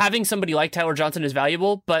 Having somebody like Tyler Johnson is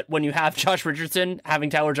valuable, but when you have Josh Richardson, having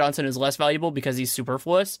Tyler Johnson is less valuable because he's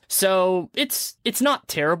superfluous. So it's not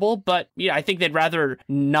terrible, but yeah, I think they'd rather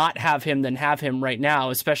not have him than have him right now,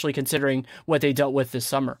 especially considering what they dealt with this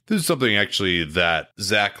summer. This is something actually that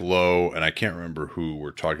Zach Lowe, and I can't remember who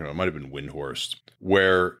we're talking about, it might have been Windhorst,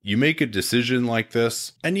 where you make a decision like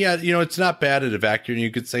this, and yeah, it's not bad at a vacuum.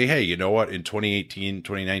 You could say, hey, you know what? In 2018,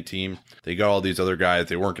 2019, they got all these other guys.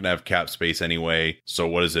 They weren't going to have cap space anyway. So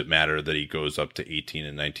what does it matter that he goes up to 18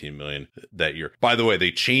 and 19 million that year? By the way,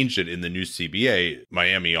 they changed it in the new CBA.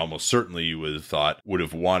 Miami almost certainly, you would have thought, would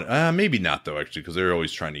have won. Maybe not though, actually, because they're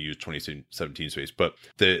always trying to use 2017 space. But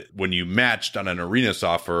when you matched on an Arenas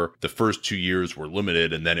offer, the first 2 years were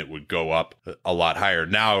limited, and then it would go up a lot higher.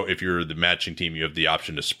 Now, if you're the matching team, you have the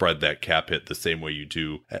option to spread that cap hit the same way you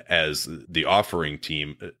do as the offering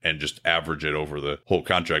team and just average it over the whole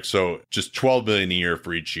contract. So just $12 million a year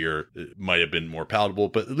for each year might have been more palatable,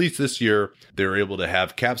 but at least this year they were able to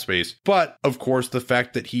have cap space. But of course, the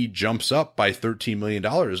fact that he jumps up by $13 million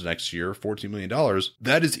next year, $14 million,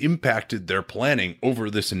 that has impacted their planning over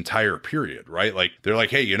this entire period, right? Like they're like,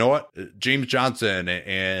 hey, you know what? James Johnson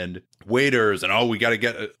and Waiters and we got to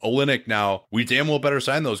get Olynyk now. We damn well better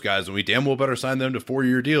sign those guys, and we damn well better sign them to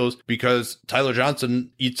 4-year deals because Tyler Johnson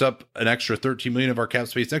eats up an extra $13 million of our cap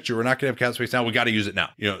space next year. We're not going to have cap space now. We got to use it now.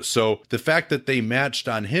 So the fact that they matched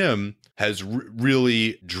on him has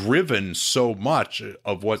really driven so much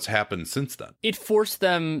of what's happened since then. It forced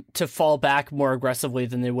them to fall back more aggressively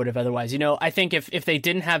than they would have otherwise. I think if they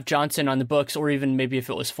didn't have Johnson on the books, or even maybe if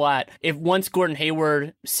it was flat, if once Gordon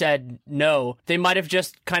Hayward said no, they might have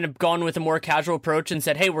just kind of gone with a more casual approach and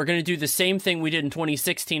said, hey, we're going to do the same thing we did in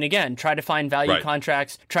 2016 again, try to find value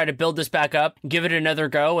contracts, try to build this back up, give it another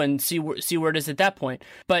go and see where it is at that point.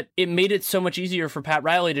 But it made it so much easier for Pat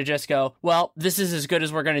Riley to just go, well, this is as good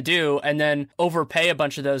as we're going to do, and then overpay a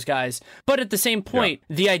bunch of those guys. But at the same point,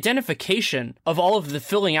 the identification of all of the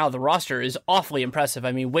filling out of the roster is awfully impressive.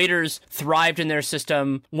 I mean, Waiters thrived in their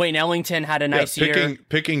system. Wayne Ellington had a nice year.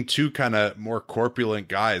 Picking two kind of more corpulent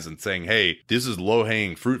guys and saying, hey, this is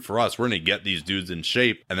low-hanging fruit for us. We're going to get these dudes in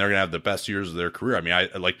shape, and they're going to have the best years of their career. I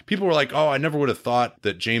mean, people were like, oh, I never would have thought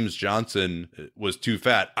that James Johnson was too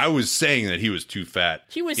fat. I was saying that he was too fat.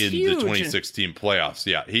 He was in huge. The 2016 playoffs.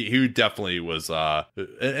 Yeah, he definitely was.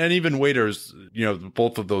 And even Waiters,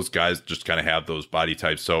 both of those guys just kind of have those body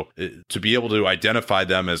types. So to be able to identify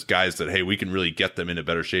them as guys that, hey, we can really get them into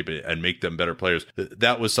better shape and make them better players,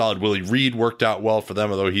 that was solid. Willie Reed worked out well for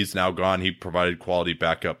them, although he's now gone. He provided quality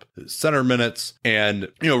backup center minutes. And,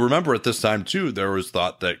 remember at this time too, there was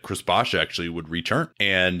thought that Chris Bosh actually would return.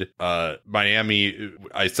 And Miami,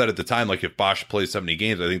 I said at the time, like if Bosh plays 70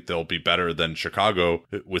 games, I think they'll be better than Chicago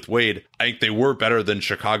with Wade. I think they were better than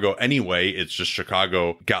Chicago anyway. It's just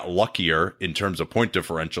Chicago got luckier in terms of point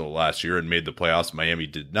differential last year and made the playoffs. Miami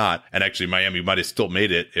did not. And actually Miami might have still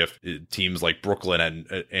made it if teams like Brooklyn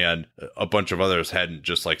and a bunch of others hadn't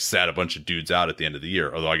just like sat a bunch of dudes out at the end of the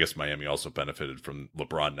year. Although I guess Miami also benefited from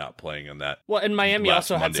LeBron not playing in that. Well, and Miami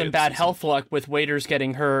also had some bad health luck with Waiters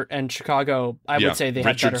getting hurt, and Chicago, I would say they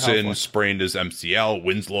had better health luck. Richardson sprained his MCL.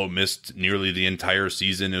 Winslow missed nearly the entire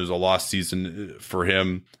season. It was a lost season for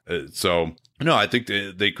him. So no, I think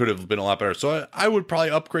they could have been a lot better. So I would probably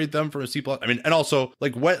upgrade them from a C+. I mean, and also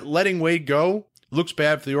like letting Wade go looks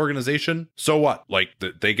bad for the organization. So what? Like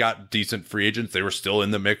they got decent free agents. They were still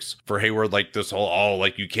in the mix for Hayward. Like this whole,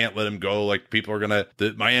 like you can't let him go. Like people are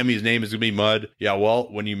Miami's name is going to be mud. Yeah.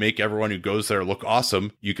 Well, when you make everyone who goes there look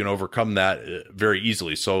awesome, you can overcome that very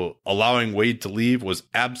easily. So allowing Wade to leave was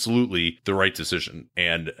absolutely the right decision.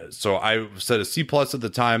 And so I said a C+ at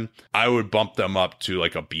the time. I would bump them up to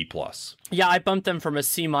like a B+. Yeah, I bumped them from a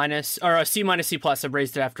C- or a C-, C+. I've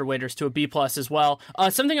raised it after Waiters to a B+ as well.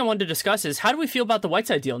 Something I wanted to discuss is how do we feel about the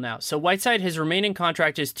Whiteside deal now? So Whiteside, his remaining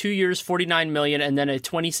contract is 2 years, $49 million, and then a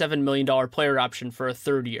 $27 million player option for a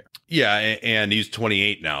third year. Yeah, and he's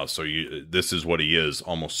 28 now, so this is what he is,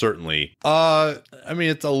 almost certainly. I mean,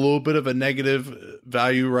 it's a little bit of a negative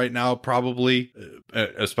value right now, probably,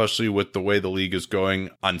 especially with the way the league is going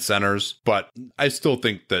on centers. But I still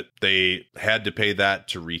think that they had to pay that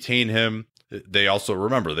to retain him. They also,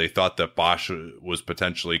 remember, they thought that Bosh was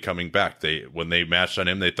potentially coming back. When they matched on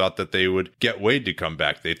him, they thought that they would get Wade to come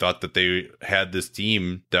back. They thought that they had this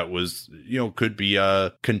team that was, could be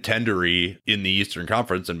a contendery in the Eastern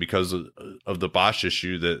Conference. And because of the Bosh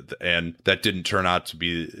issue, that didn't turn out to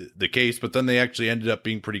be the case. But then they actually ended up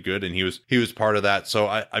being pretty good, and he was part of that. So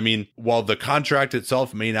I mean, while the contract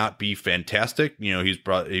itself may not be fantastic, he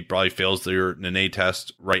probably fails their Nene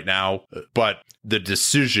test right now, but the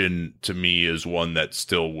decision to me is one that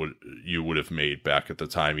still you would have made back at the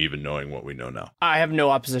time, even knowing what we know now. I have no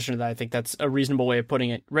opposition to that. I think that's a reasonable way of putting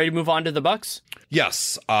it. Ready to move on to the Bucks?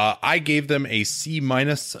 Yes. I gave them a C-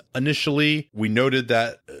 initially. We noted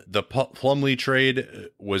that the Plumlee trade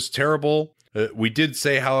was terrible. We did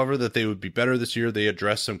say, however, that they would be better this year. They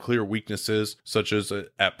addressed some clear weaknesses, such as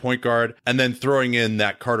at point guard. And then throwing in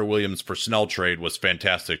that Carter Williams for Snell trade was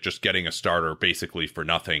fantastic, just getting a starter basically for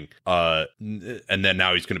nothing. And then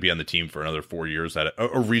now he's going to be on the team for another 4 years at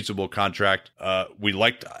a reasonable contract.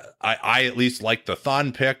 I at least liked the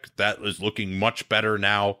Thon pick. That is looking much better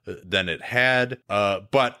now than it had.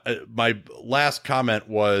 But my last comment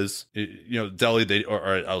was, Delly,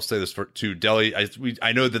 or I'll say this to Delly.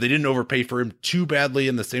 I know that they didn't overpay for him too badly,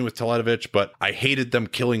 and the same with Teletovic, but I hated them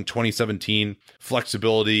killing 2017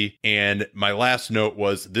 flexibility. And my last note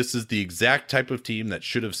was, this is the exact type of team that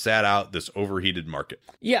should have sat out this overheated market.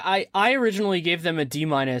 Yeah, I originally gave them a D-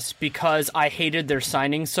 because I hated their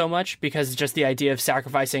signing so much, because just the idea of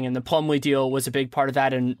sacrificing, and the Plumlee deal was a big part of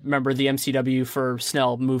that. And remember, the MCW for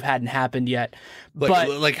Snell move hadn't happened yet.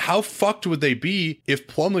 But how fucked would they be if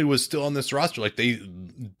Plumlee was still on this roster? Like, they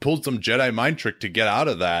pulled some Jedi mind trick to get out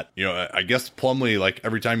of that. I guess Plumlee, like,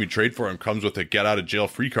 every time you trade for him, comes with a get out of jail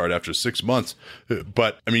free card after 6 months.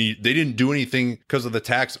 But I mean, they didn't do anything because of the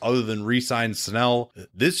tax other than re-sign Snell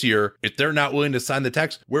this year. If they're not willing to sign the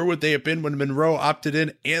tax, where would they have been when Monroe opted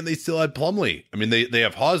in and they still had Plumlee? I mean, they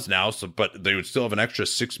have Hawes now, but they would still have an extra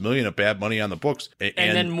 $6 million of bad money on the books,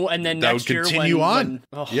 and then that would continue on.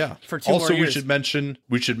 For 2 also, more years.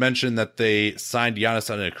 we should mention that they signed Giannis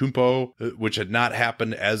Antetokounmpo, which had not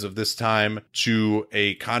happened as of this time, to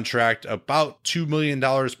a contract about $2 million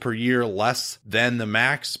per year less than the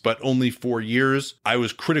max, but only 4 years. I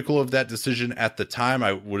was critical of that decision at the time.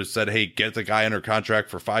 I would have said, hey, get the guy under contract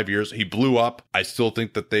for 5 years. He blew up. I still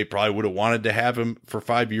think that they probably would have wanted to have him for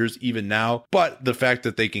 5 years even now, but the fact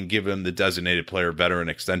that they can give him the designated player veteran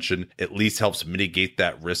extension at least helps mitigate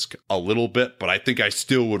that risk a little bit. But I think I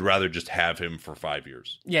still would rather just have him for 5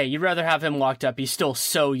 years. Yeah, you'd rather have him locked up. He's still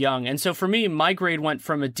so young. And so for me, my grade went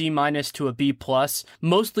from a D- to a B+,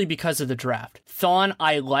 mostly because of the draft. Thon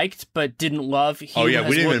I liked, but didn't love. We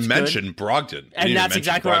didn't even mention Brogdon. And that's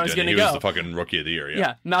exactly where I was going to go. He was the fucking rookie of the year.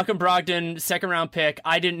 Yeah, Malcolm Brogdon, second round pick.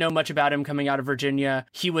 I didn't know much about him coming out of Virginia.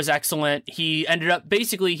 He was excellent. He ended up,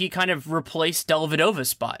 basically, he kind of replaced Dellavedova's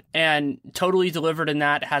spot and totally delivered in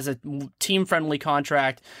that, has a team-friendly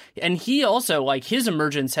contract. And he also, like, his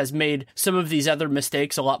emergence has made some of these other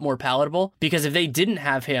mistakes a lot more palatable, because if they didn't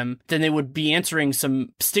have him, then they would be answering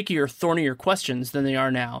some stickier, thornier questions than they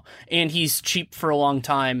are now. And he's cheap for a long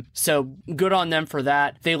time. So good on them for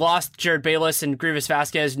that. They lost Jared Bayless and Grievous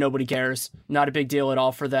Vasquez. Nobody cares. Not a big deal at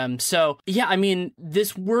all for them. So yeah, I mean,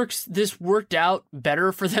 this worked out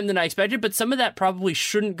better for them than I expected, but some of that probably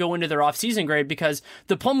shouldn't go into their offseason grade because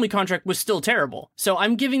the Plumlee contract was still terrible. So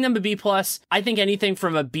I'm giving them a B+. I think anything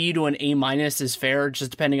from a B to an A- is fair,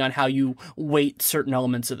 just depending on how you weight certain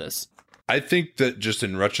elements of this. I think that just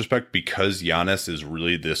in retrospect, because Giannis is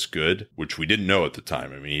really this good, which we didn't know at the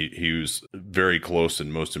time. I mean, he was very close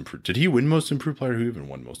in most improved. Did he win most improved player? Who even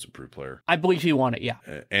won most improved player? I believe he won it, yeah.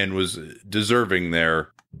 And was deserving there.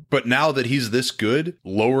 But now that he's this good,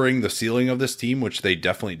 lowering the ceiling of this team, which they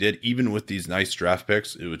definitely did, even with these nice draft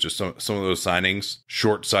picks, it was just some of those signings,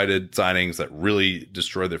 short-sighted signings that really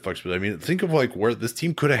destroyed their flexibility. I mean, think of like where this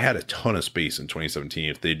team could have had a ton of space in 2017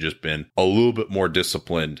 if they'd just been a little bit more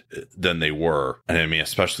disciplined than they were. And I mean,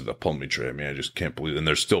 especially the Plumlee trade. I mean, I just can't believe it. And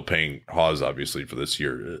they're still paying Hawes, obviously, for this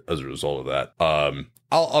year as a result of that.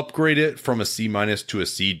 I'll upgrade it from a C- to a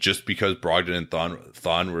C just because Brogdon and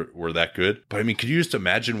Thon were that good. But I mean, could you just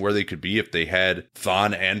imagine where they could be if they had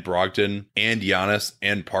Thon and Brogdon and Giannis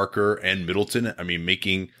and Parker and Middleton? I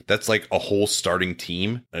mean, that's like a whole starting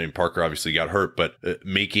team. I mean, Parker obviously got hurt, but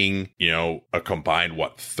making, a combined,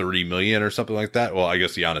 30 million or something like that? Well, I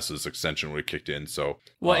guess Giannis's extension would have kicked in. So,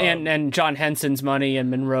 well, and John Henson's money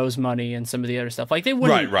and Monroe's money and some of the other stuff. Like they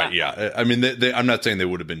wouldn't. Right. Yeah. I mean, I'm not saying they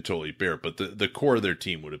would have been totally bare, but the core of their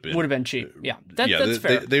team would have been cheap. Yeah, that's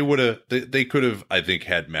fair. They would have. They could have. I think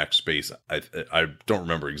had max space. I don't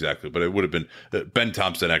remember exactly, but it would have been. Ben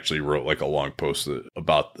Thompson actually wrote like a long post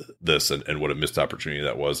about this and what a missed opportunity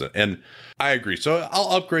that was. And I agree. So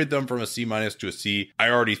I'll upgrade them from a C- to a C. I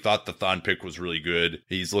already thought the Thon pick was really good.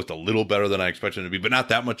 He's looked a little better than I expected him to be, but not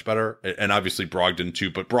that much better. And obviously Brogdon too.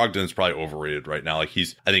 But Brogdon's probably overrated right now. Like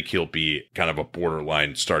I think he'll be kind of a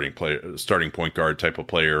borderline starting point guard type of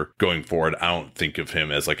player going forward. I don't think of him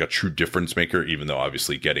as like a true difference maker, even though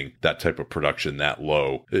obviously getting that type of production that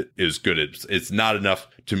low is good. It's not enough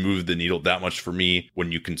to move the needle that much for me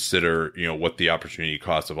when you consider, what the opportunity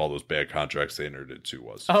cost of all those bad contracts they entered into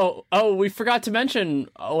was. Oh, we forgot to mention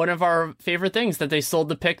one of our favorite things, that they sold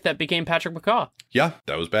the pick that became Patrick McCaw. Yeah,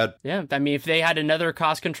 that was bad. Yeah, I mean, if they had another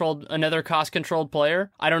cost-controlled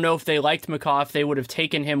player, I don't know if they liked McCaw, if they would have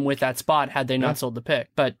taken him with that spot had they not sold the pick.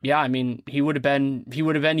 But yeah, I mean, he would have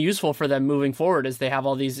been useful for them moving forward as they have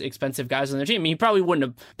all these expensive guys on their team. I mean, he probably wouldn't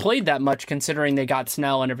have played that much considering they got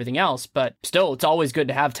Snell and everything else, but still, it's always good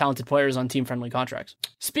to have talented players on team-friendly contracts.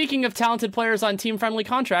 Speaking of talented players on team-friendly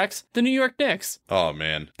contracts, the New York Knicks. Oh,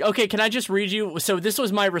 man. Okay, can I just read you? So this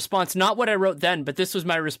was my response, not what I wrote then, but this was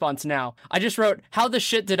my response now. I just wrote, how the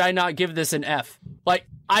shit did I not give this an F? Like,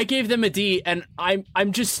 I gave them a D, and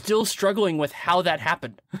I'm just still struggling with how that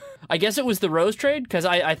happened. I guess it was the Rose trade, because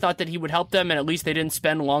I thought that he would help them, and at least they didn't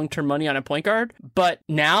spend long-term money on a point guard. But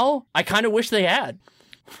now, I kind of wish they had.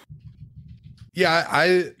 Yeah,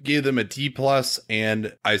 I gave them a D+,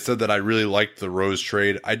 and I said that I really liked the Rose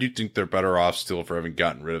trade. I do think they're better off still for having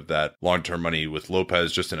gotten rid of that long-term money with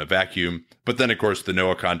Lopez just in a vacuum. But then, of course, the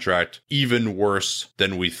Noah contract, even worse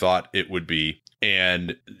than we thought it would be.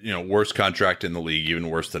 And, worst contract in the league, even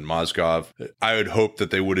worse than Mozgov. I would hope that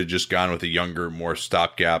they would have just gone with a younger, more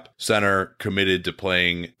stopgap center, committed to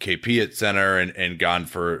playing KP at center, and gone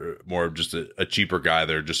for more of just a cheaper guy.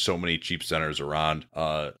 There are just so many cheap centers around.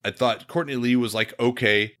 I thought Courtney Lee was like,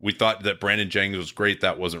 okay. We thought that Brandon Jennings was great.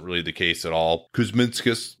 That wasn't really the case at all.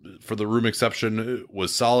 Kuzminskas, for the room exception,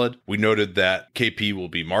 was solid. We noted that KP will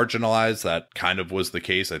be marginalized. That kind of was the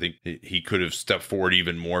case. I think he could have stepped forward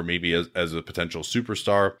even more, maybe as a potential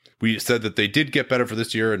superstar. We said that they did get better for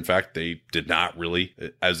this year. In fact, they did not really,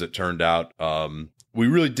 as it turned out. We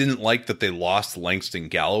really didn't like that they lost Langston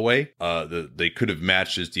Galloway. They could have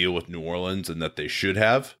matched his deal with New Orleans, and that they should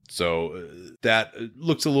have. So that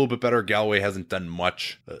looks a little bit better. Galloway hasn't done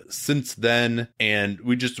much since then. And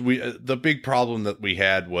the big problem that we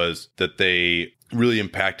had was that they really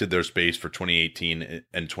impacted their space for 2018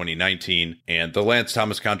 and 2019. And the Lance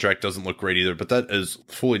Thomas contract doesn't look great either, but that is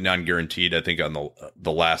fully non-guaranteed. I think on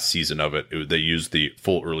the last season of it, they used the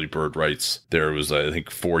full early bird rights. There was, I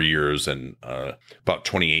think, 4 years and about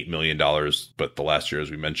 $28 million, but the last year,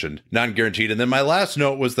 as we mentioned, non-guaranteed. And then my last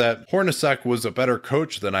note was that Hornacek was a better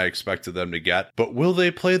coach than I expected them to get, but will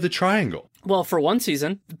they play the triangle? Well, for one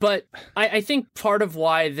season. But I think part of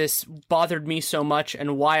why this bothered me so much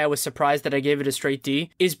and why I was surprised that I gave it a straight D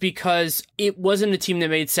is because it wasn't a team that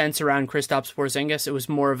made sense around Kristaps Porzingis. It was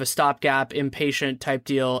more of a stopgap, impatient type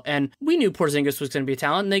deal. And we knew Porzingis was going to be a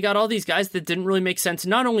talent. And they got all these guys that didn't really make sense,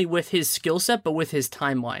 not only with his skill set, but with his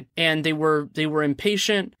timeline. And they were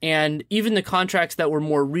impatient. And even the contracts that were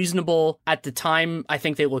more reasonable at the time, I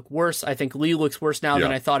think they look worse. I think Lee looks worse now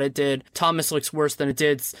than I thought it did. Thomas looks worse than it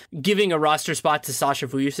did. Giving a roster spot to Sasha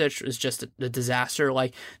Vujacic is just a disaster.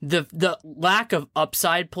 Like the lack of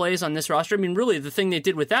upside plays on this roster. I mean, really, the thing they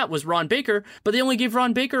did with that was Ron Baker, but they only gave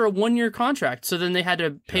Ron Baker a 1-year contract. So then they had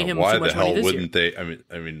to pay him too much money this year. Why the hell wouldn't they?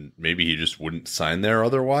 I mean, maybe he just wouldn't sign there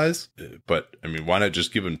otherwise. But I mean, why not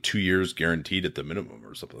just give him 2 years guaranteed at the minimum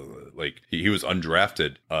or something? Like he was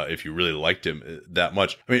undrafted. If you really liked him that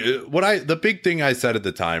much, I mean, the big thing I said at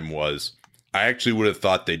the time was, I actually would have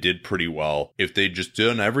thought they did pretty well if they just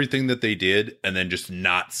done everything that they did and then just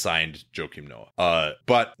not signed Joakim Noah.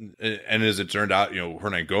 But as it turned out,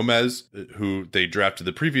 Hernan Gomez, who they drafted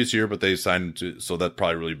the previous year, but they signed to, so that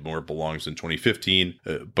probably really more belongs in 2015,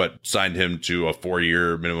 but signed him to a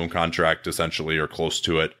 4-year minimum contract essentially, or close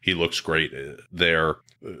to it. He looks great there.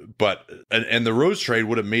 But and the Rose trade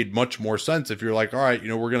would have made much more sense if you're like, all right,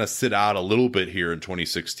 we're going to sit out a little bit here in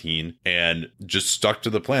 2016 and just stuck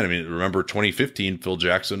to the plan. I mean, remember 2015, Phil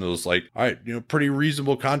Jackson was like, all right, pretty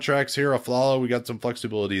reasonable contracts here. Aflalo, we got some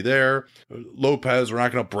flexibility there. Lopez, we're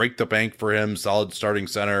not going to break the bank for him. Solid starting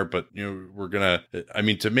center, but we're going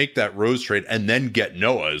to make that Rose trade and then get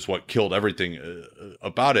Noah is what killed everything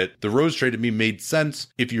about it. The Rose trade to me made sense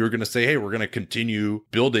if you were going to say, hey, we're going to continue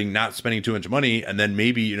building, not spending too much money, and then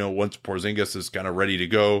maybe once Porzingis is kind of ready to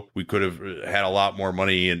go, we could have had a lot more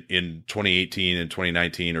money in 2018 and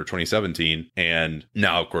 2019 or 2017. And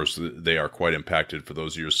now, of course, they are quite impacted for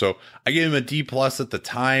those years. So I gave him a D+ at the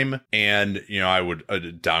time, and I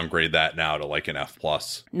would downgrade that now to like an F+.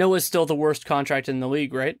 Noah's still the worst contract in the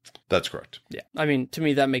league, right? That's correct. Yeah. I mean, to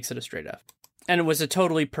me, that makes it a straight F. And it was a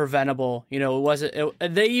totally preventable,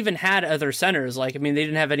 they even had other centers. Like, I mean, they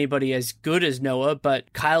didn't have anybody as good as Noah,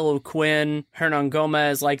 but Kyle O'Quinn, Hernan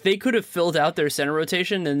Gomez, like they could have filled out their center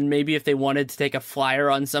rotation. And maybe if they wanted to take a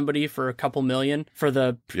flyer on somebody for a couple million for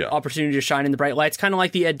the opportunity to shine in the bright lights, kind of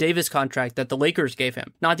like the Ed Davis contract that the Lakers gave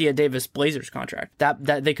him, not the Ed Davis Blazers contract,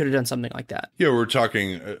 that they could have done something like that. Yeah. We're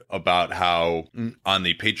talking about how on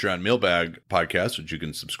the Patreon Mailbag podcast, which you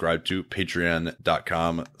can subscribe to,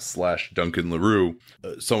 patreon.com/Duncan LaRue,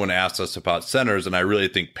 someone asked us about centers, and I really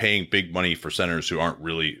think paying big money for centers who aren't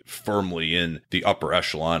really firmly in the upper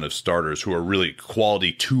echelon of starters, who are really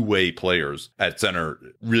quality two-way players at center,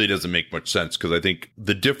 really doesn't make much sense, because I think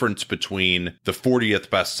the difference between the 40th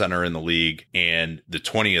best center in the league and the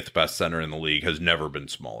 20th best center in the league has never been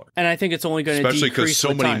smaller. And I think it's only going to decrease, especially because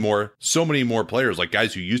so many more players, like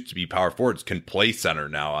guys who used to be power forwards, can play center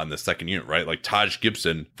now on the second unit, right? Like Taj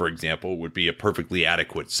Gibson, for example, would be a perfectly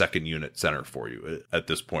adequate second unit center for you at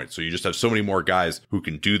this point. So you just have so many more guys who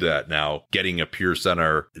can do that now. Getting a pure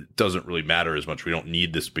center doesn't really matter as much. We don't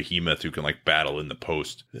need this behemoth who can like battle in the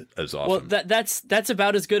post as often. Well, that's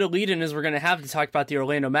about as good a lead-in as we're going to have to talk about the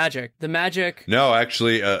Orlando Magic. The Magic. No,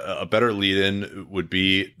 actually, a better lead-in would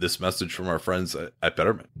be this message from our friends at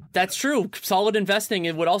Betterment. That's true. Solid investing,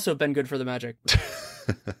 it would also have been good for the Magic.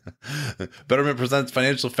 Betterment presents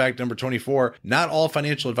financial fact number 24. Not all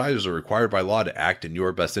financial advisors are required by law to act in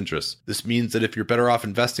your best interests. This means that if you're better off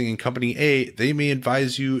investing in company A, they may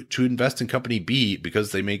advise you to invest in company B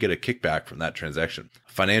because they may get a kickback from that transaction.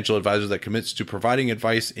 A financial advisor that commits to providing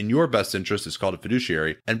advice in your best interest is called a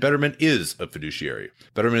fiduciary, and Betterment is a fiduciary.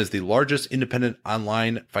 Betterment is the largest independent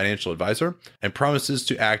online financial advisor and promises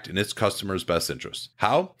to act in its customers' best interests.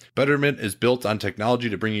 How? Betterment is built on technology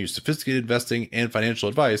to bring you sophisticated investing and financial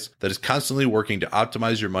advice that is constantly working to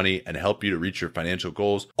optimize your money and help you to reach your financial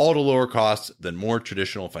goals, all to lower costs than more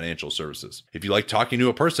traditional financial services. If you like talking to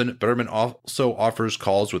a person, Betterment also offers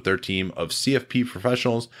calls with their team of CFP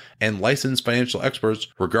professionals and licensed financial experts.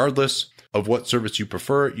 Regardless of what service you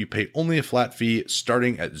prefer, you pay only a flat fee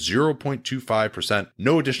starting at 0.25%,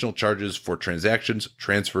 no additional charges for transactions,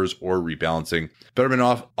 transfers, or rebalancing.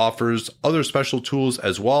 Betterment offers other special tools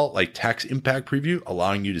as well, like tax impact preview,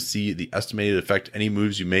 allowing you to see the estimated effect any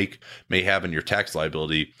moves you make may have on your tax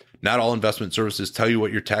liability. Not all investment services tell you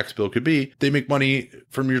what your tax bill could be. They make money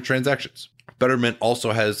from your transactions. Betterment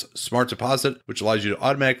also has Smart Deposit, which allows you to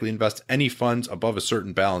automatically invest any funds above a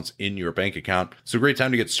certain balance in your bank account. It's a great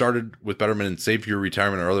time to get started with Betterment and save for your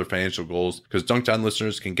retirement or other financial goals, because Dunked On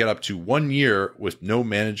listeners can get up to 1 year with no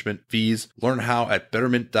management fees. Learn how at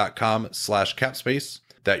betterment.com/capspace.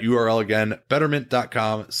 That URL again,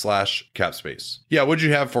 betterment.com/capspace. Yeah, what'd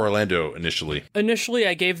you have for Orlando initially? Initially,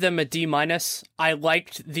 I gave them a D-. I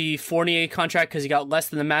liked the Fournier contract because he got less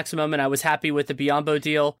than the maximum, and I was happy with the Biyombo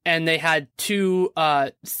deal. And they had two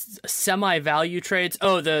semi-value trades.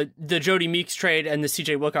 Oh, the Jody Meeks trade and the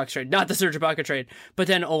CJ Wilcox trade, not the Serge Ibaka trade, but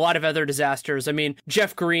then a lot of other disasters. I mean,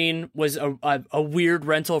 Jeff Green was a weird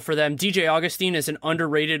rental for them. DJ Augustine is an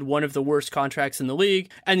underrated, one of the worst contracts in the league,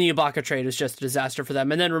 and the Ibaka trade is just a disaster for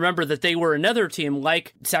them. And then remember that they were another team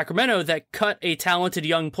like Sacramento that cut a talented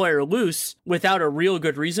young player loose without a real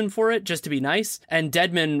good reason for it, just to be nice. And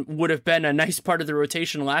Dedmon would have been a nice part of the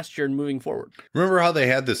rotation last year and moving forward. Remember how they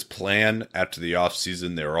had this plan after the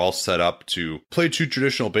offseason? They were all set up to play two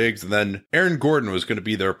traditional bigs, and then Aaron Gordon was going to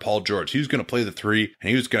be their Paul George. He was going to play the three, and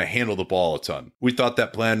he was going to handle the ball a ton. We thought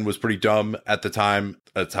that plan was pretty dumb at the time.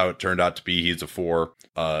 That's how it turned out to be. He's a 4.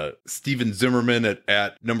 Steven Zimmerman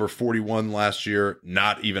at number 41 last year,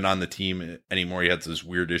 not even on the team anymore. He had those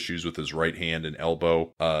weird issues with his right hand and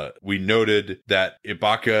elbow. We noted that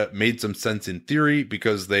Ibaka made some sense in theory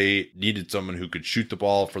because they needed someone who could shoot the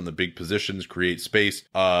ball from the big positions, create space.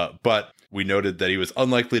 But we noted that he was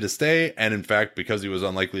unlikely to stay, and in fact, because he was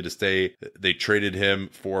unlikely to stay, they traded him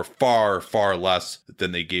for far, far less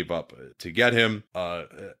than they gave up to get him.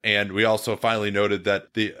 And we also finally noted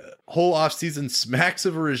that the whole offseason smacks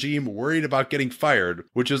of a regime worried about getting fired,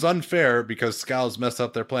 which is unfair because Scals messed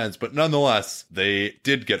up their plans. But nonetheless, they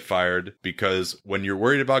did get fired, because when you're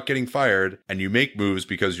worried about getting fired and you make moves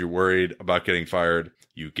because you're worried about getting fired,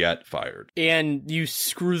 you get fired. And you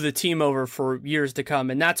screw the team over for years to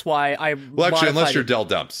come. And that's why unless you're Dell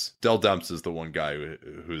Demps. Dell Demps is the one guy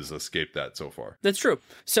who's escaped that so far. That's true.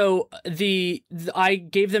 So I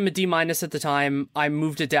gave them a D- at the time. I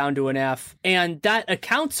moved it down to an F. And that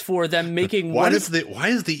accounts for them making why is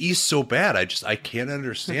the East so bad? I can't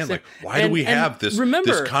understand. Like, why do we have this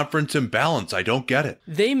conference imbalance? I don't get it.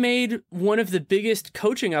 They made one of the biggest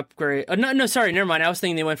coaching upgrade. Never mind. I was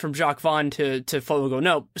thinking they went from Jacques Vaughn to Vogel.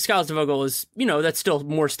 No, Skiles to Vogel is, that's still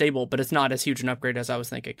more stable, but it's not as huge an upgrade as I was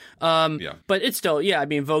thinking. But it's still, I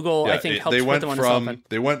mean, Vogel, I think, helps put them on his open.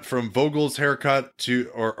 They went from Vogel's haircut to,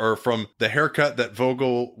 or from the haircut that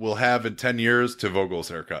Vogel will have in 10 years to Vogel's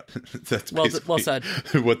haircut. That's well said.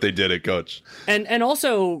 What they did at Coach. And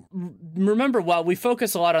also, remember, while we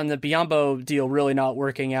focus a lot on the Biyombo deal really not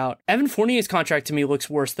working out, Evan Fournier's contract to me looks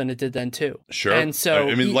worse than it did then too. Sure. And so,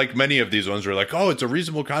 I mean, like many of these ones are like, oh, it's a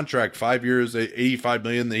reasonable contract, 5 years, $85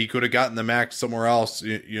 million, that he could have gotten the max somewhere else.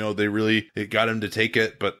 They really got him to take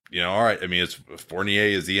it. But, all right. I mean, it's Fournier.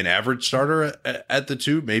 Is he an average starter at the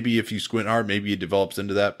 2? Maybe if you squint hard, maybe he develops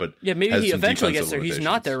into that. But yeah, maybe he eventually gets there. He's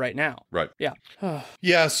not there right now. Right. Yeah.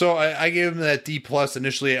 Yeah. So I gave him that D+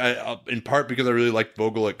 initially, in part because I really liked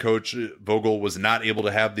Vogel at coach. Vogel was not able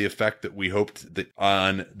to have the effect that we hoped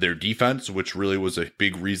on their defense, which really was a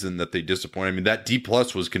big reason that they disappointed. I mean, that D+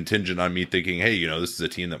 was contingent on me thinking, hey, this is a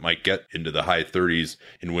team that might get into the high 30s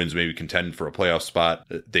in wins, maybe contend for a playoff spot.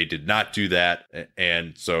 They did not do that.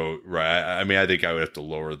 And so, I mean, I think I would have to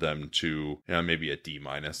lower them to maybe a D-.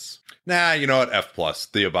 Nah, you know what? F+.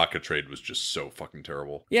 The Ibaka trade was just so fucking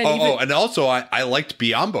terrible. Yeah. And also I liked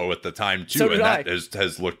Biyombo at the time too. So did that has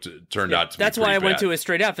turned out to be that's why I bad. Went to a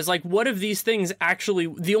straight F. It's like, what of these things actually,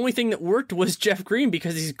 the only thing that worked was Jeff Green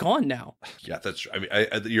because he's gone now. Yeah, that's true. I mean,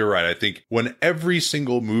 you're right. I think when every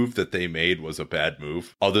single move that they made was a bad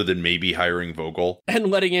move, other than maybe hiring Vogel and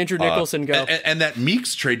letting Andrew Nicholson go. And that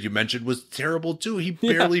Meeks trade you mentioned was terrible too. He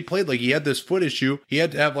barely played. Like, he had this foot issue. He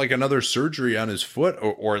had to have like another surgery on his foot,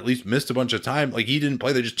 or at least missed a bunch of time. Like, he didn't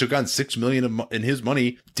play. They just took on $6 million in his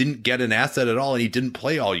money, didn't get an asset at all, and he didn't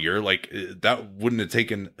play all year. Like, that wouldn't have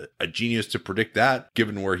taken a genius to predict that,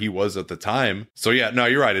 given where he was at the time. So yeah, no,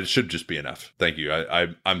 you're right. It should just be an F. Thank you.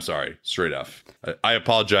 I'm sorry. Straight F. I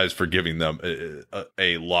apologize for giving them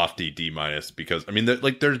a lofty D-, because I mean,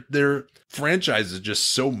 their franchise is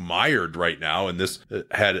just so mired right now, and this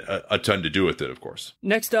had a ton to do with it, of course.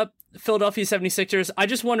 Next up, Philadelphia 76ers. I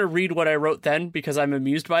just want to read what I wrote then because I'm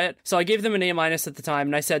amused by it. So I gave them an A- at the time,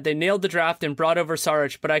 and I said, they nailed the draft and brought over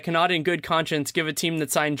Saric, but I cannot in good conscience give a team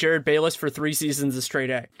that signed Jared Bayless for 3 seasons a straight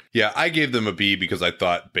A. Yeah, I gave them a B because I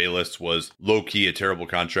thought Bayless was low-key a terrible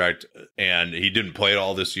contract, and he didn't play at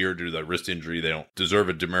all this year due to that wrist injury. They don't deserve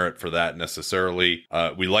a demerit for that necessarily.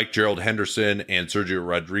 We like Gerald Henderson and Sergio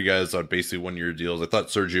Rodriguez on basically 1-year deals. I thought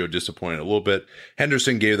Sergio disappointed a little bit.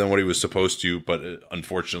 Henderson gave them what he was supposed to, but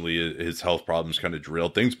unfortunately his health problems kind of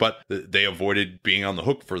derailed things, but they avoided being on the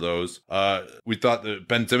hook for those. We thought that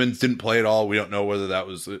Ben Simmons didn't play at all. We don't know whether that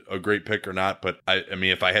was a great pick or not, but I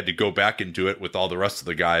mean, if I had to go back and do it with all the rest of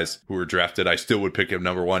the guys who were drafted, I still would pick him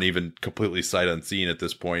number one, even completely sight unseen at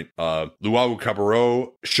this point. Luau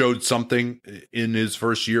Cabarro showed something in his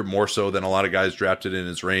first year, more so than a lot of guys drafted in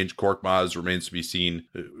his range. Korkmaz remains to be seen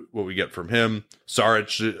what we get from him.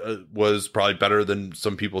 Saric was probably better than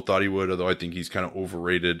some people thought he would, although I think he's kind of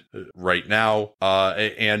overrated right now.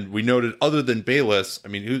 And we noted, other than Bayless, I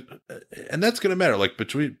mean, and that's going to matter, like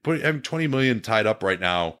between having $20 million tied up right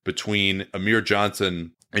now between Amir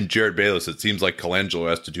Johnson and Jared Bayless, it seems like Colangelo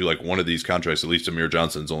has to do like one of these contracts. At least Amir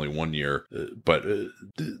Johnson's only 1 year, but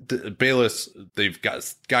Bayless, they've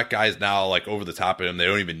got guys now like over the top of him. They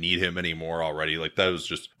don't even need him anymore already. Like that was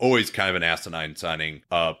just always kind of an asinine signing,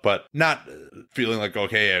 but not feeling like,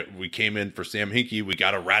 okay, we came in for Sam Hinkie, we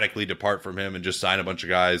got to radically depart from him and just sign a bunch of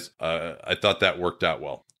guys. I thought that worked out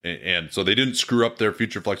well. And so they didn't screw up their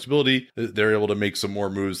future flexibility. They're able to make some more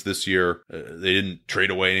moves this year. They didn't trade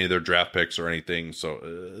away any of their draft picks or anything.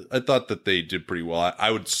 So I thought that they did pretty well. I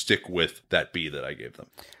would stick with that B that I gave them.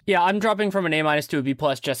 Yeah, I'm dropping from an A- to a B+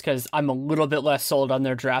 just because I'm a little bit less sold on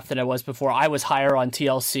their draft than I was before. I was higher on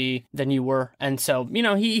TLC than you were. And so, you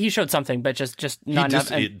know, he showed something, but just not enough.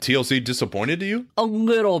 TLC disappointed you? A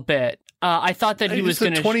little bit. I thought that he was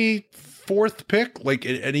going to... 24th pick, like,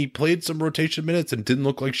 and he played some rotation minutes and didn't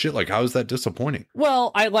look like shit. Like, how is that disappointing?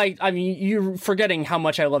 Well, I mean, you're forgetting how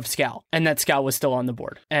much I loved Skal, and that Skal was still on the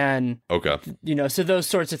board. And okay, you know, so those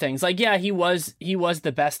sorts of things. Like, yeah, he was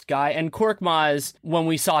the best guy. And Korkmaz, when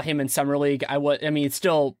we saw him in Summer League, I mean, it's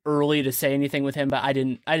still early to say anything with him, but I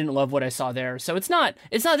didn't love what I saw there. So it's not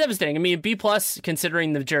devastating. I mean, B+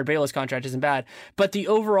 considering the Jared Bayless contract isn't bad, but the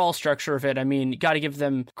overall structure of it, I mean, got to give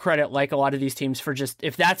them credit, like a lot of these teams, for just,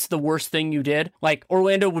 if that's the worst thing you did, like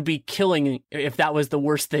Orlando would be killing if that was the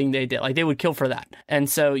worst thing they did. Like, they would kill for that. And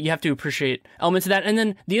so you have to appreciate elements of that. And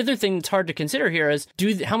then the other thing that's hard to consider here is,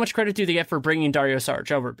 how much credit do they get for bringing Dario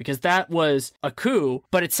Saric over? Because that was a coup,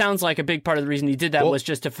 but it sounds like a big part of the reason he did that was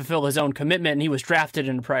just to fulfill his own commitment, and he was drafted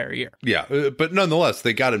in a prior year. Yeah, but nonetheless,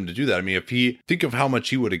 they got him to do that. I mean, think of how much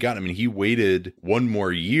he would have gotten. I mean, he waited one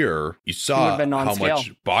more year. You saw how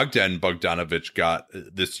much Bogdanovic got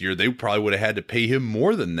this year. They probably would have had to pay him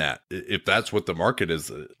more than that if that's what the market is.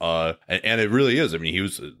 And it really is. I mean, he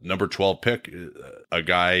was a number 12 pick, a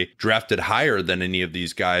guy drafted higher than any of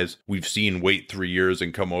these guys we've seen wait 3 years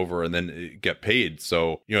and come over and then get paid.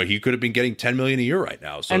 So, you know, he could have been getting $10 million a year right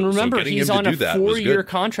now. So, and remember, so he's on a 4-year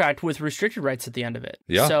contract with restricted rights at the end of it.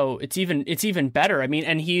 Yeah. So it's even better. I mean,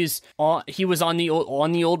 and he was on the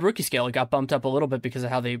old rookie scale. It got bumped up a little bit because of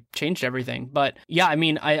how they changed everything. But yeah, I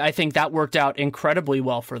mean, I think that worked out incredibly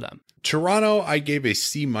well for them. Toronto, I gave a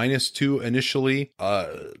C- to initially.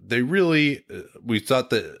 They really, we thought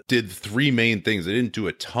that did three main things. They didn't do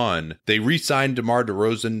a ton. They re-signed DeMar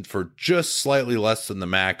DeRozan for just slightly less than the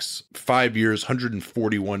max, 5 years,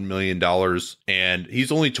 $141 million. And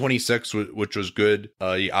he's only 26, which was good.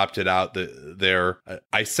 He opted out there.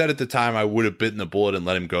 I said at the time I would have bitten the bullet and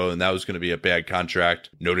let him go, and that was going to be a bad contract,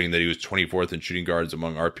 noting that he was 24th in shooting guards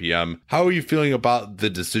among RPM. How are you feeling about the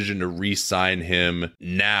decision to re-sign him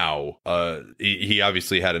now? He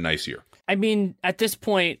obviously had a nice year. I mean, at this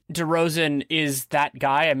point, DeRozan is that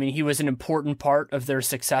guy. I mean, he was an important part of their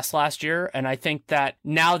success last year, and I think that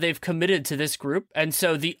now they've committed to this group. And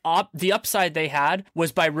so the upside they had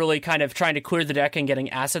was by really kind of trying to clear the deck and getting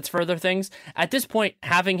assets for other things. At this point,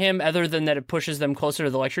 having him, other than that it pushes them closer to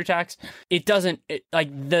the luxury tax, it doesn't,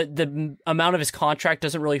 the amount of his contract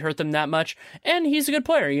doesn't really hurt them that much. And he's a good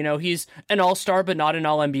player. You know, he's an all-star, but not an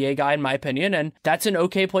all-NBA guy, in my opinion, and that's an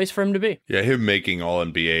okay place for him to be. Yeah, him making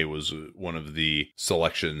all-NBA was one of the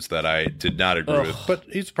selections that I did not agree with, but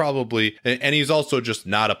he's probably, and he's also just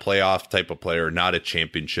not a playoff type of player, not a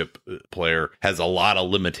championship player, has a lot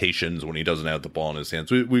of limitations when he doesn't have the ball in his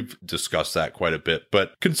hands. We've discussed that quite a bit,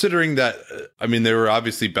 but considering that, I mean, they were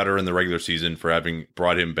obviously better in the regular season for having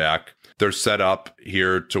brought him back. They're set up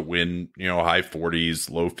here to win, you know, high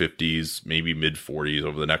 40s, low 50s, maybe mid 40s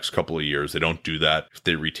over the next couple of years. They don't do that if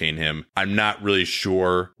they retain him. I'm not really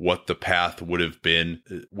sure what the path would have been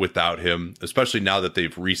without him, especially now that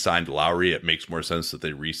they've re-signed Lowry. It makes more sense that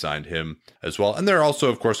they re-signed him as well. And they're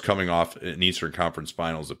also, of course, coming off an Eastern Conference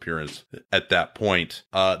Finals appearance at that point.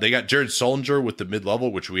 They got Jared Sullinger with the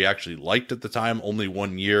mid-level, which we actually liked at the time, only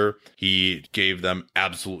 1 year. He gave them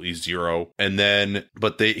absolutely zero. And then,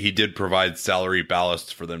 but he did provide salary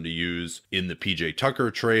ballast for them to use in the PJ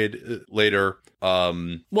Tucker trade later.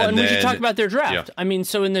 Well, and we should talk about their draft. I mean,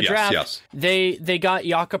 so in the draft, they got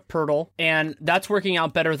Jakob Poeltl, and that's working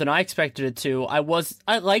out better than I expected it to. I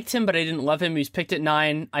liked him, but I didn't love him. He was picked at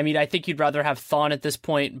 9. I mean, I think you'd rather have Thon at this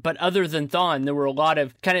point, but other than Thon, there were a lot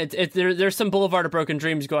of there's some Boulevard of Broken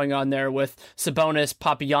Dreams going on there with Sabonis,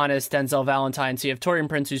 Papagiannis, Denzel Valentine. So you have Taurean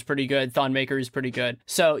Prince, who's pretty good, Thon Maker, who's pretty good.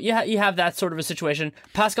 So yeah, you have that sort of a situation.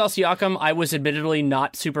 Pascal Siakam, I was admittedly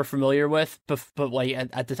not super familiar with, but like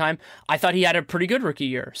at the time, I thought he had a pretty good rookie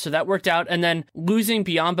year, so that worked out. And then losing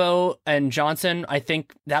Biyombo and Johnson, I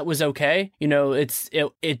think that was okay. You know, it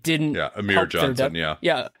didn't. Yeah, Amir Johnson. Yeah.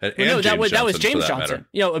 And no, that was James Johnson. Matter.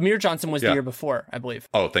 You know, Amir Johnson was the year before, I believe.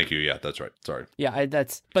 Oh, thank you. Yeah, that's right. Sorry. Yeah,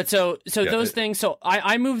 those things. So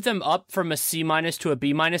I moved them up from a C- to a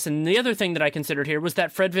B-. And the other thing that I considered here was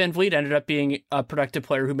that Fred VanVleet ended up being a productive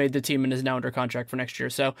player who made the team and is now under contract for next year.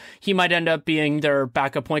 So he might end up being their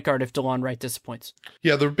backup point guard if DeLon Wright disappoints.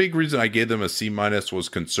 Yeah, the big reason I gave them a C- was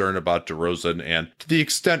concern about DeRozan, and to the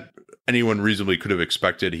extent anyone reasonably could have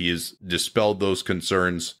expected, he has dispelled those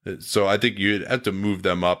concerns. So I think you'd have to move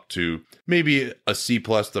them up to maybe a C+.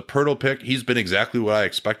 The Poeltl pick, he's been exactly what I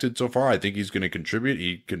expected so far. I think he's going to contribute.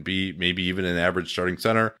 He could be maybe even an average starting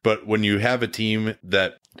center. But when you have a team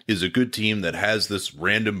that is a good team that has this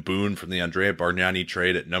random boon from the Andrea Bargnani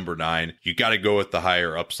trade at number 9, you got to go with the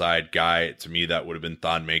higher upside guy. To me, that would have been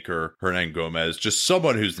Thon Maker, Hernan Gomez, just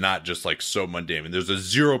someone who's not just like so mundane. I mean, there's a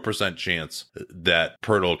 0% chance that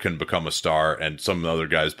Poeltl can become a star, and some of the other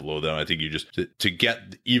guys below them. I think you just to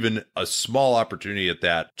get even a small opportunity at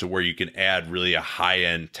that to where you can add really a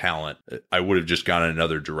high-end talent, I would have just gone in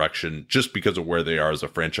another direction just because of where they are as a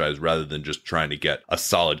franchise rather than just trying to get a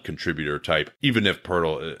solid contributor type, even if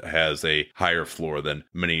Poeltl has a higher floor than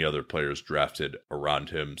many other players drafted around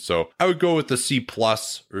him. So I would go with the C+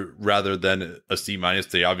 rather than a C-.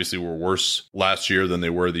 They obviously were worse last year than they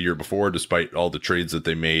were the year before, despite all the trades that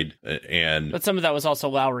they made. But some of that was also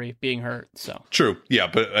Lowry being hurt. So true. Yeah.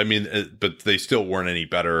 But I mean, but they still weren't any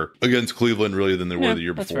better against Cleveland really than they were the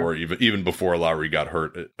year before, even before Lowry got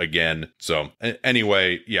hurt again. So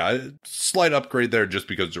anyway, yeah, slight upgrade there just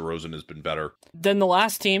because DeRozan has been better. Then the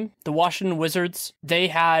last team, the Washington Wizards, they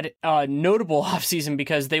had a notable offseason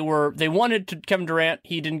because they wanted Kevin Durant.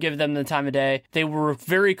 He didn't give them the time of day. They were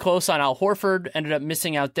very close on Al Horford, ended up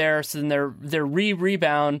missing out there. So then their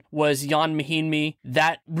rebound was Jan Mahinmi.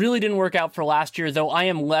 That really didn't work out for last year, though I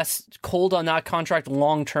am less cold on that contract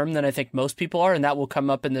long term than I think most people are, and that will come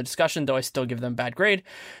up in the discussion, though I still give them bad grade.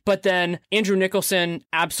 But then Andrew Nicholson,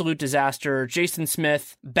 absolute disaster. Jason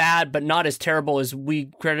Smith, bad, but not as terrible as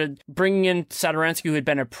we credited. Bringing in Satoransky, who had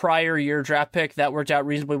been a prior year draft pick, that worked out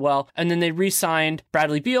reasonably well. And then they re-signed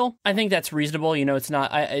Bradley Beal. I think that's reasonable. You know, it's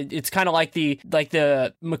not. It's kind of like the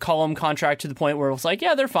McCollum contract to the point where it was like,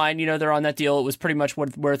 yeah, they're fine. You know, they're on that deal. It was pretty much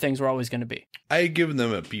where things were always going to be. I had given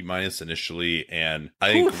them a B- initially, and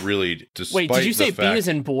I think really, despite wait, did you say B as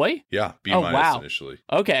in boy? Yeah, B- wow. initially.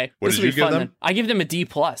 Okay, what did you give them? Then. I give them a D+.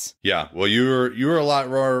 Yeah, well, you were a lot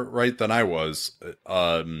more right than I was.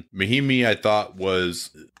 Mahinmi, I thought,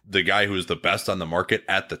 was the guy who was the best on the market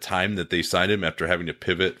at the time that they signed him after having to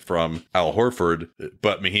pivot from Al Horford.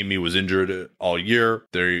 But Mahinmi was injured all year.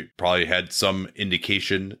 They probably had some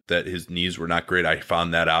indication that his knees were not great. I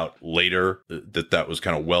found that out later, that was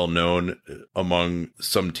kind of well known among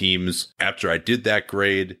some teams after I did that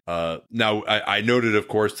grade. Now, I noted, of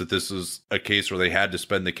course, that this is a case where they had to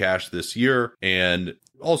spend the cash this year, and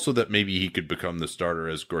also that maybe he could become the starter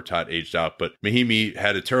as Gortat aged out. But Mahinmi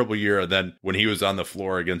had a terrible year, and then when he was on the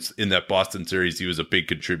floor in that Boston series, he was a big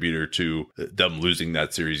contributor to them losing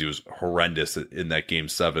that series. He was horrendous in that Game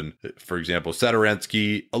 7. For example,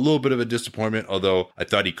 Satoransky, a little bit of a disappointment, although I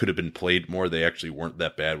thought he could have been played more. They actually weren't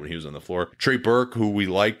that bad when he was on the floor. Trey Burke, who we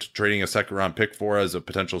liked trading a second-round pick for as a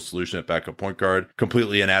potential solution at backup point guard,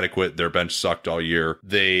 completely inadequate. Their bench sucked all year.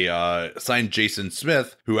 They signed Jason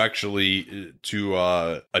Smith, who actually to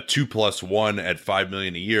a 2+1 at $5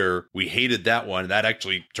 million a year. We hated that one. That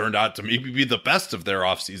actually turned out to maybe be the best of their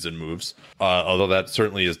offseason moves, although that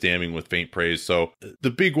certainly is damning with faint praise. So the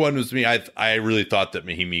big one was me. I really thought that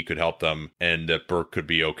Mahinmi could help them and that Burke could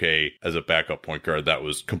be okay as a backup point guard. That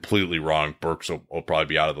was completely wrong. Burke will probably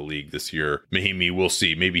be out of the league this year. Mahinmi, we'll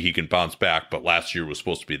see. Maybe he can bounce back, but last year was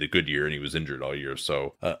supposed to be the good year and he was injured all year.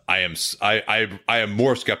 So I am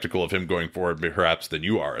more skeptical of him going forward perhaps than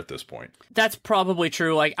you are at this point. That's probably true.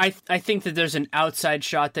 true. Like, I think that there's an outside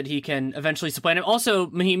shot that he can eventually supplant him. Also,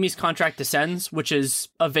 Mahimi's contract descends, which is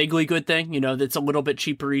a vaguely good thing. That's a little bit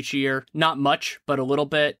cheaper each year. Not much, but a little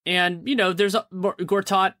bit. And, there's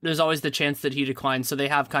Gortat, there's always the chance that he declines, so they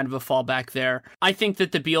have kind of a fallback there. I think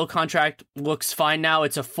that the Beal contract looks fine now.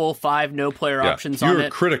 It's a full 5, no player options on it. You were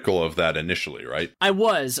critical of that initially, right? I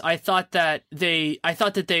was. I thought that they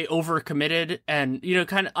overcommitted, and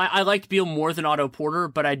I liked Beal more than Otto Porter,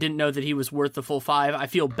 but I didn't know that he was worth the full 5. I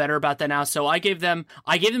feel better about that now. So I gave them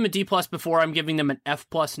a D+ before. I'm giving them an F+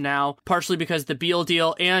 now, partially because the Beal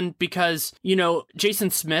deal and because, Jason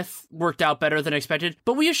Smith worked out better than expected.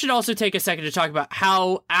 But we should also take a second to talk about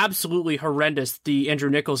how absolutely horrendous the Andrew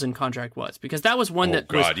Nicholson contract was, because that was one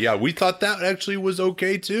we thought that actually was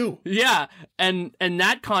okay too. Yeah. And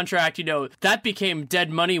that contract, that became dead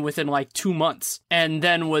money within like 2 months, and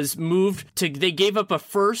then was moved to, they gave up a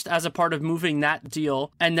first as a part of moving that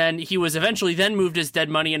deal. And then he was eventually then moved as dead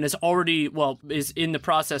money and is in the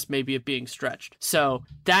process maybe of being stretched. So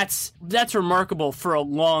that's remarkable for a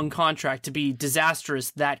long contract to be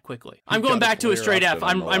disastrous that quickly. I'm going back to a straight F.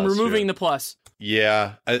 I'm removing the plus.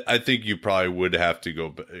 Yeah, I think you probably would have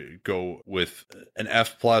to go with an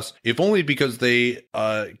F+, if only because they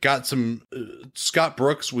got some Scott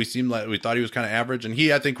Brooks. We thought he was kind of average, and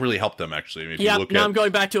he, I think, really helped them actually. I'm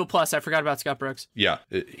going back to a plus. I forgot about Scott Brooks. Yeah,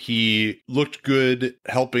 he looked good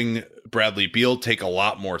helping Bradley Beal take a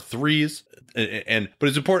lot more threes, but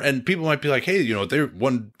it's important. And people might be like, hey,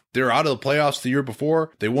 they're out of the playoffs the year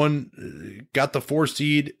before. They got the 4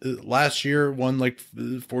 seed last year, won like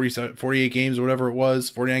 48 games or whatever it was,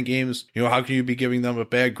 49 games. How can you be giving them a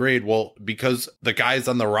bad grade? Well, because the guys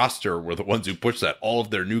on the roster were the ones who pushed that. All of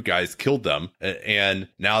their new guys killed them. And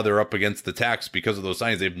now they're up against the tax because of those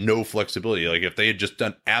signings. They have no flexibility. Like if they had just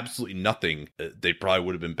done absolutely nothing, they probably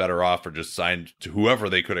would have been better off or just signed to whoever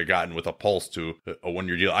they could have gotten with a pulse to a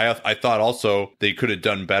 1-year deal. I thought also they could have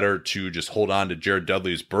done better to just hold on to Jared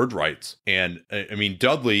Dudley's bird rights. And I mean,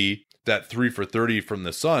 Dudley, that 3 for 30 from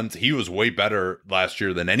the Suns, he was way better last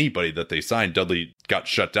year than anybody that they signed. Dudley got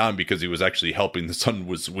shut down because he was actually helping the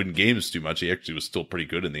Suns win games too much. He actually was still pretty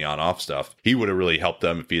good in the on-off stuff. He would have really helped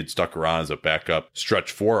them if he had stuck around as a backup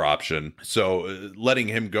stretch 4 option. So letting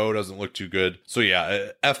him go doesn't look too good. So yeah,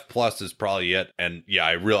 F+ is probably it. And yeah,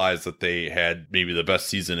 I realized that they had maybe the best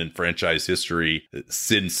season in franchise history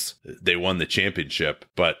since they won the championship,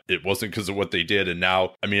 but it wasn't because of what they did. And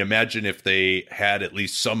now, I mean, imagine if they had at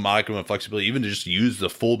least some modicum of flexibility, even to just use the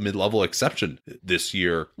full mid-level exception this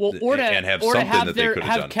year, and have something that they could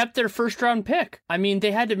have done. Kept their first-round pick. I mean,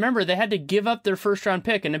 they had to give up their first-round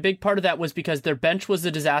pick, and a big part of that was because their bench was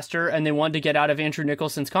a disaster, and they wanted to get out of Andrew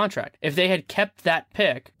Nicholson's contract. If they had kept that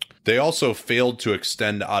pick... They also failed to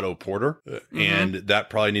extend Otto Porter, and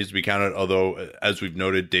that probably needs to be counted. Although, as we've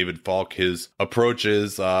noted, David Falk, his approach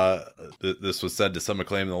is, this was said to some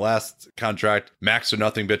acclaim in the last contract, max or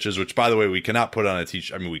nothing bitches, which, by the way, we cannot put on a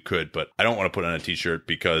t-shirt. I mean, we could, but I don't want to put on a t-shirt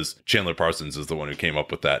because Chandler Parsons is the one who came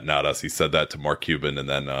up with that, not us. He said that to Mark Cuban and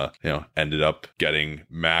then, ended up getting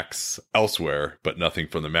max elsewhere, but nothing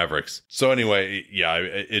from the Mavericks. So anyway,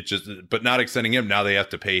 yeah, but not extending him. Now they have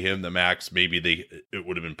to pay him the max. Maybe it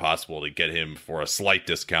would have been possible to get him for a slight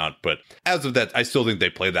discount, but as of that, I still think they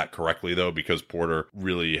played that correctly though, because Porter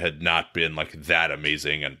really had not been like that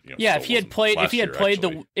amazing. And if he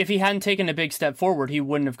hadn't taken a big step forward, he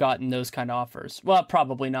wouldn't have gotten those kind of offers. Well,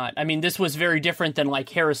 probably not. I mean, this was very different than like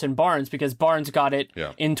Harrison Barnes, because Barnes got it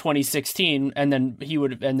in 2016, and then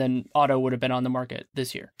Otto would have been on the market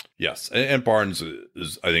this year. Yes, and Barnes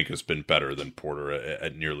I think has been better than Porter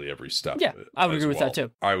at nearly every step. Yeah, I would agree with that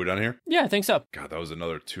too. All right, we're done here? Yeah, I think so. God, that was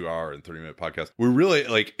another 2-hour and 30-minute podcast. We're really,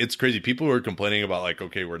 like, it's crazy. People who are complaining about, like,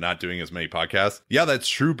 okay, we're not doing as many podcasts. Yeah, that's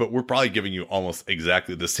true, but we're probably giving you almost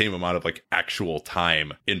exactly the same amount of, like, actual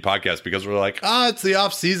time in podcasts, because we're like, it's the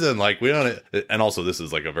off season. Like, we don't, and also this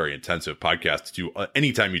is like a very intensive podcast to do.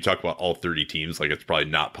 Anytime you talk about all 30 teams, like, it's probably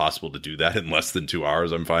not possible to do that in less than 2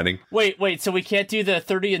 hours, I'm finding. Wait, so we can't do the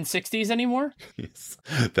 30 and 60s anymore? Yes,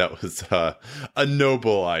 that was a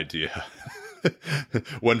noble idea.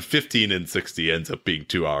 When 15 and 60 ends up being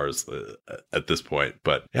 2 hours at this point.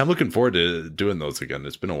 But yeah, I'm looking forward to doing those again.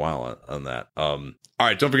 It's been a while on that. All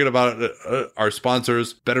right, don't forget about our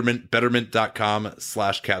sponsors.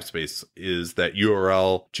 Betterment.com/capspace is that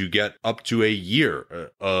URL to get up to a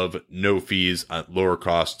year of no fees on lower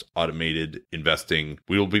cost automated investing.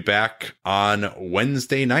 We will be back on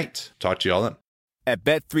Wednesday night. Talk to you all then. At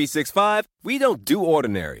Bet365, we don't do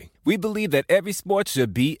ordinary. We believe that every sport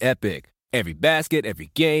should be epic. Every basket, every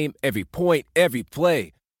game, every point, every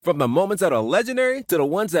play. From the moments that are legendary to the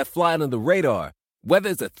ones that fly under the radar. Whether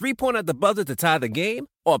it's a three-pointer at the buzzer to tie the game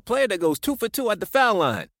or a player that goes 2 for 2 at the foul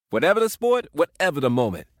line. Whatever the sport, whatever the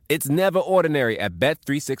moment. It's never ordinary at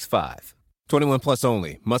Bet365. 21 plus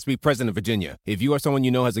only. Must be present in Virginia. If you or someone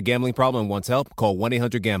you know has a gambling problem and wants help, call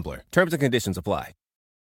 1-800-GAMBLER. Terms and conditions apply.